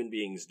thing human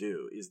beings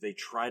do, is they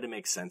try to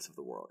make sense of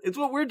the world. It's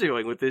what we're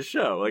doing with this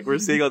show. Like, we're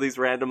seeing all these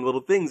random little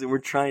things and we're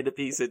trying to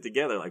piece it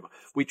together. Like,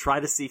 we try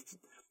to see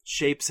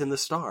shapes in the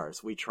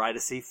stars. We try to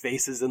see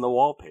faces in the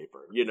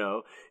wallpaper. You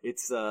know,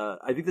 it's,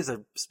 I think there's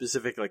a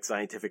specific, like,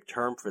 scientific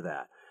term for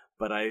that.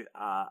 But I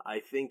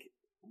think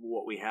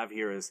what we have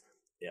here is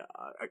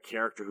a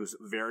character who's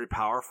very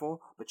powerful,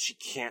 but she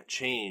can't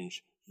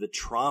change the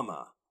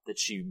trauma that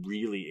she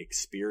really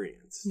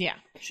experienced. Yeah.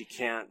 She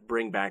can't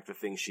bring back the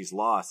things she's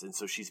lost, and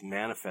so she's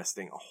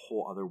manifesting a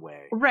whole other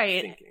way of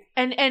thinking.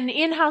 And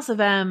in House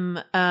of M,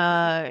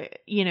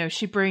 you know,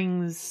 she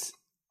brings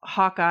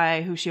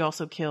Hawkeye, who she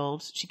also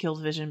killed. She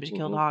kills Vision, but she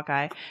killed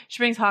Hawkeye. She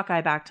brings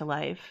Hawkeye back to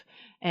life.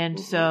 And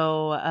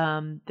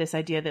so this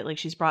idea that like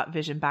she's brought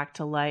Vision back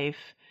to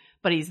life,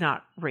 but he's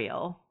not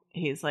real.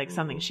 He's like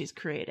something she's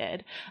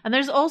created. And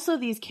there's also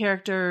these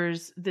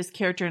characters, this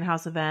character in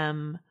House of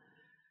M,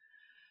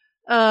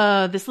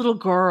 this little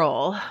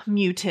girl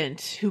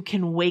mutant who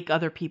can wake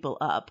other people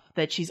up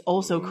that she's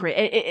also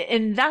created.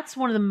 And that's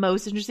one of the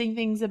most interesting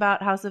things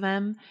about House of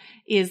M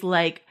is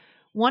like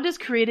Wanda's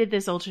created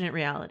this alternate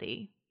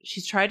reality.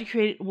 She's tried to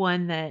create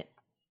one that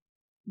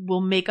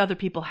will make other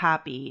people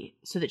happy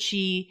so that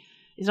she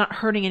is not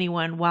hurting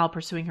anyone while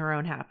pursuing her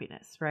own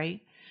happiness,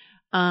 right?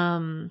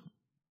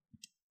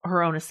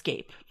 Her own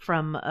escape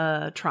from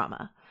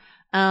trauma.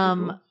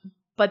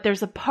 But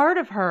there's a part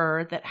of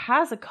her that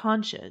has a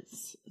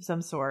conscience of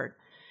some sort.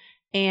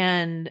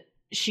 And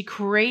she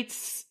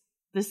creates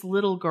this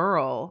little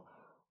girl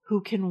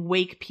who can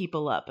wake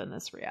people up in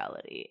this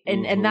reality.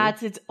 And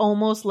it's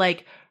almost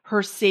like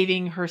her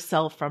saving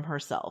herself from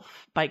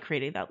herself by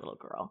creating that little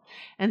girl.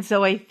 And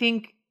so I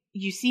think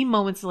you see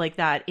moments like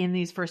that in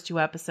these first 2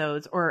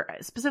 episodes, or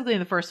specifically in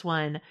the first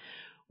one,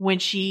 when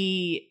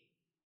she,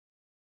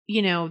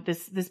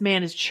 this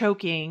man is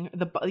choking,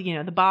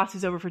 the boss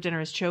who's over for dinner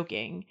is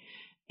choking,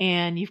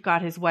 and you've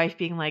got his wife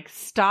being like,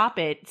 stop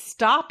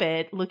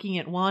it, looking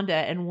at Wanda,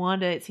 and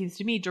Wanda, it seems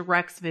to me,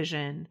 directs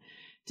Vision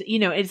to,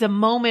 it's a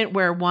moment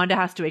where Wanda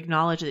has to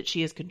acknowledge that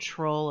she has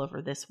control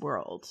over this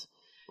world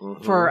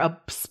for a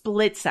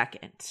split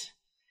second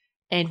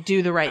and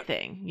do the right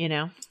thing,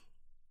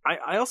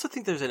 I also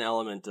think there's an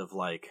element of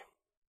like,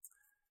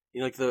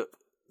 like the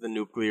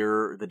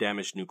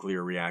damaged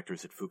nuclear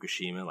reactors at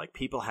Fukushima. Like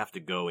people have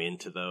to go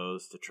into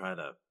those to try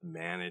to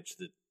manage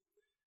the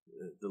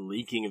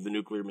leaking of the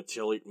nuclear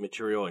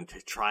material and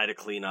to try to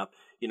clean up.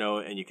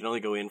 And you can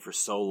only go in for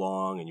so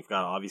long, and you've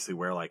got to obviously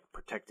wear like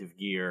protective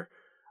gear.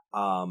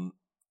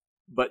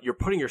 But you're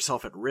putting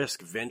yourself at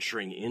risk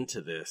venturing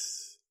into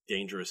this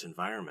dangerous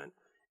environment.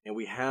 And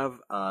we have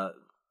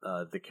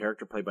the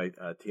character played by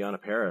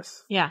Tiana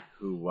Paris,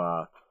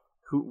 who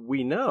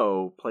we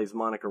know plays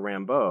Monica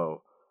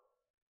Rambeau,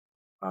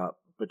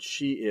 but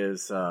she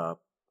is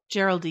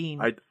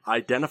Geraldine,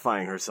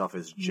 identifying herself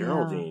as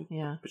Geraldine.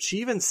 Yeah. But she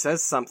even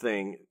says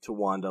something to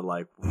Wanda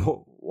like,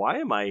 "Why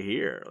am I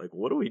here? Like,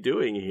 what are we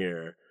doing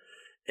here?"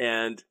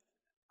 And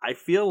I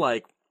feel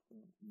like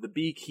the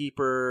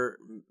Beekeeper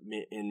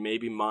and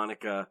maybe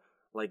Monica,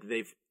 like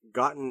they've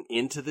gotten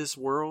into this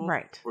world,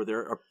 right? Or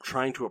they're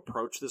trying to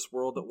approach this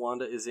world that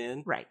Wanda is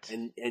in, right?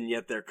 And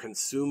yet they're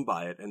consumed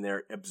by it, and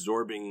they're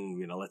absorbing,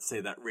 let's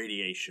say that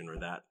radiation or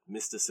that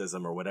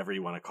mysticism or whatever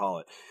you want to call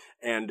it,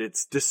 and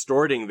it's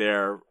distorting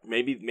their.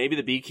 Maybe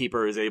the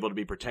Beekeeper is able to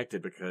be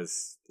protected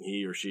because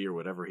he or she or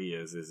whatever he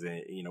is,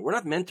 we're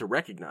not meant to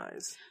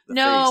recognize.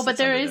 No, but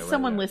there is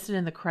someone listed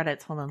in the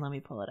credits. Hold on, let me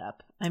pull it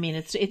up. I mean,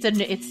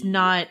 it's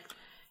not.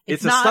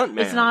 It's a stunt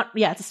man. It's not.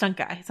 Yeah, it's a stunt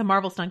guy. It's a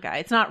Marvel stunt guy.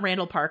 It's not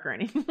Randall Park or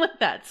anything like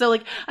that. So,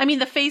 like, I mean,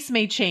 the face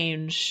may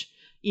change.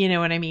 You know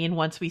what I mean?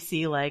 Once we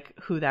see like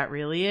who that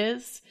really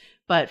is,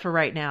 but for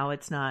right now,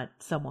 it's not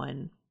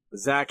someone.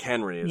 Zach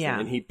Henry is,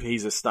 and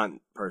he's a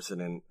stunt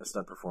person and a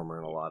stunt performer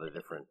in a lot of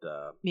different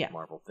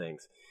Marvel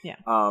things. Yeah.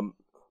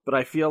 But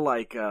I feel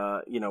like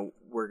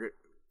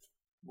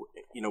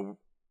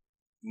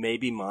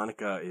maybe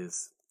Monica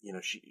is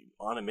she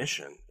on a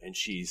mission and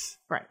she's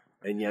right.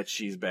 And yet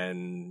she's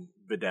been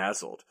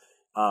bedazzled.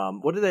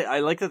 What do they?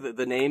 I like that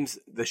the names,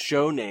 the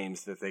show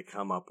names that they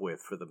come up with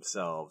for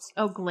themselves.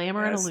 Oh,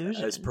 Glamour and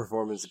Illusion. As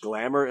performance,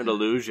 Glamour and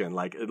Illusion.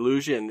 Like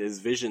Illusion is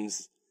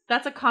Vision's.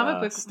 That's a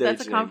comic book.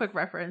 That's a comic book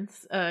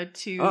reference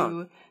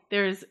to.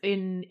 There's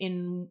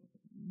in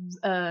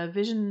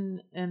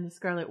Vision and the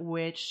Scarlet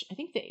Witch. I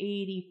think the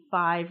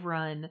 85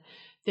 run.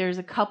 There's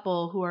a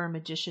couple who are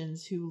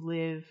magicians who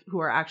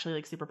are actually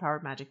like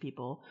superpowered magic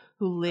people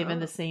who live in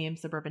the same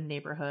suburban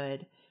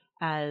neighborhood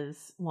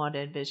as Wanda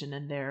and Vision,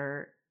 and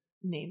their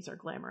names are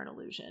Glamour and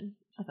Illusion.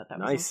 I thought that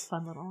was a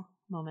fun little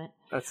moment.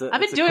 I've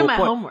been doing my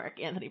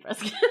homework, Anthony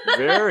Breznican.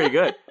 Very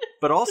good.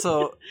 But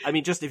also, I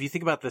mean, just if you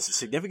think about the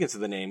significance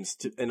of the names,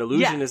 an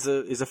illusion is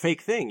a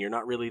fake thing. You're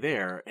not really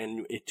there,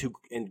 and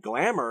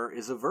glamour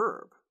is a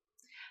verb.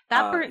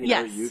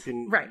 You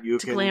can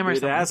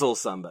bedazzle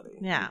somebody.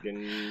 Yeah.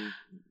 You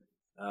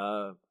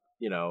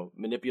can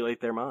manipulate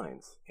their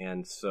minds,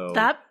 and so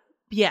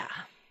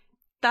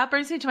that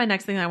brings me to my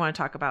next thing that I want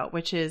to talk about,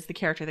 which is the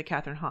character that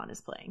Catherine Hahn is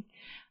playing.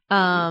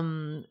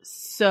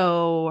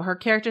 So her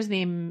character's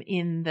name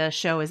in the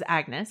show is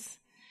Agnes,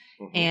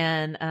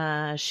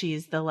 and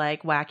she's the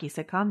like wacky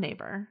sitcom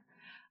neighbor.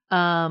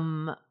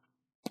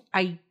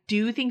 I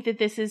do think that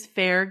this is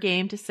fair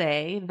game to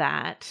say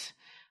that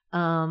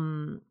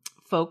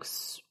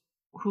folks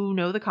who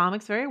know the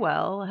comics very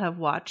well have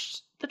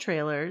watched the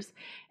trailers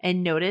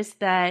and noticed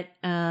that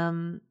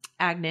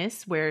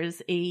Agnes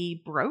wears a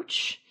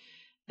brooch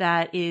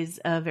that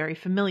is very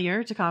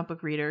familiar to comic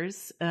book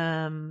readers.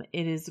 It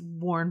is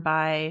worn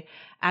by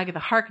Agatha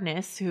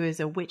Harkness, who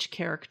is a witch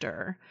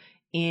character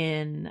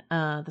in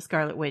the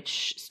Scarlet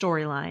Witch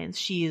storylines.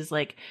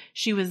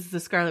 She was the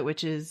Scarlet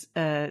Witch's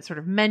sort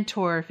of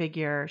mentor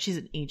figure. She's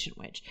an ancient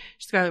witch.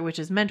 Scarlet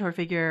Witch's mentor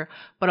figure,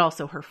 but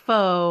also her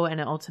foe, and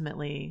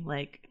ultimately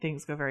like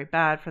things go very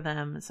bad for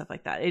them and stuff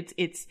like that.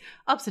 It's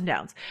ups and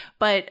downs.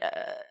 But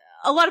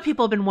a lot of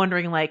people have been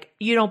wondering, like,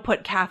 you don't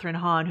put Catherine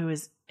Hahn, who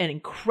is an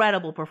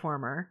incredible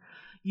performer,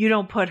 you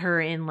don't put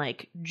her in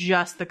like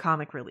just the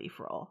comic relief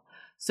role.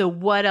 So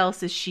what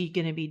else is she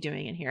going to be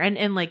doing in here?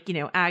 And like, you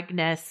know,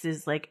 Agnes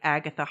is like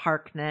Agatha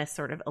Harkness,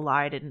 sort of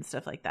elided and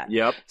stuff like that.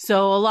 Yep.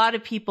 So a lot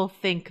of people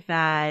think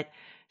that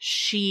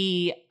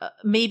she,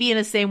 maybe in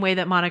the same way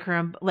that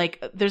Monica,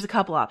 like, there's a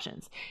couple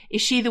options.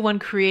 Is she the one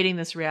creating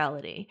this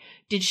reality?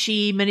 Did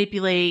she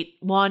manipulate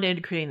Wanda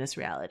into creating this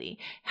reality?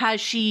 Has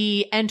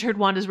she entered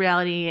Wanda's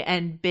reality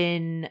and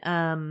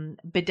been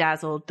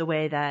bedazzled the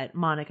way that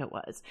Monica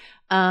was?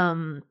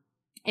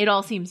 It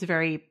all seems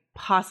very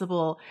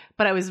possible,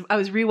 but I was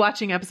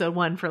rewatching episode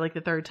 1 for like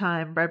the third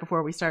time right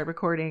before we started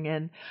recording,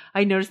 and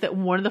I noticed that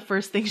one of the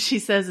first things she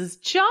says is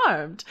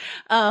charmed.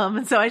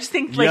 And so I just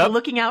think like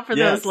looking out for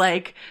those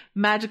like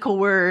magical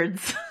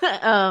words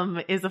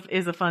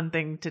is a fun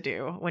thing to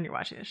do when you're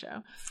watching the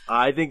show.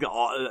 I think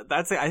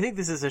I think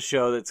this is a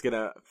show that's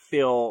gonna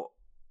feel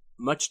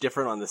much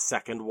different on the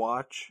second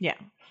watch. Yeah.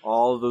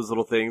 All of those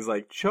little things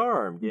like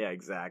charmed. Yeah,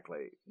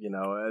 exactly. You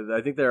know, I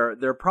think there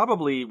are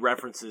probably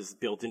references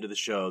built into the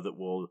show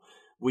that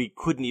we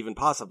couldn't even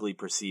possibly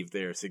perceive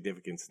their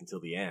significance until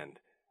the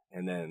end.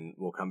 And then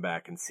we'll come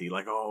back and see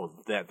like, oh,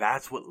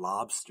 that's what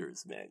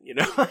lobsters meant, you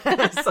know,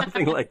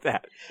 something like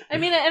that. I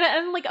mean,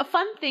 and like a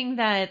fun thing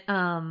that,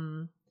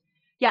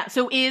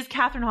 so is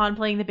Catherine Hahn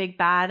playing the big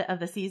bad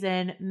of the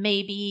season?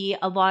 Maybe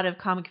a lot of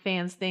comic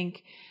fans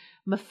think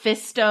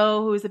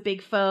Mephisto, who is a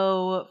big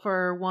foe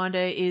for Wanda,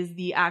 is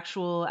the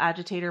actual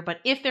agitator. But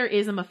if there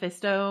is a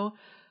Mephisto,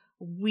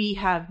 we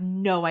have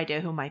no idea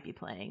who might be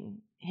playing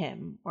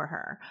him or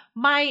her.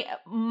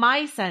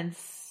 My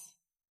sense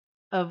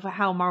of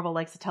how Marvel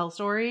likes to tell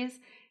stories,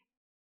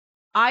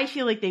 I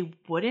feel like they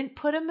wouldn't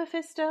put a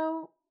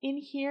Mephisto in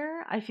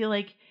here. I feel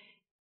like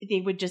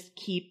they would just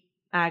keep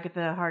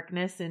Agatha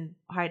Harkness and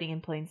hiding in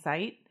plain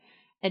sight,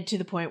 and to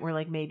the point where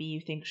like maybe you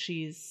think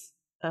she's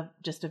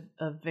just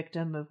a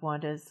victim of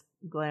Wanda's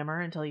glamour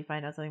until you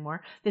find out something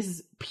more. This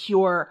is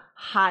pure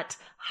hot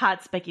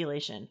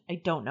speculation. I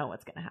don't know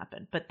what's going to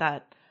happen, but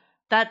that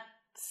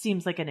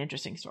seems like an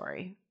interesting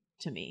story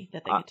to me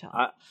that they could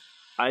tell.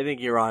 I think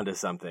you're onto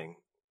something,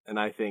 and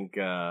I think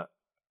there's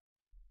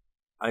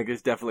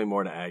definitely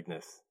more to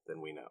Agnes than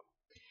we know.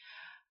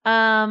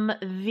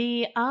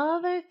 The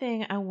other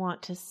thing I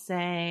want to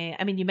say,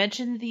 I mean, you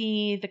mentioned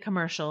the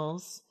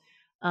commercials.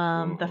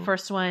 The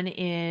first one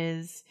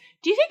is,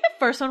 do you think the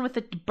first one with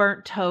the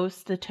burnt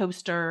toast, the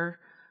toaster,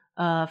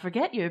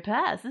 forget your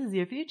past, this is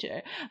your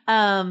future,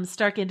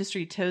 Stark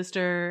Industry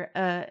toaster,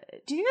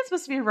 do you think that's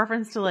supposed to be a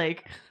reference to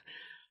like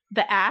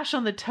the ash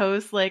on the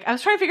toast? Like, I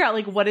was trying to figure out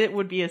like what it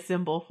would be a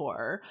symbol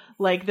for,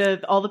 like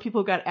all the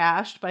people who got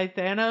ashed by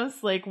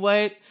Thanos. Like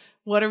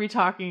what are we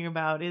talking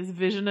about? Is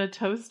Vision a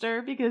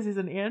toaster because he's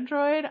an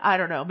android? I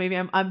don't know. Maybe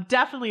I'm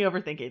definitely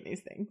overthinking these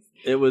things.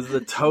 It was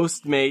the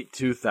Toastmate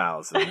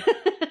 2000.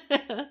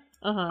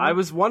 I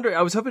was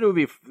hoping it would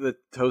be the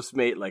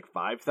Toastmate like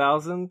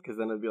 5000, because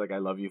then it'd be like I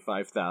love you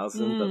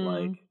 5000, but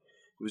like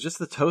it was just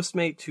the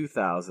Toastmate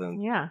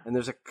 2000. Yeah. And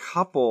there's a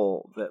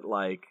couple that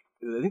like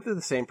I think they're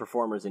the same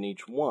performers in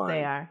each one.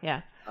 They are,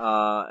 yeah.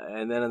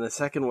 And then in the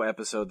second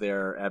episode,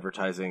 they're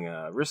advertising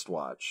a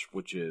wristwatch,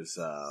 which is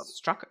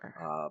Strucker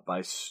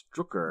by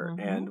Strucker.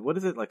 And what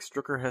is it, like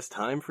Strucker has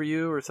time for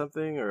you or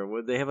something? Or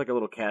would they have like a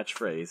little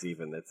catchphrase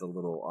even that's a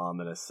little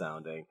ominous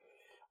sounding?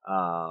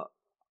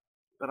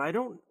 But I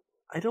don't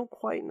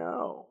quite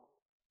know.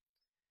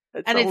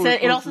 And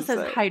it also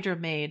says Hydra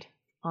Made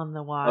on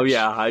the watch. Oh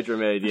yeah, Hydra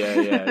Made.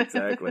 Yeah,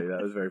 exactly.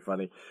 That was very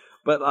funny.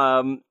 But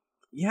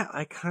yeah,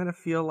 I kind of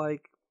feel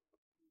like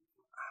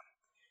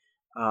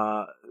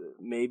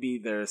maybe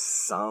there's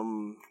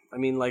some. I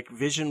mean, like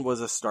Vision was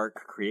a Stark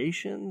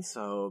creation,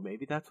 so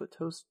maybe that's what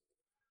the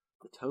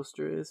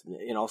toaster is.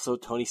 And also,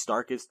 Tony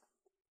Stark is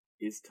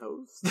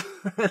toast.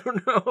 I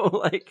don't know,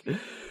 like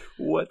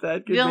what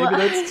that could. Maybe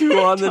that's too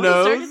on the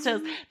nose.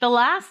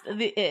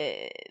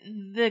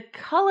 The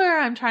color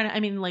I'm trying to. I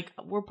mean, like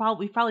we've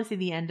probably seen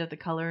the end of the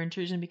color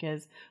intrusion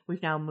because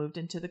we've now moved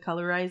into the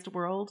colorized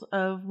world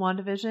of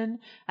WandaVision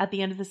at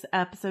the end of this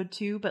episode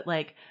 2. But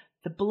like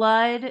the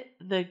blood,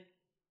 the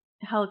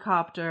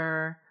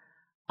helicopter,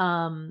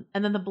 and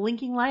then the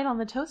blinking light on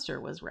the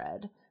toaster was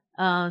red.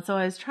 So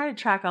I was trying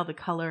to track all the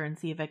color and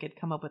see if I could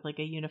come up with like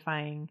a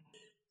unifying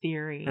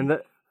theory.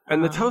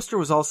 And the toaster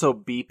was also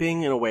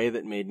beeping in a way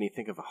that made me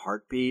think of a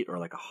heartbeat or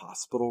like a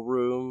hospital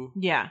room.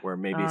 Yeah. Where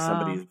maybe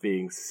somebody's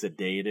being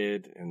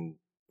sedated and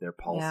their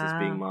pulse is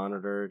being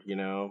monitored, you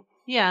know?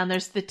 Yeah, and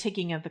there's the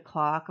ticking of the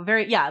clock.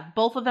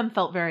 Both of them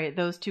felt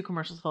those two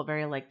commercials felt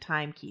very like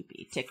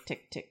timekeepy. Tick,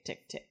 tick, tick,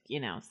 tick, tick, you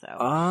know, so.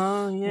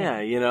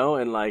 You know,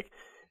 and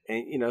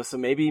you know, so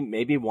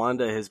maybe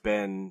Wanda has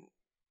been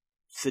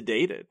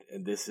sedated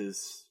and this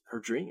is her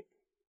dream.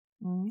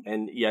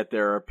 And yet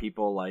there are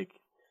people like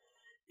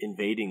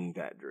invading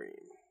that dream,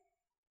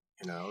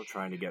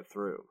 trying to get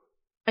through.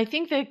 I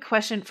think the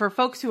question for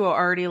folks who are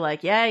already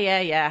like,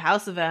 yeah,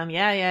 House of M,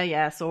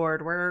 yeah,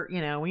 Sword,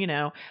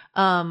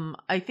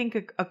 I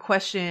think a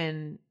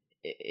question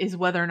is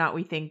whether or not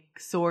we think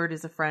Sword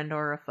is a friend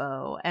or a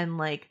foe. And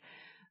like,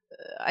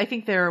 I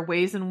think there are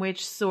ways in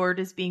which Sword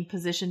is being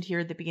positioned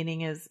here at the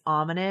beginning as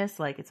ominous,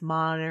 like it's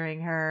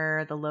monitoring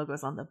her, the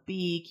logo's on the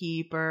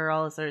beekeeper,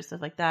 all this sort of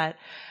stuff like that.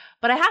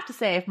 But I have to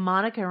say, if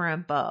Monica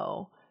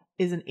Rambeau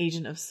is an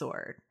agent of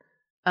Sword,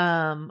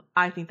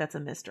 I think that's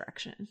a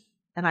misdirection.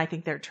 And I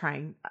think they're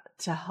trying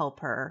to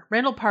help her.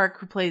 Randall Park,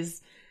 who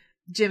plays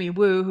Jimmy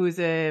Woo, who is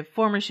a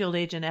former S.H.I.E.L.D.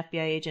 agent,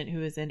 FBI agent,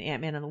 who is in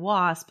Ant-Man and the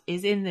Wasp,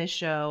 is in this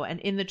show and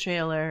in the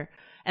trailer.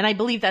 And I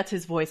believe that's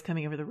his voice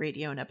coming over the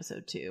radio in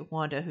episode 2.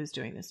 Wanda, who's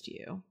doing this to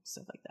you?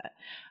 Stuff like that.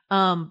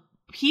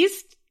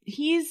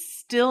 He's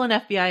still an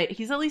FBI.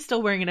 He's at least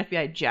still wearing an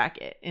FBI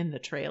jacket in the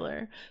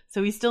trailer.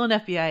 So he's still an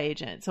FBI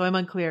agent. So I'm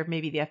unclear if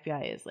maybe the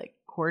FBI is like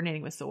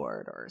coordinating with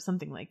Sword or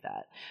something like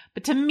that.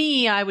 But to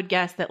me, I would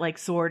guess that like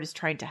Sword is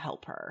trying to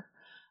help her,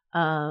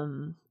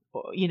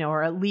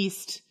 or at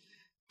least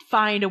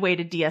find a way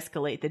to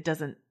de-escalate that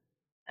doesn't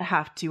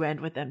have to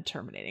end with them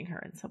terminating her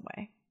in some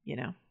way,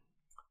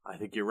 I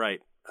think you're right.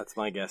 That's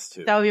my guess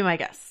too. That would be my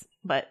guess,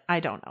 but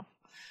I don't know.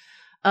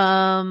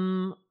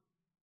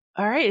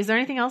 All right. Is there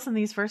anything else in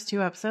these first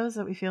 2 episodes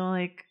that we feel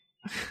like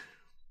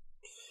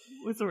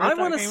I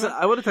want to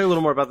talk a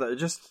little more about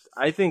that.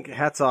 I think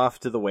hats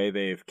off to the way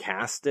they've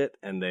cast it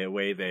and the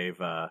way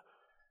they've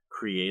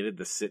created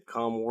the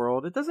sitcom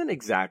world. It doesn't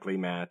exactly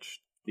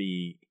match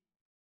the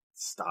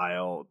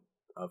style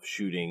of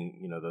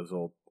shooting, those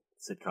old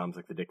sitcoms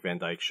like the Dick Van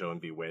Dyke Show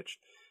and Bewitched.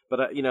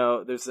 But,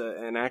 there's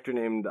an actor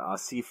named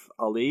Asif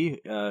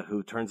Ali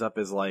who turns up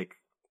as like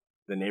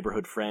the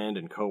neighborhood friend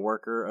and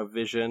coworker of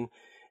Vision.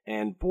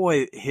 And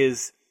boy,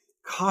 his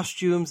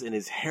costumes and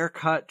his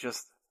haircut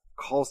just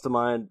calls to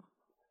mind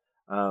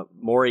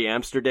Maury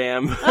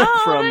Amsterdam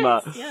from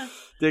nice.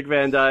 Dick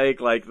Van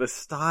Dyke, like the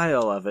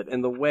style of it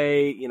and the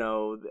way,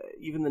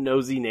 even the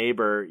nosy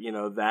neighbor,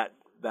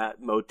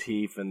 that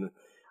motif, and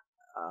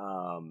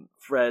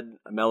Fred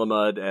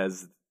Melamud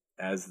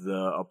as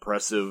the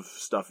oppressive,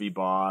 stuffy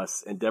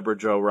boss, and Deborah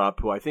Jo Rupp,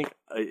 who I think,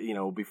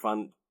 will be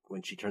fun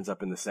when she turns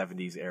up in the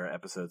 70s era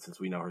episode, since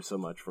we know her so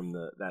much from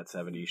that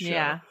 70s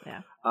show.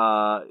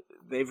 Yeah.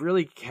 They've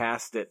really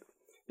cast it.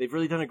 They've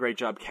really done a great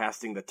job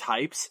casting the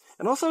types.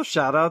 And also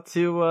shout out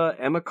to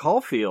Emma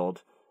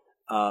Caulfield,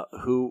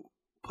 who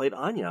played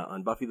Anya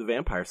on Buffy the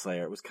Vampire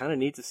Slayer. It was kind of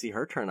neat to see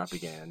her turn up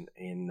again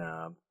in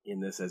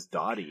this as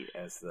Dottie,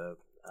 as the...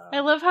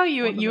 I love how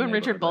you and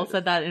Richard both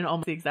said that in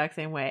almost the exact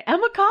same way.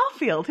 Emma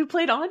Caulfield, who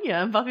played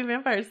Anya in Buffy the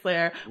Vampire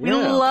Slayer. We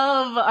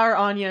love our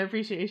Anya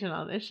appreciation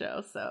on this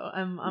show, so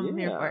I'm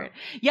here for it.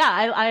 Yeah,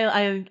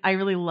 I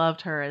really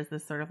loved her as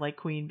this sort of like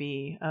queen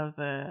bee of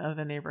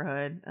the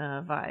neighborhood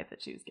vibe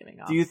that she was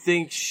giving off. Do you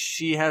think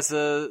she has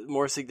a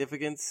more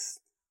significance?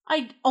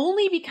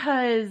 Only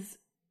because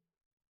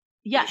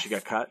she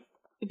got cut.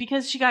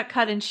 Because she got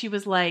cut, and she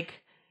was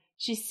like,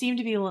 she seemed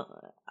to be.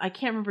 I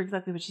can't remember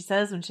exactly what she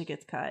says when she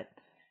gets cut.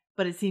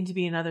 But it seemed to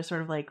be another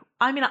sort of like,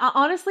 I mean,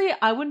 honestly,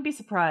 I wouldn't be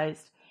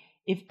surprised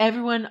if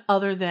everyone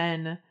other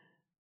than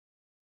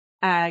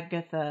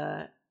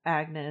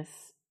Agnes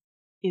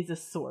is a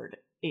Sword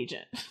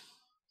agent.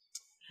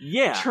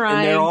 Yeah.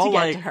 Trying to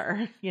get to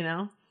her,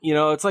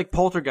 it's like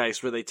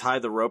Poltergeist, where they tie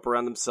the rope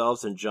around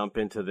themselves and jump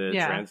into the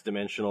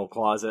transdimensional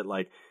closet.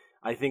 Like,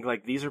 I think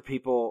like these are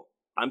people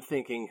I'm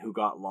thinking who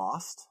got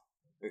lost,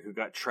 or who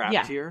got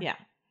trapped here. Yeah.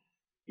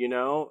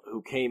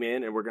 Who came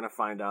in, and we're going to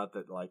find out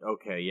that, like,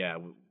 okay,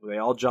 they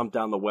all jumped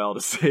down the well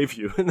to save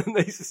you, and then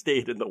they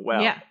stayed in the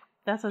well. Yeah,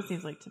 that's what it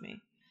seems like to me.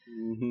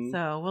 Mm-hmm.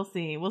 So we'll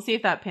see. We'll see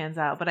if that pans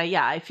out. But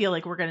I feel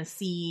like we're going to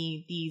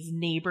see these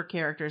neighbor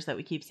characters that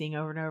we keep seeing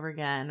over and over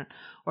again,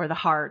 or the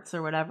Hearts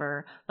or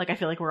whatever. Like, I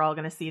feel like we're all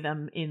going to see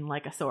them in,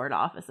 like, a Sword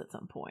office at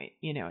some point.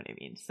 You know what I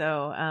mean?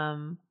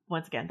 So,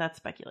 once again, that's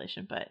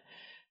speculation, but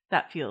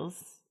that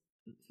feels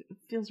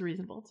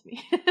reasonable to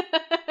me.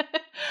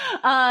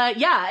 I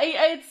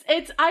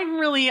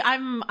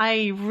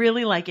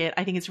really like it.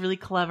 I think it's really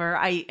clever.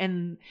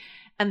 And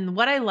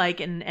what I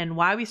like and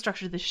why we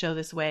structured this show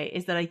this way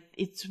is that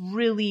it's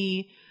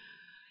really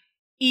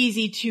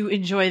easy to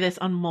enjoy this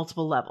on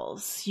multiple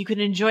levels. You can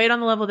enjoy it on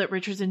the level that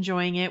Richard's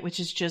enjoying it, which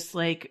is just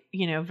like,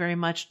 very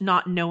much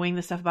not knowing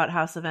the stuff about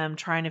House of M,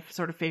 trying to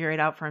sort of figure it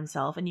out for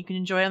himself. And you can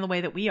enjoy it on the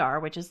way that we are,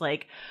 which is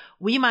like,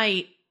 we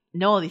might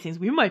know all these things.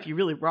 We might be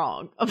really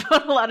wrong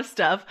about a lot of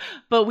stuff,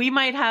 but we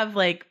might have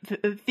like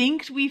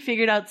think we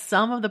figured out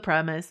some of the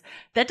premise.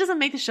 That doesn't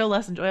make the show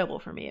less enjoyable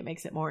for me. It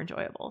makes it more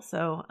enjoyable.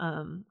 So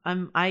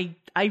I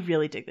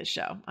really dig this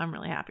show. I'm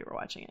really happy we're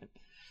watching it.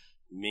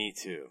 Me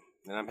too.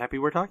 And I'm happy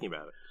we're talking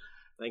about it.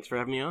 Thanks for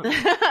having me on. All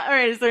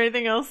right. Is there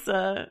anything else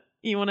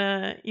you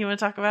wanna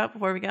talk about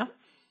before we go?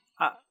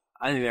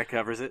 I think that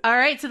covers it. All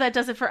right. So that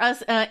does it for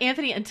us.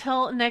 Anthony,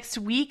 until next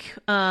week,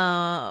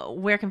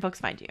 where can folks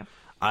find you?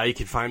 You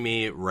can find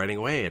me writing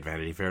away at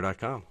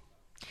vanityfair.com.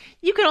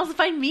 You can also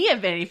find me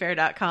at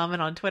VanityFair.com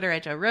and on Twitter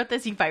at Joe Wrote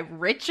This. You can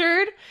find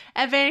Richard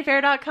at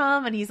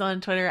VanityFair.com and he's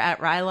on Twitter at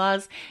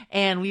Rylaws.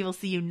 And we will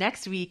see you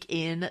next week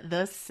in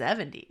the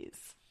 70s.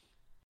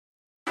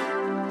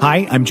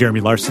 Hi, I'm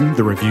Jeremy Larson,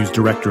 the reviews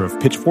director of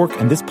Pitchfork,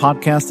 and this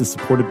podcast is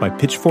supported by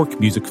Pitchfork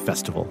Music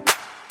Festival.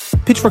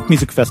 Pitchfork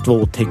Music Festival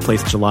will take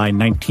place July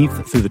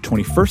 19th through the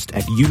 21st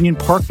at Union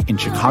Park in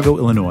Chicago,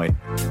 Illinois.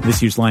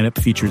 This year's lineup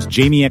features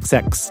Jamie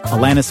XX,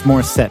 Alanis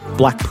Morissette,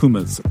 Black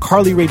Pumas,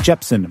 Carly Rae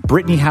Jepsen,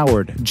 Brittany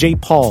Howard, J.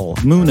 Paul,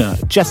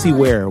 Muna, Jessie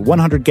Ware,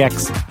 100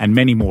 Gex, and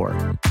many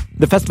more.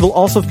 The festival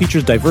also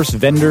features diverse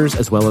vendors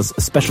as well as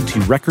specialty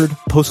record,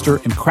 poster,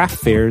 and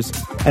craft fairs,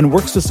 and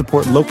works to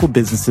support local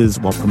businesses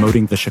while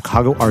promoting the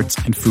Chicago arts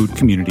and food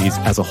communities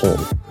as a whole.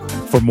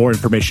 For more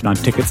information on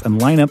tickets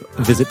and lineup,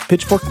 visit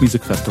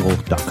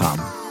pitchforkmusicfestival.com.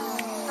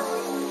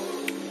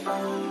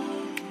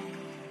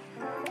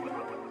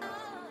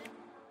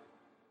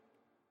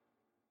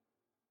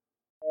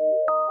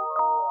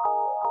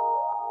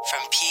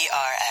 From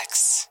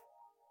PRX.